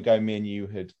long ago me and you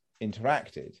had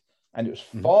interacted, and it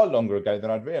was far longer ago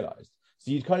than I'd realized.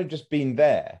 So you'd kind of just been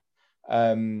there.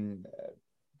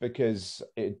 Because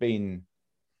it had been,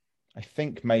 I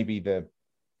think maybe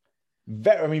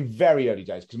very early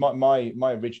days. Because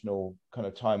my original kind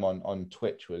of time on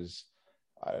Twitch was,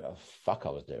 I don't know, fuck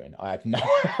I was doing. I had no,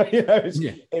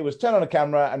 it was turn on a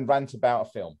camera and rant about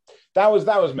a film. That was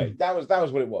me. That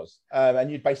was what it was. And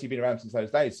you'd basically been around since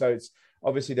those days. So it's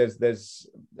obviously there's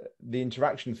the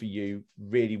interaction for you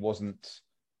really wasn't.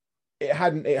 It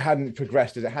hadn't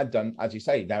progressed as it had done, as you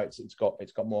say. Now it's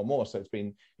got more and more. So it's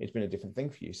been a different thing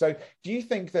for you. So do you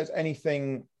think there's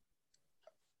anything?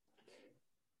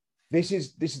 This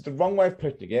is the wrong way of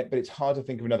putting it, but it's hard to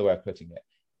think of another way of putting it.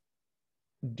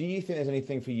 Do you think there's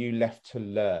anything for you left to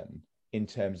learn in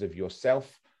terms of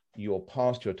yourself, your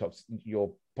past,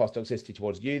 your past toxicity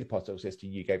towards you, the past toxicity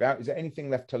you gave out? Is there anything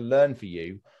left to learn for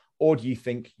you, or do you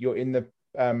think you're in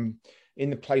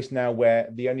the place now where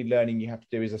the only learning you have to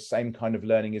do is the same kind of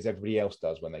learning as everybody else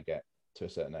does when they get to a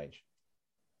certain age?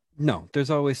 No,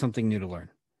 there's always something new to learn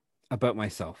about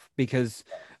myself, because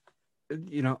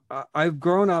I've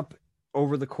grown up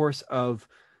over the course of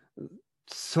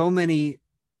so many.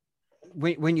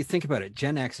 When you think about it,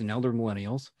 Gen X and elder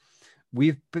millennials,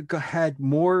 we've had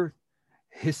more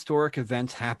historic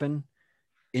events happen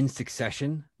in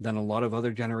succession than a lot of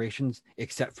other generations,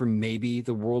 except for maybe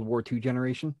the World War II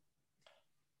generation.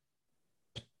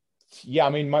 Yeah, I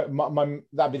mean, my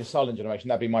that'd be the silent generation.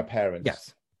 That'd be my parents.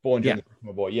 Yes. Born during Yeah. the Second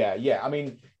World War. Yeah, yeah. I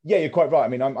mean, yeah, you're quite right. I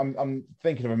mean, I'm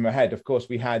thinking of in my head. Of course,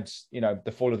 we had,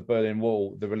 the fall of the Berlin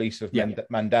Wall, the release of Yeah.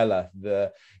 Mandela.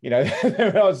 There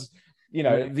was,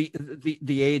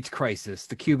 The AIDS crisis,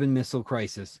 the Cuban Missile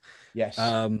Crisis. yes,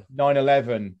 Um,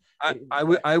 9/11.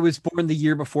 I was born the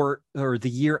year before or the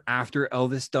year after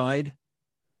Elvis died.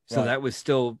 So Right. that was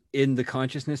still in the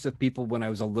consciousness of people when I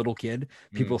was a little kid.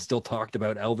 People Mm. still talked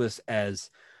about Elvis as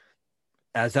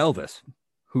Elvis,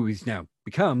 who he's now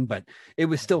become, but it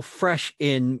was still fresh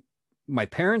in my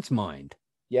parents' mind.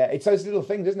 Yeah, it's those little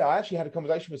things, isn't it? I actually had a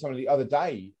conversation with somebody the other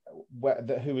day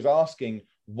who was asking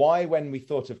why, when we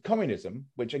thought of communism,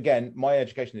 which again, my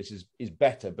education is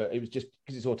better, but it was just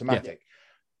because it's automatic.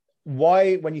 Yeah.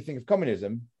 Why, when you think of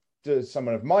communism, does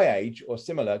someone of my age or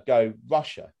similar go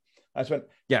Russia? I just went,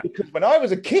 yeah, because when I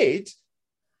was a kid,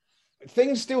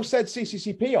 things still said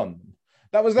CCCP on them.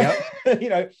 That was,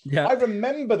 yep. Yeah. I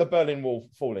remember the Berlin Wall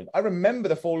falling. I remember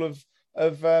the fall of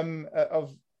the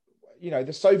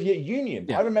Soviet Union.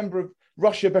 Yeah. I remember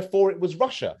Russia before it was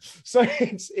Russia. So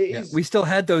it is. We still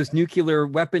had those nuclear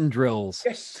weapon drills.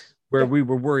 Yes. Where we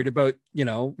were worried about,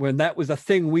 when that was a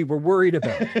thing we were worried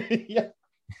about. Yeah.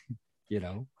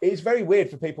 It's very weird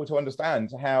for people to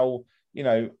understand how,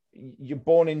 you're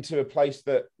born into a place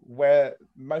where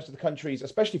most of the countries,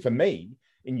 especially for me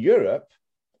in Europe,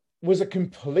 was a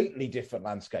completely different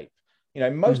landscape.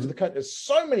 Most of the countries,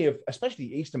 so many of, especially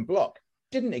the Eastern Bloc,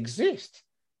 didn't exist.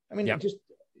 I mean, they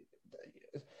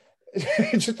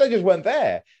just weren't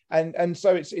there. And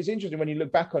so it's interesting when you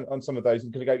look back on some of those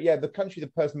and kind of go, yeah, the country the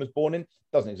person was born in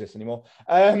doesn't exist anymore.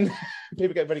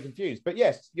 People get very confused. But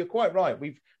yes, you're quite right.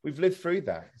 We've lived through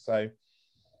that. So,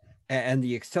 and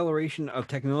the acceleration of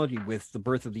technology with the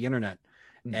birth of the internet,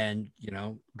 and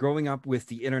growing up with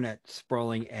the internet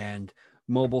sprawling and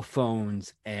mobile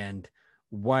phones and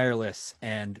wireless,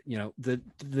 and the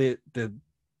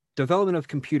development of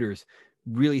computers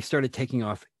really started taking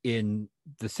off in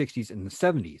the 60s and the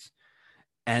 70s,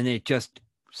 and it just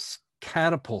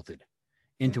catapulted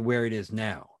into where it is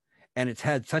now. And it's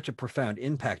had such a profound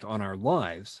impact on our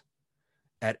lives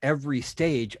at every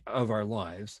stage of our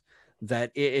lives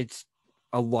that it's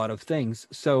a lot of things.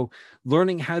 So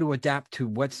learning how to adapt to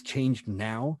what's changed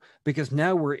now, because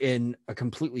now we're in a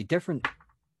completely different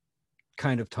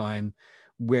kind of time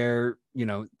where,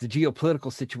 the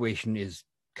geopolitical situation is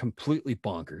completely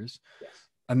bonkers. Yes.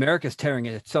 America's tearing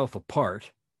itself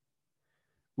apart,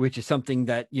 which is something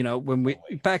that, when we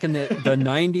back in the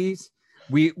 90s,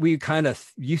 we kind of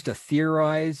used to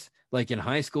theorize. Like in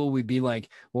high school, we'd be like,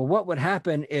 well, what would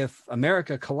happen if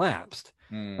America collapsed?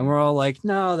 And we're all like,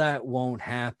 no, that won't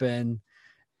happen.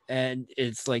 And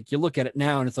it's like, you look at it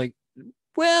now and it's like,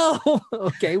 well,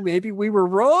 okay, maybe we were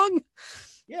wrong.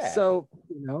 Yeah. So,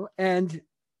 and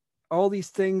all these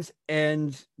things,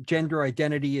 and gender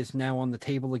identity is now on the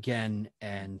table again,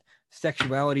 and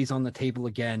sexuality is on the table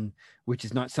again, which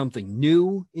is not something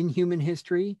new in human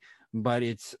history, but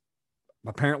it's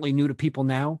apparently new to people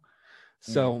now.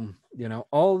 So,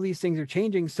 all of these things are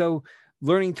changing. So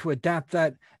learning to adapt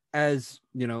that, as,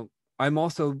 I'm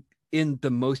also in the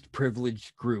most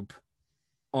privileged group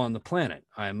on the planet.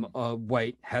 I'm a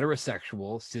white,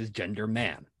 heterosexual, cisgender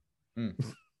man.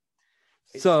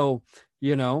 So,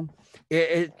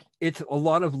 it's a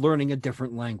lot of learning a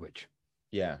different language.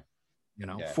 Yeah.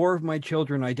 4 of my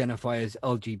children identify as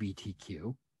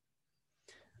LGBTQ.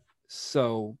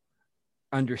 So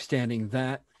understanding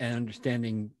that, and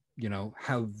understanding,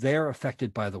 how they're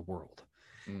affected by the world,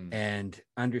 and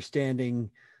understanding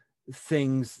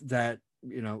things that,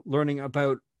 learning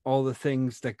about all the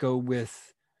things that go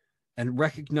with, and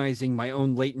recognizing my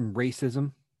own latent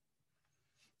racism,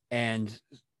 and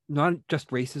not just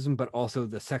racism, but also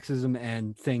the sexism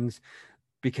and things,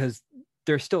 because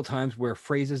there's still times where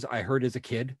phrases I heard as a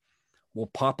kid will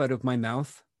pop out of my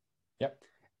mouth. Yep.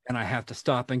 And I have to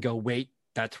stop and go, wait,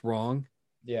 that's wrong.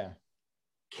 Yeah.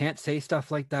 Can't say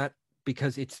stuff like that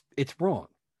because it's wrong.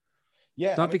 Yeah.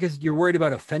 It's not because you're worried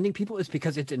about offending people. It's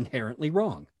because it's inherently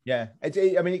wrong. Yeah. It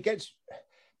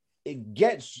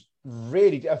gets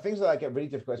really, things like that get really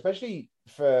difficult, especially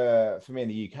for me in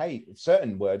the UK.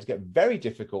 Certain words get very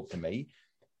difficult for me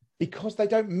because they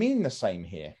don't mean the same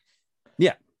here.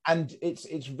 Yeah. And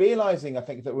it's realizing, I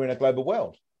think, that we're in a global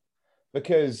world,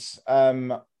 because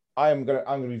I'm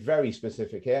gonna be very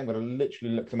specific here. I'm gonna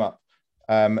literally look them up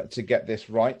to get this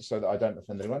right so that I don't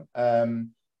offend anyone. That's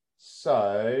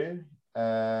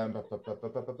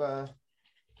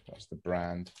the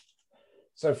brand.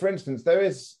 So, for instance, there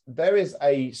is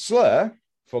a slur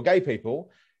for gay people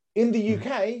in the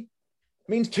UK.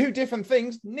 Means 2 different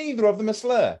things. Neither of them are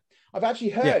slur. I've actually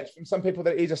heard from some people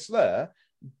that it is a slur,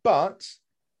 but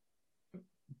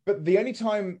but the only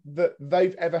time that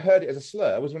they've ever heard it as a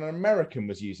slur was when an American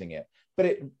was using it. But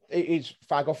it is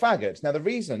fag or faggot. Now, the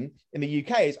reason in the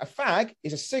UK is a fag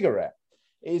is a cigarette.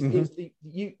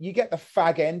 You get the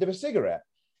fag end of a cigarette.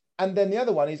 And then the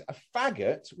other one is a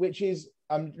faggot, which is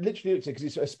literally because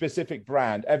it's a specific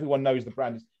brand. Everyone knows the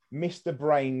brand is Mr.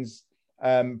 Brain's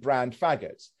brand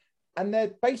faggots. And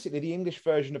they're basically the English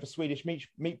version of a Swedish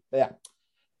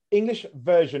English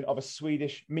version of a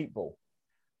Swedish meatball.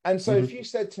 And so if you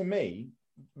said to me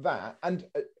that, and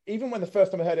even when the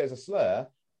first time I heard it as a slur,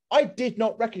 I did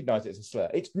not recognize it as a slur.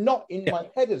 It's not in my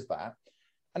head as that.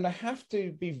 And I have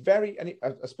to be very, and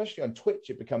especially on Twitch,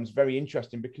 it becomes very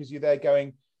interesting because you're there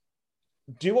going,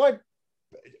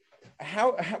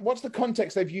 what's the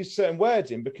context they've used certain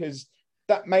words in? Because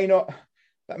that may not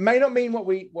mean what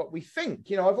we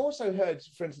think. You know, I've also heard,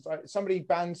 for instance, somebody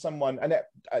banned someone and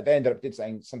they ended up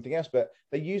saying something else, but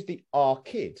they used the R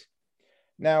kid.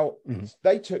 Now,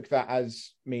 they took that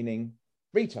as meaning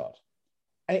retard.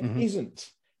 And it isn't.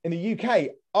 In the UK,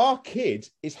 our kid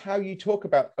is how you talk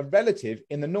about a relative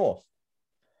in the north.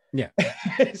 Yeah.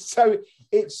 So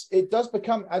it does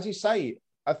become, as you say,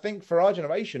 I think for our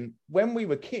generation, when we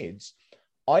were kids,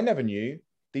 I never knew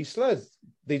these were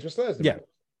slurs. Yeah.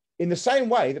 In the same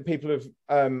way that people of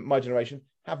my generation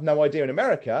have no idea in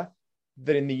America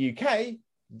that in the UK,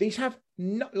 these have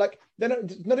they're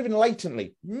not even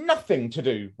latently nothing to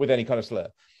do with any kind of slur.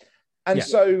 And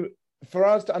so for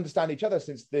us to understand each other,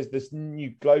 since there's this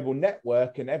new global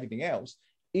network and everything else,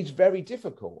 is very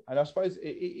difficult. And I suppose it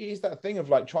is that thing of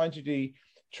like trying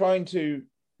to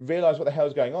realize what the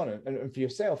hell's going on. And for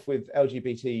yourself with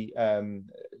LGBT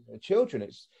children,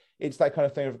 it's that kind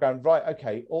of thing of going, right,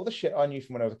 okay, all the shit I knew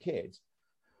from when I was a kid,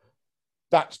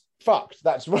 that's fucked.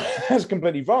 That's that's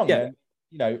completely wrong. Yeah. And,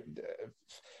 you know,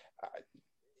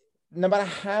 no matter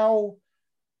how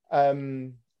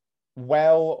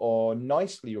well or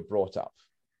nicely you're brought up,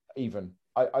 even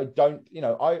I don't, you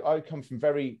know, I come from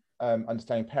very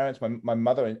understanding parents. My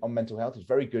mother on mental health is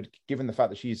very good, given the fact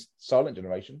that she's silent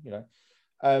generation, you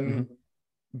know.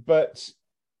 But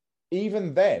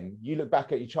even then, you look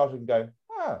back at your childhood and go,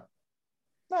 no,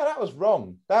 that was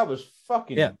wrong. That was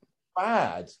fucking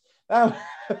bad.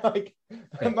 Like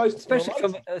most,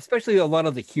 especially a lot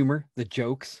of the humor, the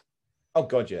jokes. Oh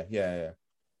God, yeah.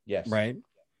 Yes. Right.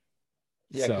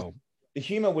 Yeah. So the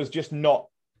humor was just not.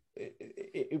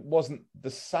 It wasn't the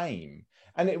same,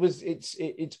 and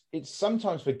it's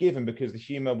sometimes forgiven because the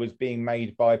humor was being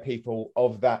made by people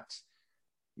of that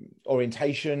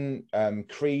orientation,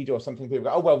 creed, or something. People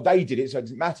go, oh well, they did it, so it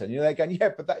doesn't matter. And, you know, they're going, yeah,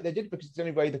 but they did it because it's the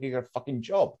only way they can get a fucking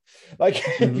job. Like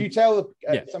if you tell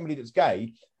somebody that's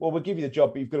gay, well, we'll give you the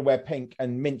job, but you've got to wear pink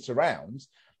and mince around.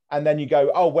 And then you go,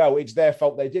 oh, well, it's their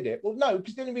fault they did it. Well, no,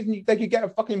 because the only reason they could get a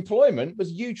fucking employment was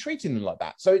you treating them like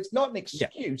that. So it's not an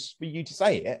excuse for you to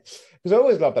say it. Because I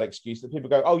always love that excuse that people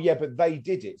go, oh, yeah, but they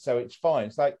did it, so it's fine.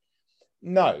 It's like,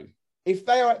 no. If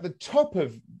they are at the top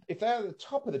of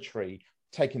the tree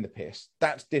taking the piss,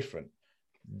 that's different.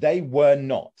 They were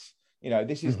not. You know,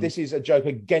 this is a joke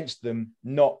against them,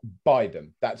 not by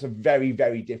them. That's a very,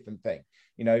 very different thing.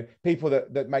 You know, people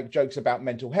that make jokes about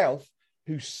mental health,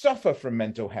 who suffer from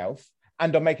mental health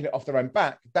and are making it off their own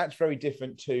back, that's very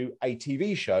different to a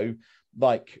TV show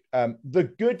like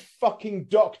The Good Fucking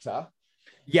Doctor.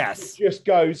 Yes. Just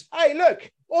goes, hey, look,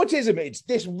 autism, it's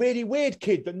this really weird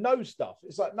kid that knows stuff.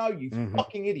 It's like, no, you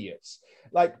fucking idiots.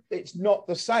 Like, it's not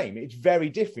the same. It's very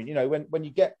different. You know, when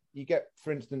you get,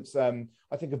 for instance, I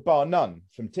think of Bar None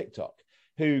from TikTok,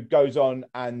 who goes on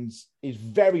and is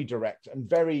very direct and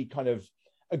very kind of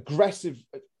aggressive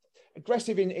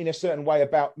in a certain way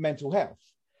about mental health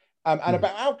and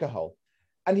about alcohol.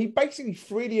 And he basically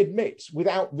freely admits,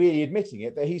 without really admitting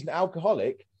it, that he's an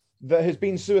alcoholic that has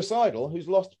been suicidal, who's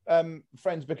lost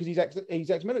friends because he's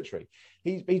ex-military.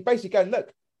 He's basically going,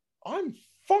 look, I'm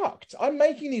fucked. I'm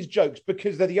making these jokes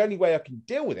because they're the only way I can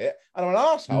deal with it. And I'm an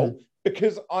asshole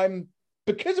because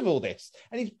of all this.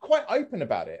 And he's quite open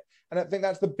about it. And I think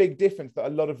that's the big difference that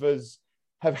a lot of us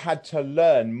have had to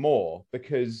learn more,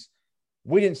 because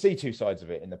we didn't see two sides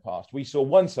of it in the past. We saw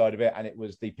one side of it, and it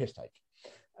was the piss take.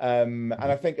 And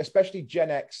I think especially Gen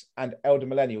X and elder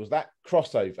millennials, that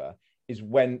crossover is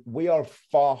when we are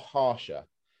far harsher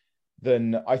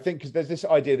than, I think, because there's this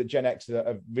idea that Gen X are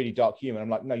a really dark human. I'm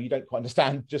like, no, you don't quite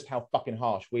understand just how fucking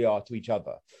harsh we are to each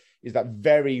other. Is that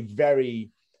very, very,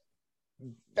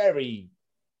 very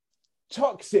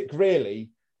toxic, really,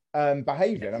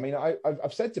 behavior. And I mean,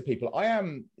 I've said to people,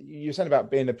 you're saying about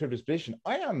being in a privileged position.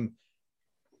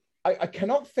 I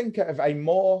cannot think of a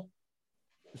more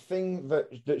thing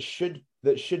that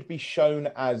should be shown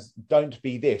as, don't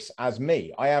be this, as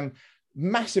me. I am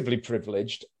massively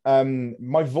privileged.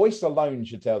 My voice alone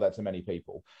should tell that to many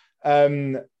people.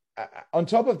 On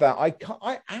top of that,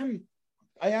 I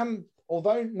am,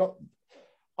 although not,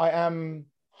 I am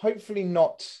hopefully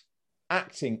not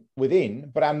acting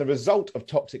within, but I'm the result of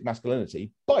toxic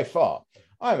masculinity by far.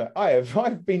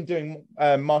 I've been doing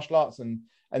martial arts and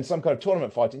some kind of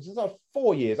tournament fighting since I was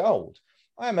 4 years old.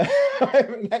 I'm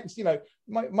an ex,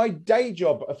 my day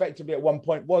job effectively at one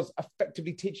point was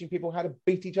effectively teaching people how to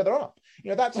beat each other up.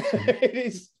 That's it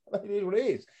is what it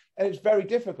is. And it's very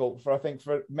difficult I think,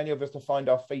 for many of us to find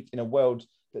our feet in a world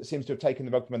that seems to have taken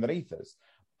the rug from underneath us.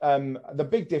 The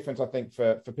big difference, I think,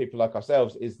 for people like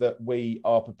ourselves is that we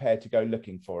are prepared to go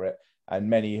looking for it. And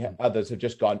many others have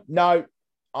just gone, no,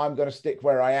 I'm going to stick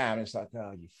where I am. It's like,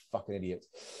 oh, you fucking idiot.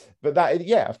 But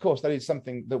of course, that is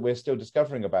something that we're still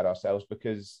discovering about ourselves,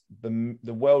 because the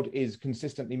world is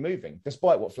consistently moving,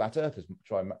 despite what flat earthers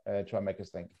try and make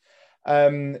us think.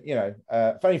 For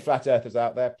any flat earthers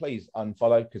out there, please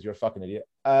unfollow, because you're a fucking idiot.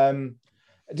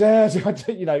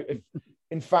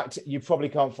 In fact, you probably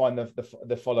can't find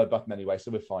the follow button anyway,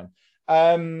 so we're fine.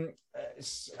 And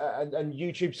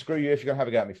YouTube, screw you if you're gonna have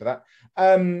a go at me for that.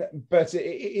 But it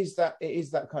is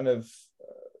that kind of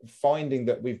finding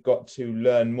that we've got to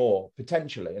learn more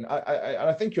potentially, and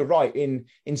I think you're right in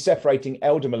separating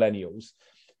elder millennials,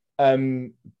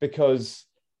 because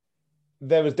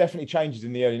there was definitely changes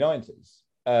in the early 90s.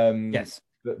 Yes,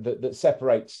 that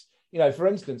separates. For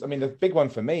instance, I mean, the big one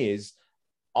for me is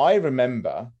I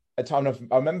remember a time.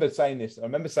 I remember saying this. I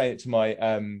remember saying it to my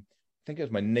I think it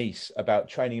was my niece, about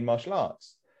training in martial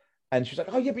arts. And she was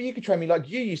like, oh, yeah, but you could train me like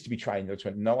you used to be trained. I just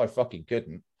went, no, I fucking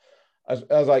couldn't. I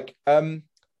was like,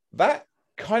 that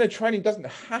kind of training doesn't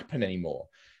happen anymore.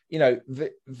 I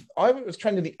was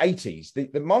trained in the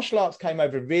 80s. The martial arts came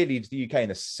over really to the UK in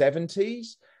the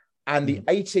 70s. And the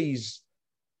 80s,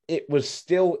 it was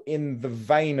still in the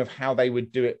vein of how they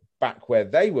would do it back where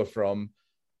they were from.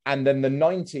 And then the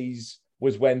 90s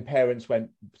was when parents went,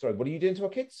 sorry, what are you doing to our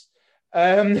kids?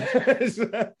 You're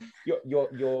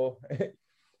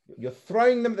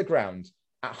throwing them at the ground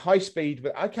at high speed,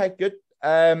 but okay, good.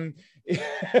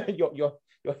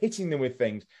 You're hitting them with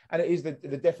things, and it is the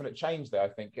definite change there, I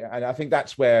think. And I think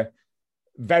that's where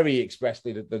very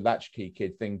expressly the latchkey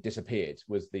kid thing disappeared,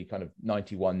 was the kind of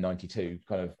 91, 92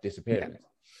 kind of disappearance.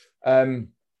 Yeah.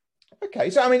 Okay,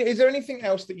 so I mean, is there anything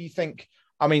else that you think?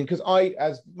 I mean, because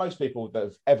as most people that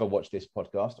have ever watched this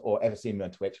podcast or ever seen me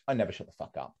on Twitch, I never shut the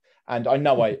fuck up. And I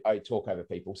know I talk over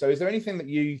people. So is there anything that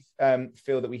you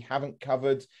feel that we haven't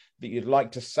covered that you'd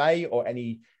like to say, or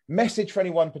any message for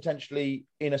anyone potentially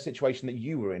in a situation that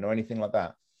you were in, or anything like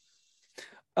that?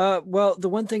 Well, the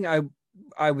one thing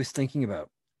I was thinking about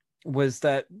was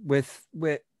that with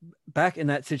back in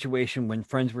that situation when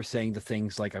friends were saying the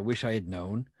things like, I wish I had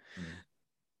known.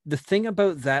 The thing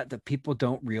about that people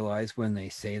don't realize when they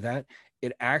say that,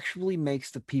 it actually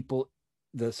makes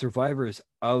the survivors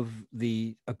of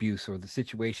the abuse or the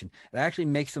situation, it actually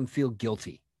makes them feel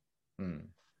guilty,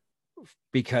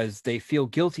 because they feel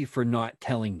guilty for not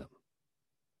telling them.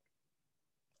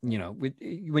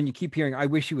 When you keep hearing, I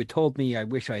wish you had told me, I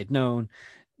wish I had known,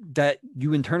 that you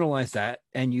internalize that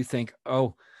and you think,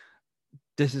 oh,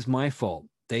 this is my fault.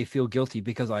 They feel guilty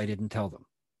because I didn't tell them.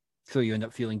 So you end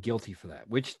up feeling guilty for that,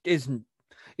 which isn't,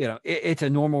 it's a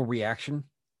normal reaction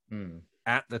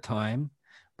at the time,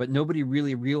 but nobody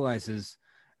really realizes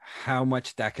how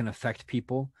much that can affect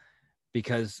people,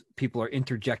 because people are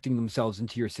interjecting themselves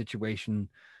into your situation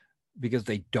because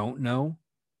they don't know.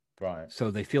 Right.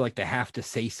 So they feel like they have to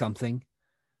say something,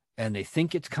 and they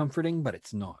think it's comforting, but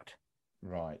it's not.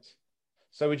 Right.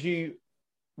 So would you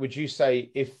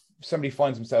say, if somebody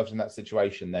finds themselves in that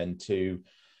situation, then to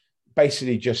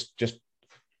basically just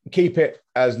keep it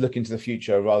as look into the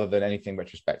future rather than anything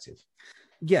retrospective?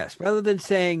 Yes, rather than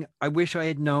saying, I wish I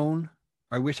had known,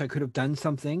 I wish I could have done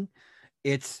something,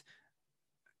 it's,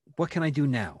 what can I do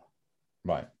now?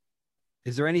 Right.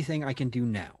 Is there anything I can do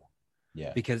now?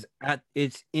 Yeah. Because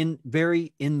it's in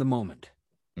the moment.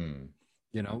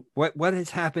 What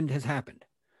has happened has happened.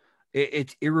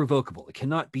 It's irrevocable. It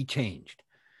cannot be changed.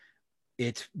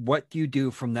 It's what you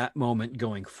do from that moment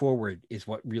going forward is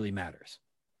what really matters.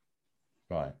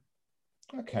 Right.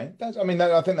 Okay. I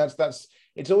think that's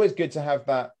it's always good to have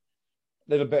that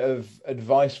little bit of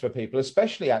advice for people,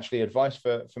 especially actually advice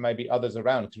for maybe others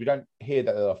around, because we don't hear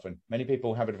that often. Many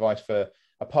people have advice for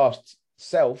a past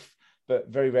self, but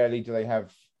very rarely do they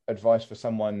have advice for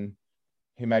someone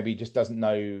who maybe just doesn't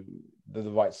know the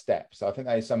right steps. So I think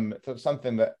that is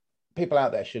something that people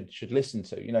out there should listen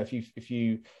to.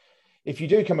 If you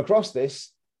do come across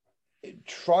this,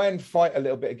 try and fight a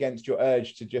little bit against your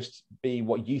urge to just be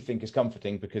what you think is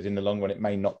comforting, because in the long run it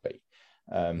may not be.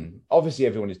 Obviously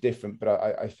everyone is different, but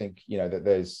I think, you know, that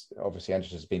there's obviously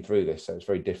Angela has been through this, so it's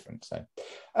very different. So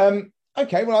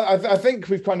okay, well, I think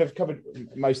we've kind of covered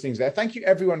most things there. Thank you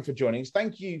everyone for joining us.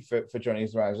 Thank you for joining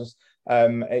us around us.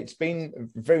 It's been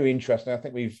very interesting. I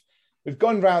think we've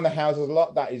gone around the houses a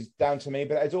lot. That is down to me,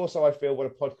 but it's also, I feel, what a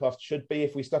podcast should be.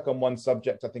 If we stuck on one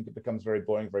subject, I think it becomes very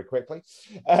boring very quickly.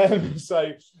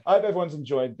 So I hope everyone's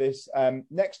enjoyed this.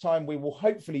 Next time we will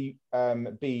hopefully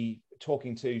be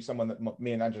talking to someone that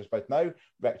me and Angela both know,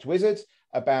 Wrecked Wizard,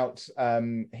 about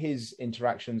his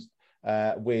interactions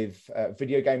with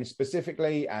video games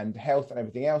specifically, and health and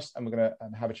everything else. And we're going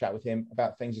to have a chat with him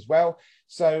about things as well.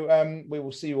 So we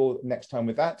will see you all next time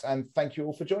with that. And thank you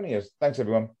all for joining us. Thanks,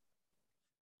 everyone.